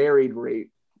married rate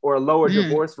or a lower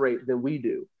divorce rate than we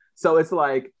do. So it's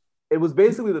like, it was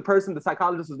basically the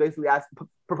psychologist was basically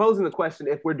proposing the question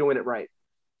if we're doing it right,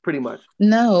 pretty much.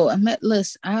 No,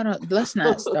 let's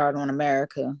not start on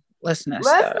America. Let's not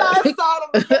start on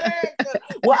America.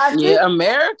 Well,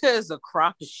 America is a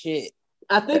crock of shit.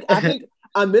 I think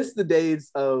I miss the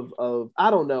days of I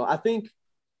don't know. I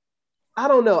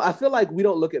feel like we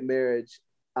don't look at marriage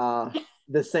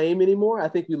the same anymore. I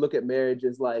think we look at marriage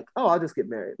as like, oh, I'll just get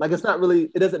married. Like it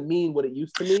doesn't mean what it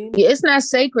used to mean. Yeah, it's not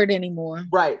sacred anymore.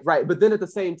 Right. But then at the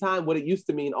same time, what it used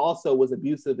to mean also was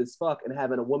abusive as fuck and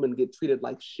having a woman get treated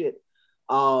like shit.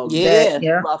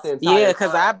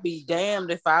 Because I'd be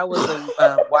damned if I was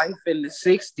a wife in the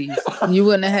 60s. You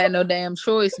wouldn't have had no damn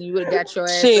choice, and you would have got your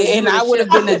ass. Shit, and I would have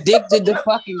been addicted to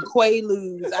fucking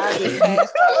Quaaludes. I'd been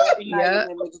passed out every night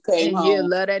when nigga came home. You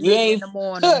love that nigga in the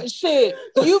morning. Shit,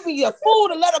 you be a fool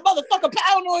to let a motherfucker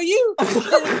pound on you.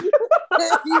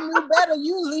 If you knew better,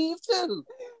 you leave too.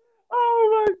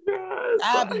 Oh my God.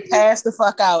 I'll be passed the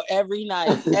fuck out every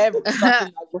night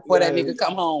before that nigga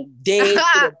come home, dead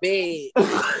to the bed.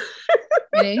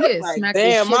 Man, like,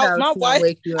 damn, my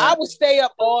wife, I would stay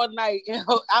up all night and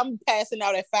I'm passing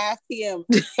out at 5 p.m.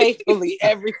 faithfully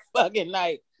every fucking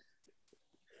night.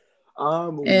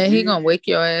 And he gonna wake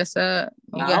your ass up.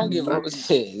 I don't give a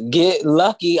shit. Get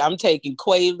lucky. I'm taking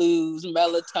Quaaludes,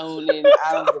 melatonin.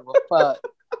 I don't give a fuck.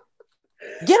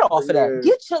 Get off of that.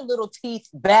 Get your little teeth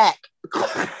back.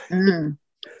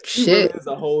 Shit. He is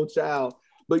a whole child.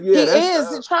 But he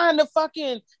is trying to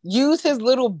fucking use his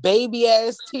little baby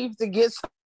ass teeth to get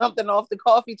something off the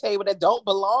coffee table that don't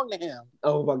belong to him.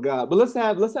 Oh my God. But let's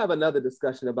have another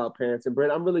discussion about parents. And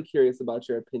Brent, I'm really curious about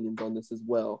your opinions on this as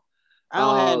well. I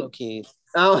don't have no kids.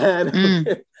 I don't have no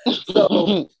kids.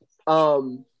 So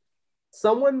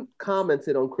someone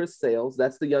commented on Chris Sales.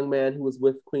 That's the young man who was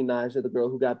with Queen Naija, the girl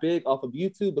who got big off of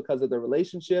YouTube because of their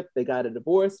relationship. They got a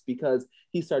divorce because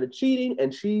he started cheating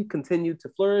and she continued to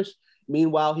flourish.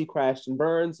 Meanwhile, he crashed and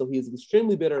burned. So he's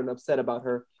extremely bitter and upset about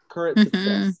her current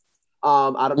success.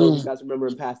 I don't know if you guys remember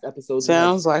in past episodes.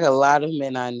 Sounds like a lot of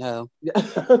men I know.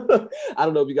 I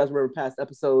don't know if you guys remember past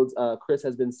episodes. Chris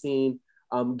has been seen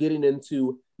getting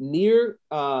into near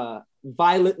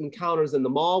violent encounters in the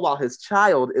mall while his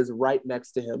child is right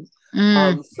next to him.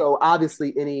 So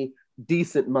obviously any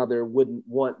decent mother wouldn't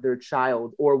want their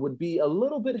child or would be a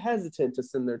little bit hesitant to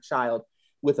send their child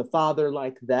with a father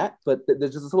like that. But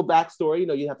there's just this little backstory,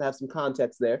 you have to have some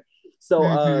context there.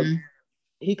 So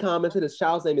he commented, his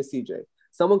child's name is CJ.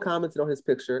 Someone commented on his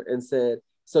picture and said,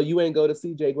 so you ain't go to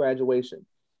CJ graduation.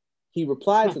 He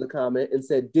replied to the comment and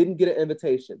said, didn't get an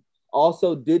invitation.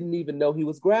 Also didn't even know he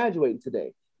was graduating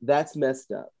today. That's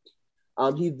messed up.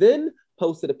 He then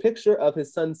posted a picture of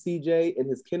his son CJ in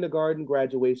his kindergarten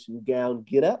graduation gown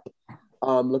get up,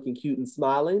 looking cute and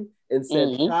smiling, and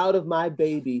said, proud of my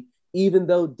baby, even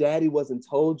though daddy wasn't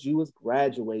told you was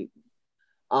graduating.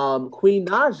 Queen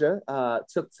Naija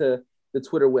took to the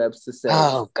Twitter webs to say.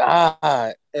 Oh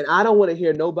God. And I don't want to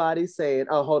hear nobody saying,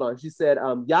 oh, hold on. She said,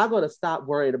 y'all gonna stop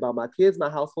worrying about my kids, my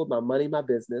household, my money, my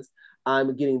business.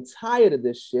 I'm getting tired of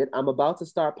this shit. I'm about to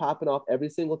start popping off every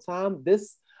single time.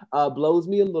 This blows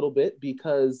me a little bit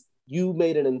because you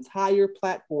made an entire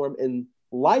platform in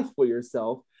life for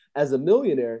yourself as a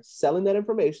millionaire selling that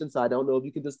information. So I don't know if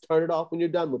you can just turn it off when you're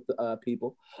done with the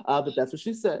people. But that's what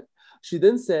she said. She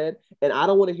then said, and I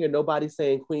don't want to hear nobody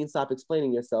saying, Queen, stop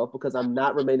explaining yourself, because I'm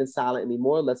not remaining silent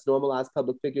anymore. Let's normalize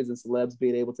public figures and celebs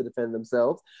being able to defend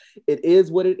themselves. It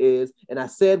is what it is. And I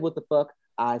said what the fuck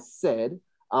I said.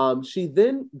 She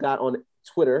then got on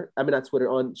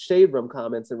on Shade Room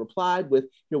comments and replied with,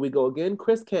 here we go again.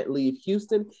 Chris can't leave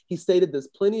Houston. He stated this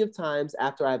plenty of times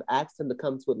after I've asked him to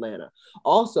come to Atlanta.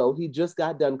 Also, he just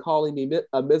got done calling me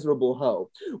a miserable hoe.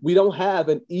 We don't have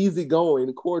an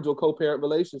easygoing, cordial co-parent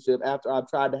relationship after I've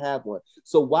tried to have one.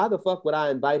 So why the fuck would I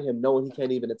invite him knowing he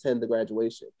can't even attend the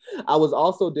graduation? I was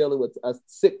also dealing with a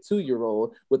sick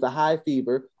 2-year-old with a high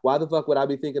fever. Why the fuck would I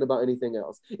be thinking about anything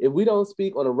else? If we don't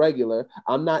speak on a regular,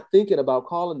 I'm not thinking about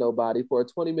calling nobody for a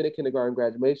 20-minute kindergarten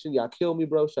graduation. Y'all kill me,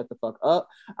 bro. Shut the fuck up.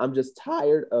 I'm just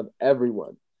tired of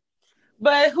everyone.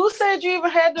 But who said you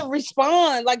even had to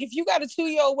respond? Like, if you got a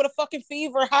 2-year-old with a fucking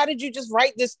fever, how did you just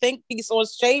write this think piece on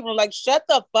Shade Room? Like, shut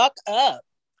the fuck up.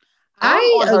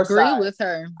 I agree with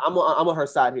her. I'm on her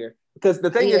side here. Because the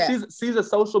thing is, she's a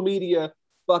social media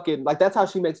fucking, like, that's how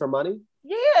she makes her money.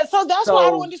 Yeah, so that's why I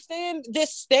don't understand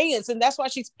this stance, and that's why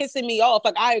she's pissing me off.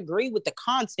 Like, I agree with the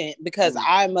content because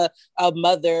I'm a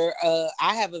mother.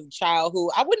 I have a child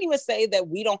who I wouldn't even say that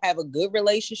we don't have a good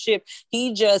relationship.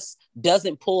 He just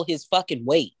doesn't pull his fucking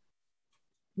weight.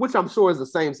 Which I'm sure is the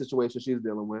same situation she's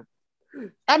dealing with.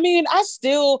 I mean,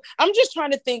 I'm just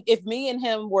trying to think if me and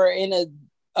him were in a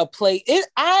place.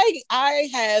 I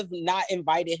have not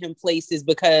invited him places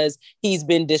because he's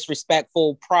been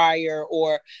disrespectful prior,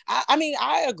 or I mean,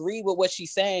 I agree with what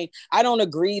she's saying. I don't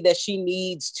agree that she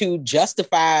needs to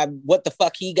justify what the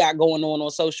fuck he got going on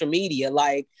social media.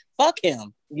 Like, fuck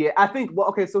him. Yeah, I think,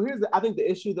 so I think the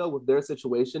issue though with their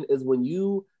situation is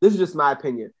this is just my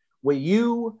opinion, when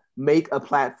you make a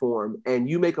platform and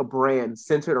you make a brand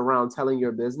centered around telling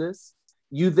your business,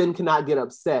 you then cannot get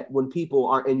upset when people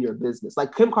are in your business.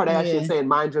 Like Kim Kardashian saying,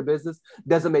 mind your business,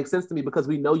 doesn't make sense to me because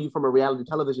we know you from a reality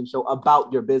television show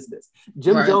about your business.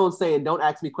 Jim Jones saying, don't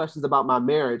ask me questions about my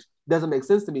marriage, doesn't make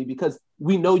sense to me because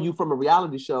we know you from a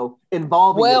reality show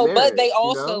involving your marriage. But they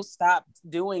also stopped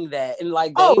doing that. And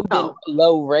like, they've been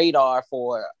low radar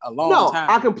for a long time.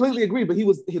 I completely agree. But he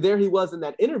was in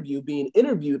that interview being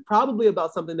interviewed probably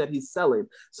about something that he's selling.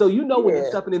 So, when you're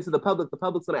stepping into the public's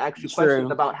going to ask you questions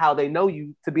about how they know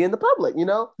you to be in the public,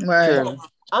 Right. So,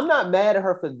 I'm not mad at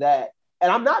her for that.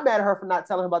 And I'm not mad at her for not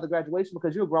telling him about the graduation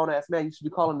because you're a grown ass man. You should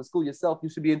be calling the school yourself. You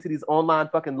should be into these online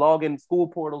fucking login school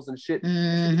portals and shit. You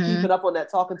should be keeping up on that,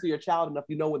 talking to your child enough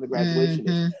you know when the graduation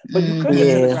is. But you couldn't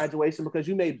attend the graduation because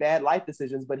you made bad life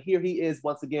decisions. But here he is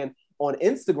once again on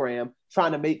Instagram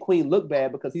trying to make Queen look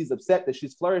bad because he's upset that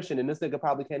she's flourishing and this nigga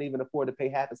probably can't even afford to pay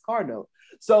half his car note.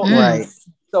 So,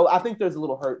 so I think there's a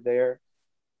little hurt there.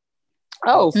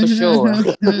 Oh, for sure.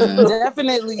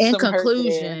 Definitely. In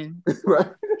conclusion, right.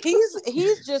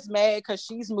 He's just mad because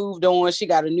she's moved on. She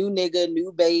got a new nigga,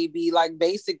 new baby. Like,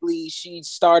 basically, she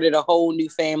started a whole new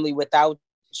family without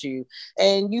you,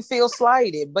 and you feel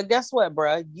slighted. But guess what,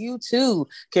 bruh? You too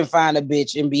can find a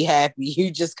bitch and be happy. You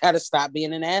just gotta stop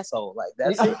being an asshole. Like,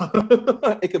 that's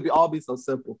it. It could all be so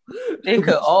simple. It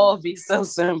could all be so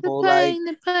simple.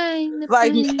 The pain.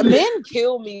 Men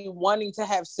kill me wanting to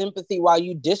have sympathy while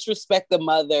you disrespect the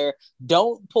mother.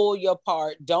 Don't pull your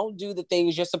part. Don't do the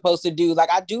things you're supposed to do. Like,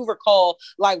 I do recall,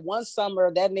 like, one summer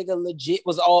that nigga legit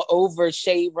was all over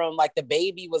Shade Room. Like, the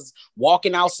baby was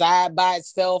walking outside by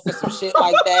itself or some shit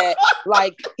like that.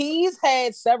 Like, he's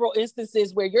had several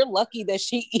instances where you're lucky that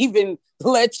she even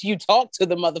lets you talk to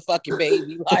the motherfucking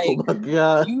baby. Like, oh my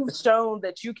God. You've shown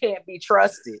that you can't be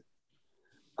trusted.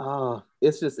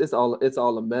 It's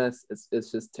all a mess.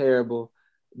 It's just terrible.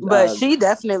 But she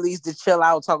definitely needs to chill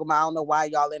out talking about, I don't know why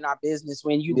y'all in our business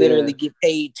when you literally get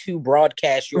paid to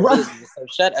broadcast your business. So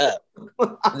shut up.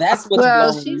 That's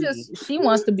what's she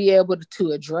wants to be able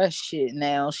to address shit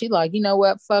now. She like, you know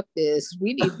what? Fuck this.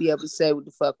 We need to be able to say what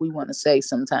the fuck we want to say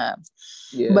sometimes.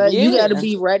 Yeah. But you got to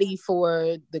be ready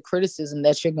for the criticism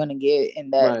that you're going to get in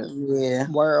that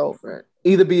world. Right.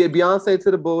 Either be a Beyonce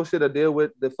to the bullshit or deal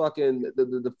with the fucking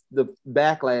the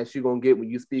backlash you're gonna get when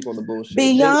you speak on the bullshit.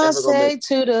 Beyonce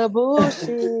to the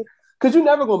bullshit. Because you're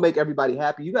never gonna make everybody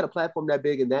happy. You got a platform that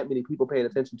big and that many people paying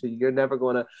attention to you. You're never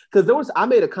gonna. Because I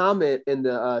made a comment in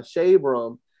the Shade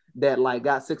Room, that like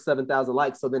got 6,000-7,000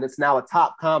 likes. So then it's now a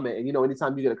top comment. And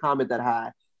anytime you get a comment that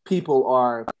high, people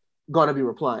are gonna be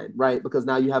replying, right? Because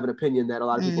now you have an opinion that a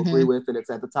lot of people agree with, and it's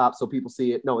at the top, so people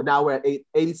see it. No, now we're at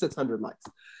 8,600 likes.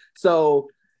 So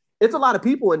it's a lot of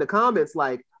people in the comments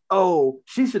like, oh,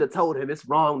 she should have told him. It's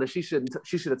wrong that she should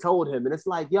have told him. And it's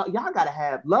like, y'all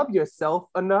gotta love yourself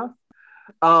enough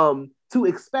to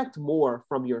expect more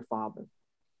from your father.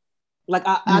 Like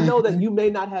I know that you may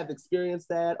not have experienced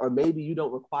that, or maybe you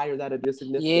don't require that of your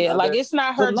significant other, like it's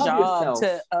not her job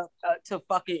to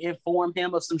fucking inform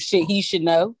him of some shit he should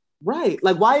know. Right.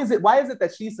 Like why is it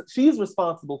that she's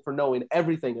responsible for knowing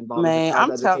everything involved? Man,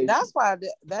 I'm telling. That's why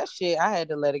that shit I had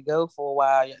to let it go for a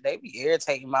while. They be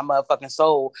irritating my motherfucking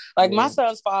soul. Like my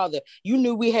son's father, you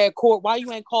knew we had court. Why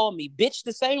you ain't called me, bitch?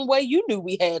 The same way you knew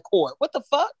we had court. What the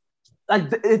fuck? Like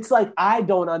it's like I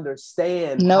don't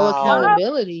understand. No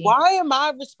accountability. Why am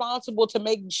I responsible to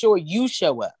making sure you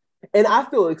show up? And I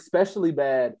feel especially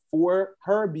bad for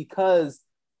her because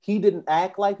he didn't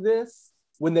act like this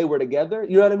when they were together.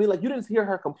 You know what I mean? Like you didn't hear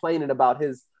her complaining about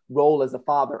his role as a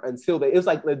father until it was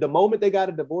like the moment they got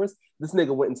a divorce, this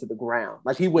nigga went into the ground.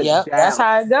 Like he went down. That's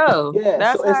how it goes. Yeah.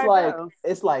 That's so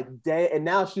it's like damn, and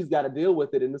now she's got to deal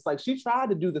with it. And it's like she tried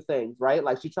to do the things, right?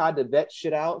 Like she tried to vet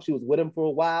shit out. She was with him for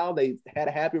a while. They had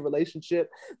a happy relationship.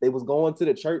 They was going to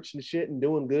the church and shit and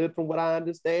doing good from what I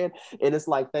understand. And it's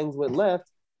like things went left.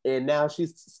 And now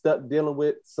she's stuck dealing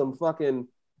with some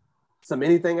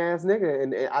anything ass nigga.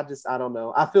 And I don't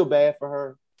know. I feel bad for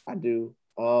her. I do.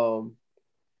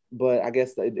 But I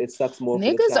guess it sucks more.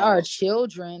 Niggas are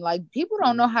children. Like people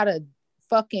don't know how to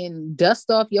fucking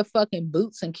dust off your fucking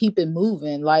boots and keep it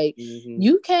moving. Like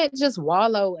you can't just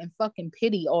wallow in fucking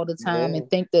pity all the time and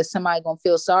think that somebody gonna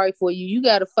feel sorry for you. You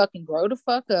gotta fucking grow the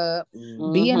fuck up,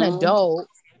 be an adult,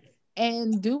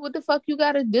 and do what the fuck you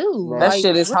gotta do. Right. That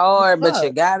shit is hard, but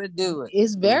you gotta do it.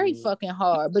 It's very fucking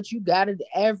hard, but you gotta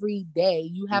every day.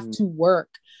 You have to work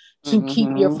to keep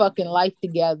your fucking life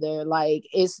together. Like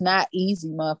it's not easy,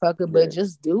 motherfucker, but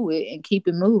just do it and keep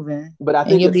it moving. But I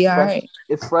think you'll be all right.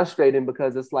 It's frustrating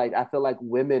because it's like I feel like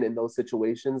women in those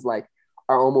situations like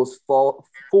are almost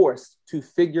forced to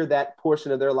figure that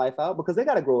portion of their life out because they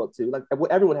got to grow up too. Like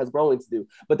everyone has growing to do,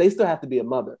 but they still have to be a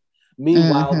mother.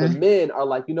 Meanwhile, the men are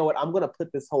like, you know what? I'm gonna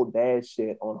put this whole dad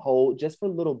shit on hold just for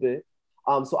a little bit,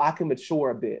 so I can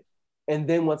mature a bit, and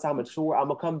then once I mature, I'm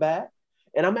gonna come back.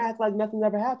 And I'm gonna act like nothing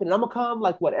ever happened. And I'm gonna come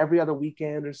like every other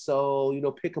weekend or so,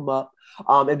 pick them up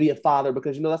and be a father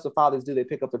because that's what fathers do. They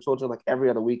pick up their children like every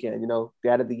other weekend,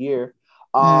 dad of the year.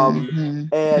 And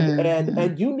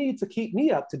you need to keep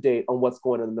me up to date on what's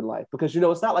going on in their life because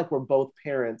it's not like we're both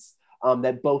parents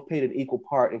that both played an equal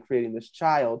part in creating this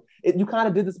child. You kind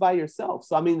of did this by yourself.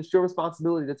 So I mean, it's your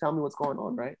responsibility to tell me what's going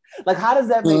on, right? Like, how does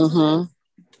that make sense?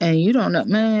 And you don't know,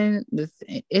 man.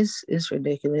 It's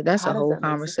ridiculous. That's a whole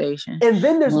conversation. And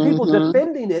then there's people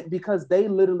defending it because they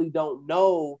literally don't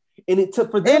know. And it took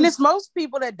for them. And it's most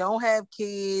people that don't have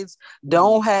kids,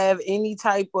 don't have any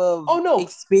type of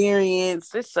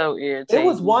experience. It's so irritating. It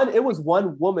was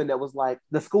one woman that was like,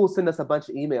 the school sent us a bunch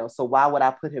of emails, so why would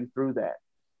I put him through that?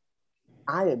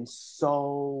 I am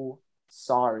so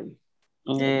sorry.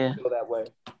 Yeah, feel that way.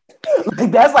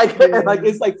 Like that's like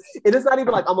it's like it is not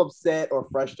even like I'm upset or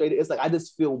frustrated. It's like I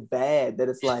just feel bad that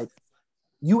it's like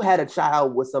you had a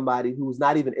child with somebody who's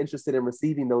not even interested in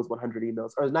receiving those 100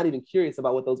 emails or is not even curious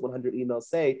about what those 100 emails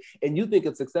say, and you think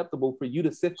it's acceptable for you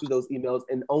to sift through those emails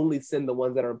and only send the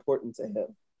ones that are important to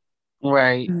him.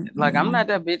 Right. Like I'm not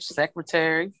that bitch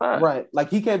secretary. Fuck. Right. Like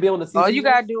he can't be on the CCS. All you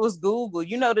gotta do is Google.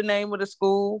 You know the name of the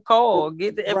school. Call.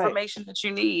 Get the information that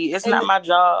you need. It's not my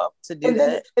job to do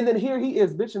that. And then here he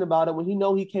is bitching about it when he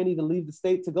know he can't even leave the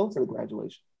state to go to the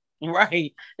graduation.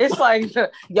 Right. It's like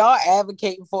y'all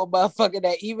advocating for a motherfucker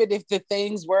that even if the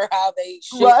things were how they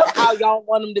should, how y'all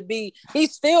want them to be, he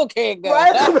still can't go.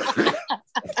 Right.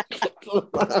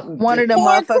 One of the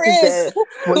motherfuckers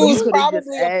who's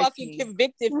probably a fucking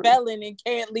convicted felon and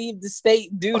can't leave the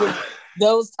state due to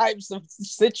those types of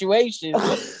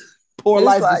situations. Poor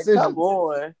life decisions. Come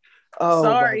on. Oh,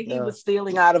 sorry, he was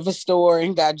stealing out of a store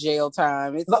and got jail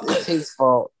time. It's his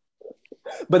fault.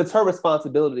 But it's her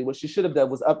responsibility. What she should have done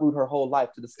was uproot her whole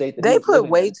life to the state that they put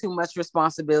way too much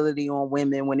responsibility on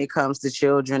women when it comes to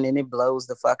children, and it blows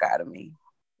the fuck out of me.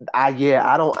 I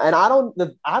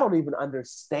don't even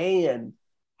understand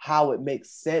how it makes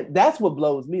sense. That's what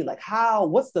blows me. Like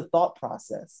what's the thought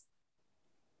process?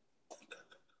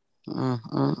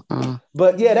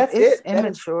 But yeah, that's it's it.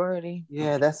 Immaturity.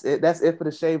 That's it for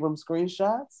the Shade Room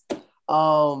screenshots.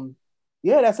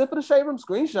 Yeah, that's it for the shade room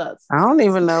screenshots. I don't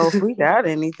even know if we got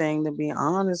anything, to be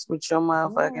honest with your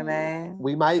motherfucking ass.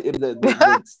 We might,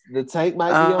 the tank might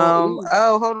be on.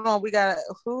 Oh, hold on. We got,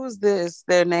 who's this?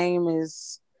 Their name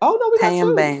is we got Pam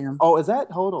two. Bam. Oh, is that?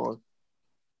 Hold on.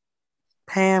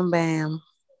 Pam Bam.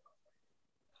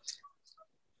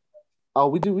 Oh,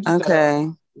 we do. We just okay.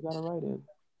 We got to write in.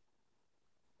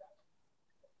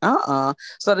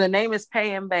 So the name is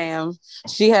Pam Bam.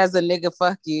 She has a nigga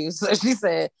fuck you. So she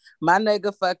said, my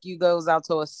nigga fuck you goes out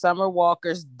to a Summer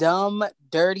Walker's dumb,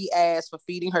 dirty ass for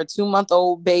feeding her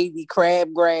 2-month-old baby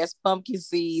crabgrass, pumpkin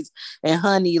seeds, and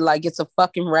honey like it's a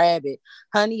fucking rabbit.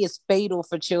 Honey is fatal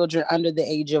for children under the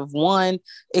age of 1.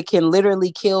 It can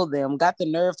literally kill them. Got the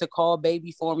nerve to call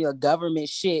baby formula government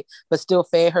shit, but still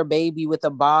fed her baby with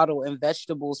a bottle and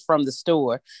vegetables from the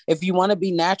store. If you want to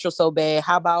be natural so bad,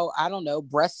 how about, I don't know,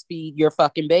 breastfeed your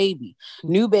fucking baby?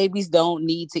 New babies don't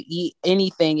need to eat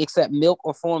anything except milk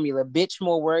or formula. Bitch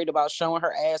more worried about showing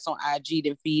her ass on IG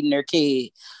than feeding her kid.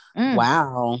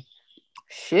 Wow.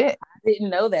 Shit. I didn't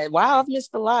know that. Wow, I've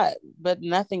missed a lot, but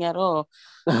nothing at all.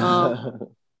 I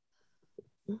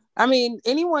mean,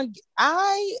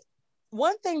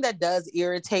 one thing that does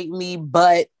irritate me,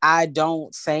 but I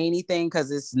don't say anything because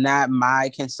it's not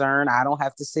my concern. I don't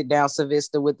have to sit down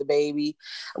Savista with the baby.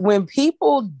 When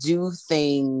people do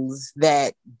things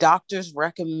that doctors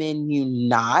recommend you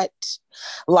not,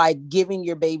 like giving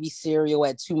your baby cereal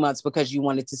at 2 months because you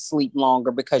wanted to sleep longer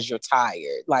because you're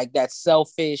tired. Like, that's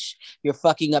selfish. You're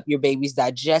fucking up your baby's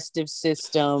digestive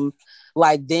system.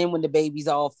 Like, then when the baby's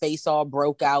all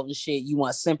broke out and shit, you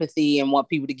want sympathy and want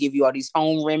people to give you all these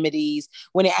home remedies,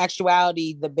 when in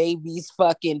actuality the baby's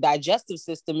fucking digestive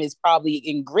system is probably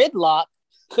in gridlock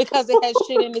because it has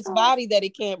shit in its body that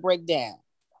it can't break down.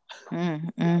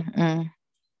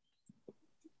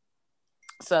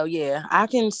 So yeah, I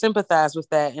can sympathize with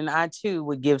that, and I too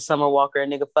would give Summer Walker a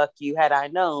nigga fuck you had I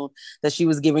known that she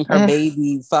was giving her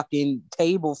baby fucking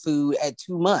table food at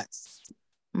 2 months.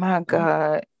 My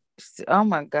God. Oh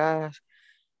my gosh.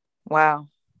 Wow.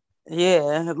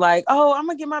 Yeah, like, oh, I'm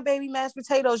gonna get my baby mashed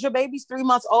potatoes. Your baby's 3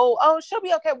 months old. Oh, she'll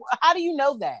be okay. How do you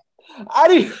know that? How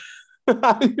do you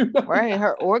know right,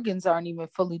 her organs aren't even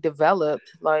fully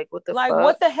developed. Like, what the fuck?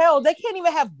 What the hell? They can't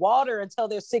even have water until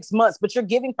they're 6 months, but you're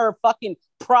giving her fucking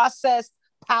processed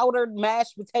powdered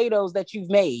mashed potatoes that you've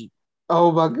made.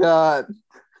 Oh my God.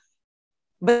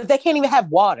 But they can't even have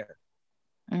water.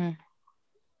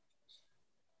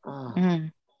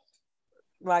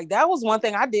 Like, that was one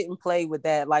thing I didn't play with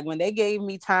that. Like, when they gave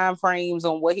me time frames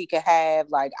on what he could have,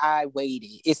 like, I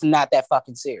waited. It's not that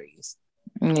fucking serious.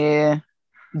 Yeah.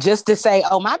 Just to say,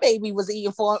 oh, my baby was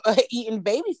eating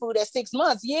baby food at 6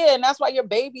 months. Yeah, and that's why your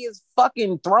baby is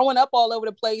fucking throwing up all over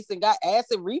the place and got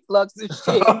acid reflux and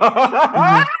shit.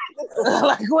 Like,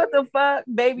 what the fuck?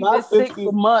 Baby been sick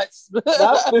for months.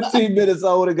 Not 15 minutes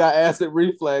old and got acid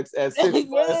reflux at 6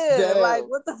 months. Yeah, like,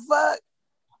 what the fuck?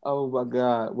 Oh my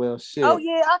God. Well, shit. Oh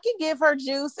yeah, I can give her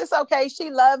juice. It's okay. She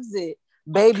loves it.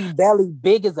 Baby belly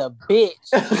big as a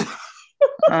bitch.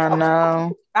 I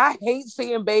know. I hate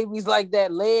seeing babies like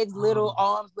that. Legs little,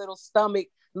 arms little, stomach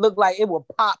look like it will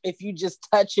pop if you just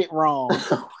touch it wrong.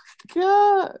 Oh my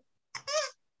God.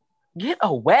 Get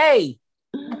away.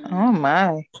 Oh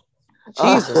my.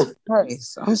 Jesus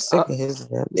Christ. I'm sick of his.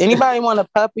 Anybody want a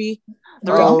puppy?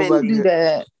 Do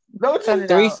that.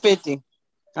 $350.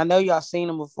 I know y'all seen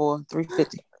them before.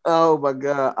 $350. Oh my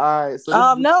God. All right.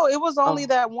 So no, it was only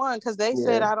that one because they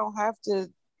said I don't have to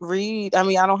read. I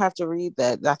mean, I don't have to read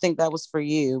that. I think that was for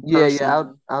you. Yeah.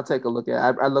 I'll take a look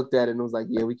at it. I looked at it and was like,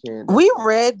 yeah, we can. We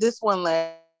read this one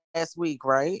last week,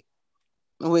 right?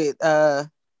 With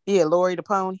Lori the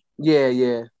Pony.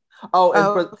 Yeah. Oh,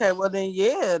 and okay. Well then,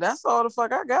 yeah, that's all the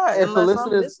fuck I got. And unless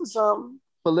I'm missing something.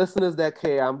 For listeners that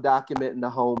care, I'm documenting the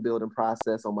home building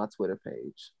process on my Twitter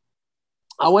page.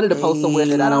 I wanted to post somewhere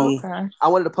that I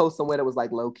wanted to post somewhere that was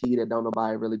like low key that don't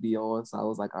nobody really be on. So I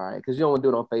was like, all right, because you don't want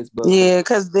to do it on Facebook. Yeah,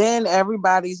 because then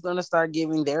everybody's gonna start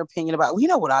giving their opinion about. Well, you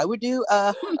know what I would do?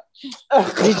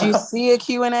 Did you see a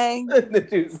Q&A?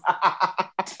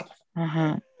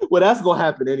 Well, that's gonna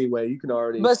happen anyway. You can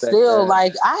already. But still,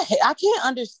 like, I can't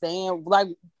understand. Like,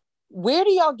 where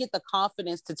do y'all get the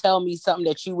confidence to tell me something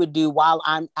that you would do while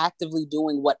I'm actively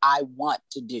doing what I want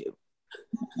to do?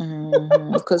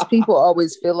 Because people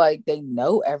always feel like they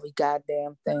know every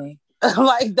goddamn thing.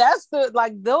 Like, that's those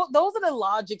are the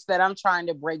logics that I'm trying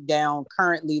to break down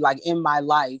currently, like in my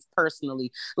life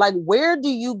personally. Like, where do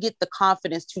you get the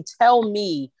confidence to tell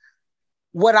me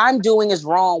what I'm doing is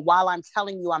wrong while I'm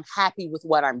telling you I'm happy with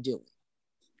what I'm doing?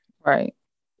 Right.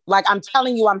 Like, I'm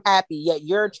telling you I'm happy, yet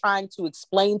you're trying to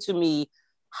explain to me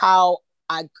how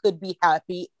I could be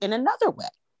happy in another way.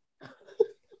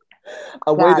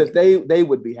 A way that they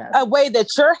would be happy. A way that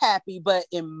you're happy, but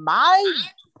in my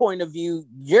point of view,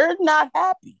 you're not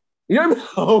happy.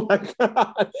 Oh my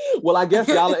God. Well, I guess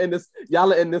y'all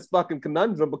are in this fucking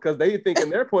conundrum because they think in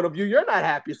their point of view you're not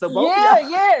happy. So both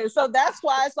yeah. So that's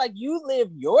why it's like you live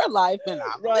your life and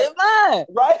I live mine.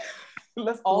 Right.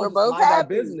 Let's all both mind happy. our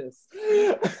business.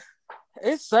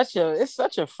 It's such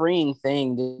a freeing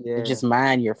thing to just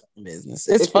mind your business.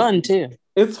 It's fun too.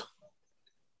 It's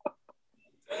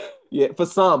for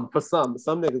some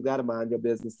niggas gotta mind your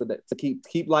business to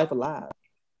keep life alive.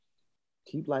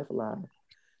 Keep life alive.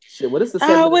 Shit, what is the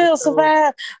I will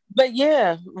survive. But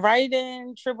yeah, write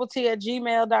in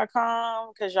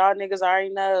TT@gmail.com because y'all niggas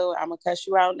already know I'm gonna cuss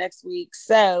you out next week.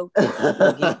 So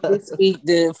this week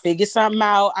to figure something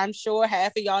out. I'm sure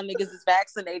half of y'all niggas is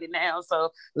vaccinated now.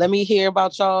 So let me hear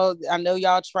about y'all. I know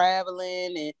y'all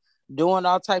traveling and doing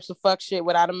all types of fuck shit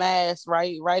without a mask.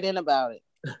 Write in about it.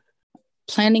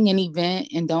 Planning an event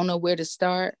and don't know where to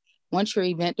start. Want your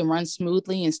event to run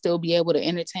smoothly and still be able to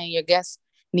entertain your guests?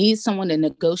 Need someone to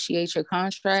negotiate your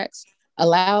contracts?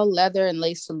 Allow Leather and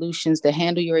Lace Solutions to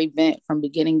handle your event from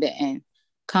beginning to end.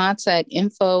 Contact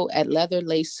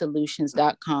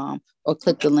info@leatherlacesolutions.com or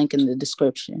click the link in the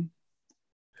description.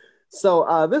 So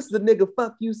this is the nigga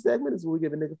fuck you segment. This is where we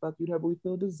give a nigga fuck you whoever we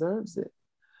feel deserves it.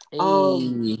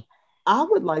 Hey. I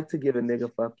would like to give a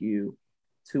nigga fuck you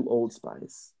to Old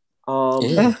Spice.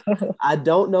 I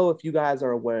don't know if you guys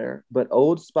are aware, but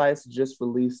Old Spice just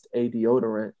released a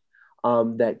deodorant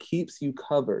that keeps you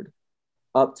covered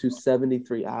up to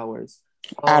 73 hours.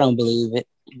 I don't believe it.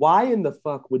 Why in the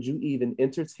fuck would you even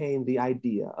entertain the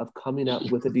idea of coming up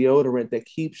with a deodorant that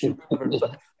keeps you covered?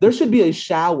 There should be a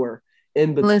shower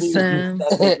in between the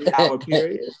 73-hour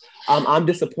period. I'm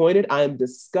disappointed. I am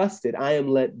disgusted. I am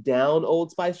let down,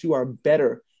 Old Spice. You are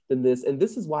better than this. And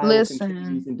this is why I will continue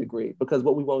using Degree, because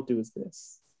what we won't do is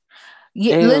this.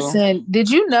 Yeah, listen, did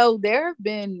you know there have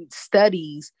been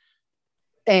studies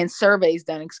and surveys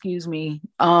done,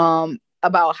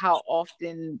 about how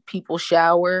often people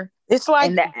shower? It's like,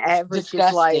 and the average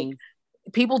disgusting. Is like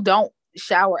people don't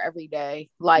shower every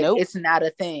day. Like It's not a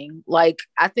thing. Like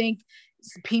I think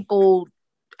people,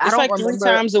 it's like remember,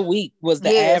 3 times a week was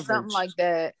the average. Something like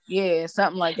that. Yeah,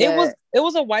 something like that. It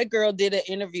was a white girl did an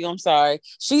interview. I'm sorry.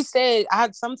 She said,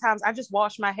 sometimes I just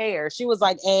wash my hair. She was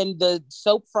like, and the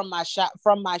soap from my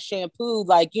shampoo,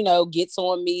 like, gets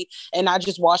on me and I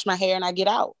just wash my hair and I get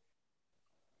out.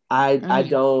 I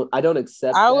don't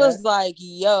accept I was like,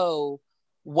 yo,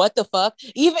 what the fuck?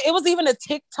 It was even a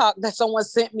TikTok that someone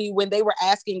sent me when they were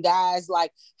asking guys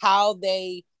like how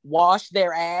they wash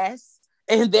their ass.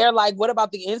 And they're like, what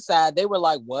about the inside? They were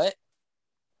like, what?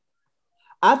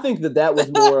 I think that was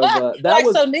more of a...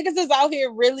 So niggas is out here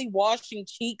really washing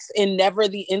cheeks and never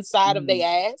the inside of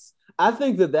their ass? I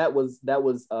think that was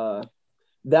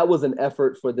an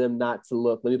effort for them not to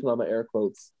look, let me put on my air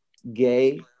quotes,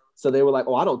 gay. So they were like,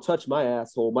 oh, I don't touch my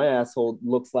asshole. My asshole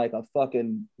looks like a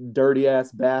fucking dirty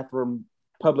ass bathroom,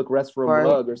 public restroom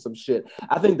rug or some shit.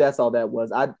 I think that's all that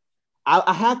was. I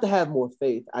have to have more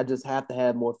faith. I just have to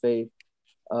have more faith.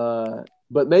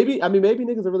 But maybe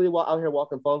niggas are really out here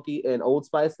walking funky, and Old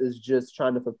Spice is just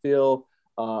trying to fulfill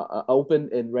an open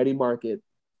and ready market.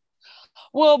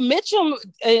 Well, Mitchum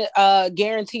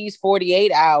guarantees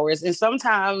 48 hours, and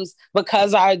sometimes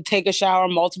because I take a shower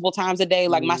multiple times a day,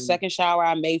 like my second shower,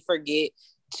 I may forget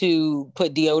to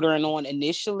put deodorant on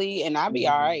initially, and I'll be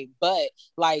all right. But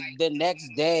like the next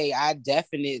day, I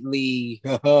definitely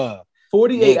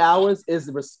 48 hours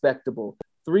is respectable.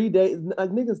 3 days, like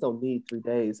niggas don't need 3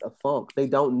 days of funk. They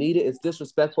don't need it. It's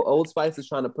disrespectful. Old Spice is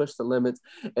trying to push the limits,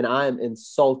 and I am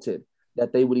insulted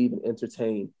that they would even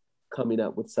entertain coming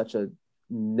up with such a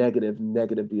negative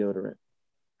deodorant.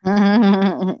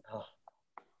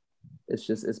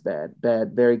 It's bad,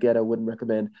 very ghetto. Wouldn't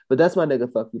recommend. But that's my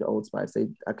nigga. Fuck you to Old Spice.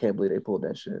 I can't believe they pulled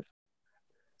that shit.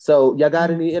 So y'all got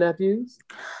any NFUs?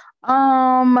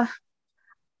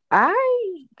 I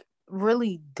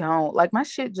really don't. Like my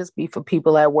shit just be for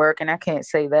people at work, and I can't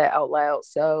say that out loud.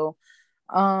 So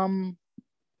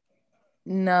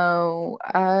no,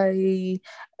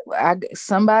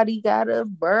 somebody got a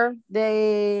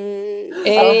birthday.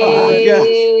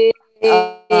 Hey.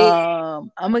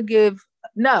 I'm gonna give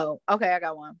I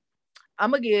got one.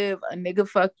 I'm gonna give a nigga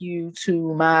fuck you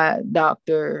to my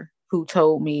doctor who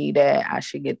told me that I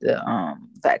should get the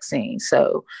vaccine.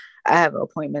 So I have an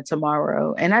appointment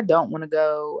tomorrow and I don't want to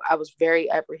go. I was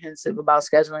very apprehensive about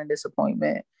scheduling this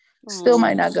appointment. Still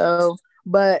might not go,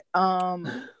 but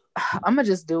I'm gonna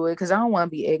just do it because I don't want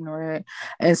to be ignorant.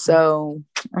 And so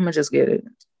I'm gonna just get it.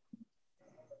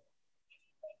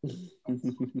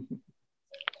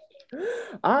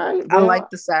 All right. I Well, like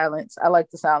the silence. I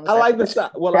like the silence. I like the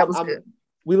silence. Well, that was good.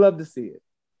 We love to see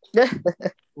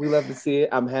it. We love to see it.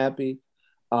 I'm happy.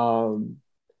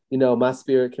 My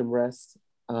spirit can rest.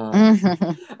 But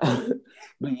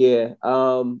yeah.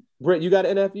 Britt, you got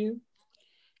an nephew?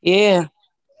 Yeah.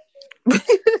 This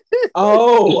is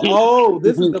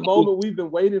the moment we've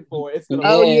been waiting for. It's gonna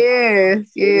yeah.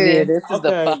 This is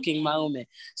the fucking moment.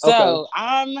 So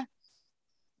I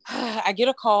get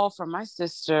a call from my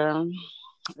sister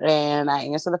and I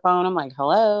answer the phone. I'm like,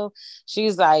 hello.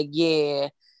 She's like, yeah,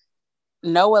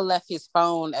 Noah left his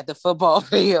phone at the football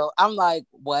field. I'm like,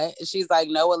 what? She's like,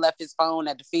 Noah left his phone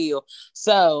at the field.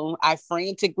 So I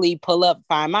frantically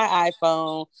find my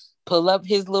iPhone, pull up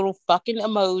his little fucking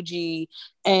emoji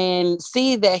and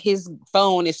see that his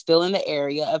phone is still in the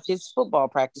area of his football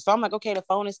practice. So I'm like, okay, the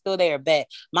phone is still there. Bet.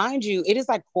 Mind you, it is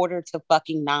like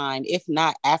 8:45, if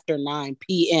not after 9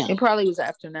 p.m. It probably was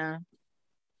after 9.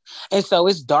 And so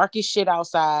it's dark as shit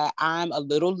outside. I'm a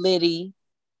little litty.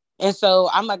 And so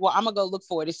I'm like, well, I'm going to go look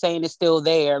for it. It's saying it's still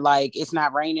there. Like, it's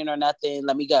not raining or nothing.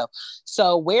 Let me go.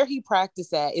 So where he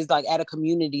practiced at is like at a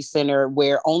community center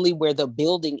where only where the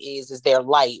building is there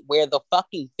light. Where the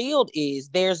fucking field is,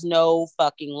 there's no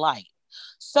fucking light.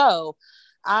 So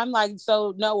I'm like,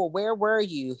 so Noah, where were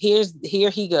you? Here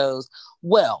he goes.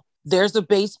 Well, there's a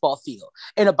baseball field.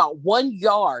 And about 1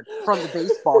 yard from the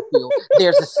baseball field,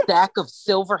 there's a stack of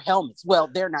silver helmets. Well,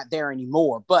 they're not there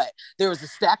anymore, but there was a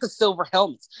stack of silver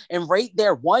helmets. And right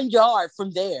there, 1 yard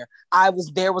from there,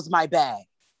 there was my bag.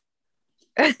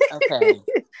 Okay.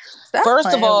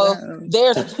 First of all,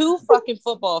 there's 2 fucking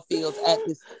football fields at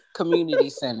this community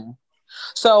center.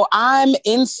 So I'm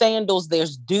in sandals.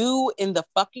 There's dew in the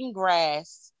fucking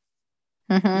grass.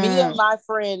 Me and my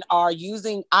friend are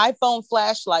using iPhone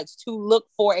flashlights to look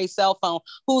for a cell phone,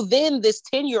 who then this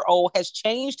 10-year-old has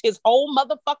changed his whole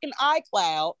motherfucking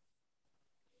iCloud.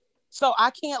 So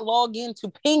I can't log in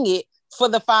to ping it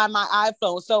to find my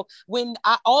iPhone. So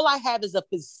all I have is a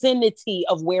vicinity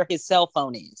of where his cell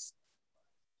phone is.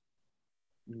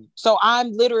 So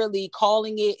I'm literally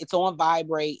calling it. It's on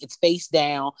vibrate. It's face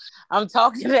down. I'm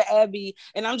talking to Abby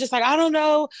and I'm just like, I don't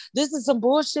know. This is some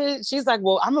bullshit. She's like,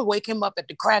 well, I'm going to wake him up at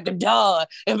the crack of dawn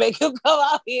and make him come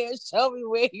out here and show me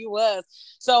where he was.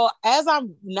 So as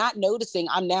I'm not noticing,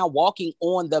 I'm now walking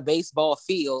on the baseball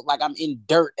field. Like I'm in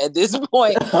dirt at this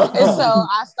point. And so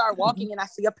I start walking and I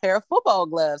see a pair of football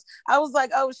gloves. I was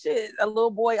like, oh shit, a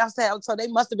little boy. I said, so they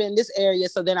must have been in this area.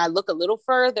 So then I look a little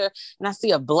further and I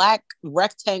see a black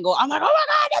rectangle. I'm like, oh my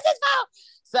God, that's his phone.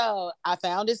 So I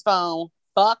found his phone.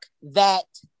 Fuck that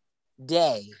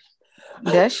day.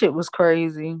 That shit was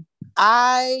crazy.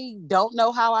 I don't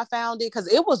know how I found it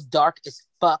because it was dark as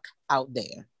fuck out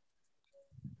there.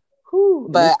 Whew,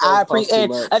 but I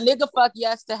appreciate a nigga fuck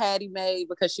yes to Hattie Mae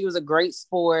because she was a great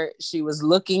sport. She was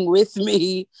looking with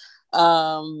me.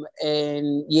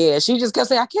 And yeah, she just kept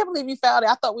saying, I can't believe you found it.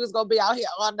 I thought we was gonna be out here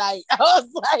all night. I was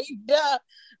like,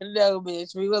 no,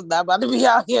 bitch, we was not about to be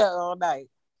out here all night.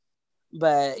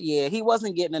 But yeah, he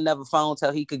wasn't getting another phone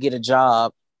till he could get a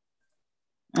job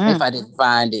if I didn't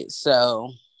find it. So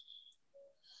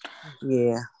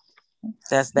yeah,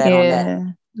 that's that on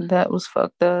that. That was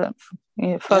fucked up.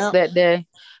 Yeah, fuck that day.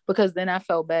 Because then I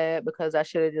felt bad because I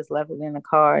should have just left it in the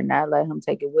car and not let him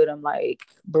take it with him like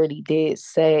Brittany did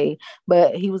say.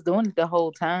 But he was doing it the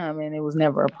whole time and it was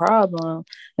never a problem.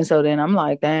 And so then I'm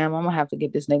like, damn, I'm gonna have to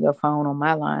get this nigga a phone on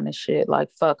my line and shit.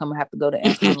 Like, fuck, I'm gonna have to go to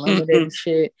Instant Limited and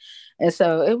shit. And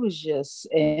so it was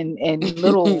just, and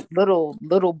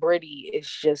little Brittany is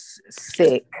just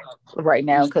sick right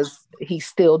now because he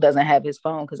still doesn't have his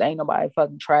phone because ain't nobody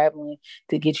fucking traveling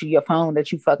to get you your phone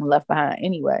that you fucking left behind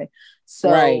anyway. So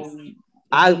right.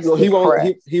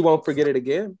 He won't forget it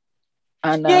again.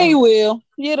 I know. Yeah, he will.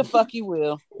 Yeah, the fuck he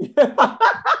will.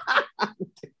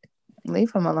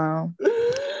 Leave him alone.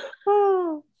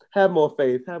 Have more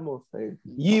faith. Have more faith.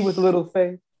 Ye with little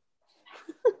faith.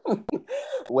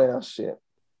 Well, shit.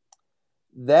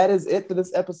 That is it for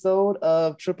this episode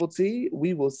of Triple T.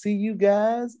 We will see you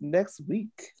guys next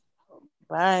week.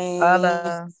 Bye.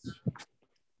 Bye.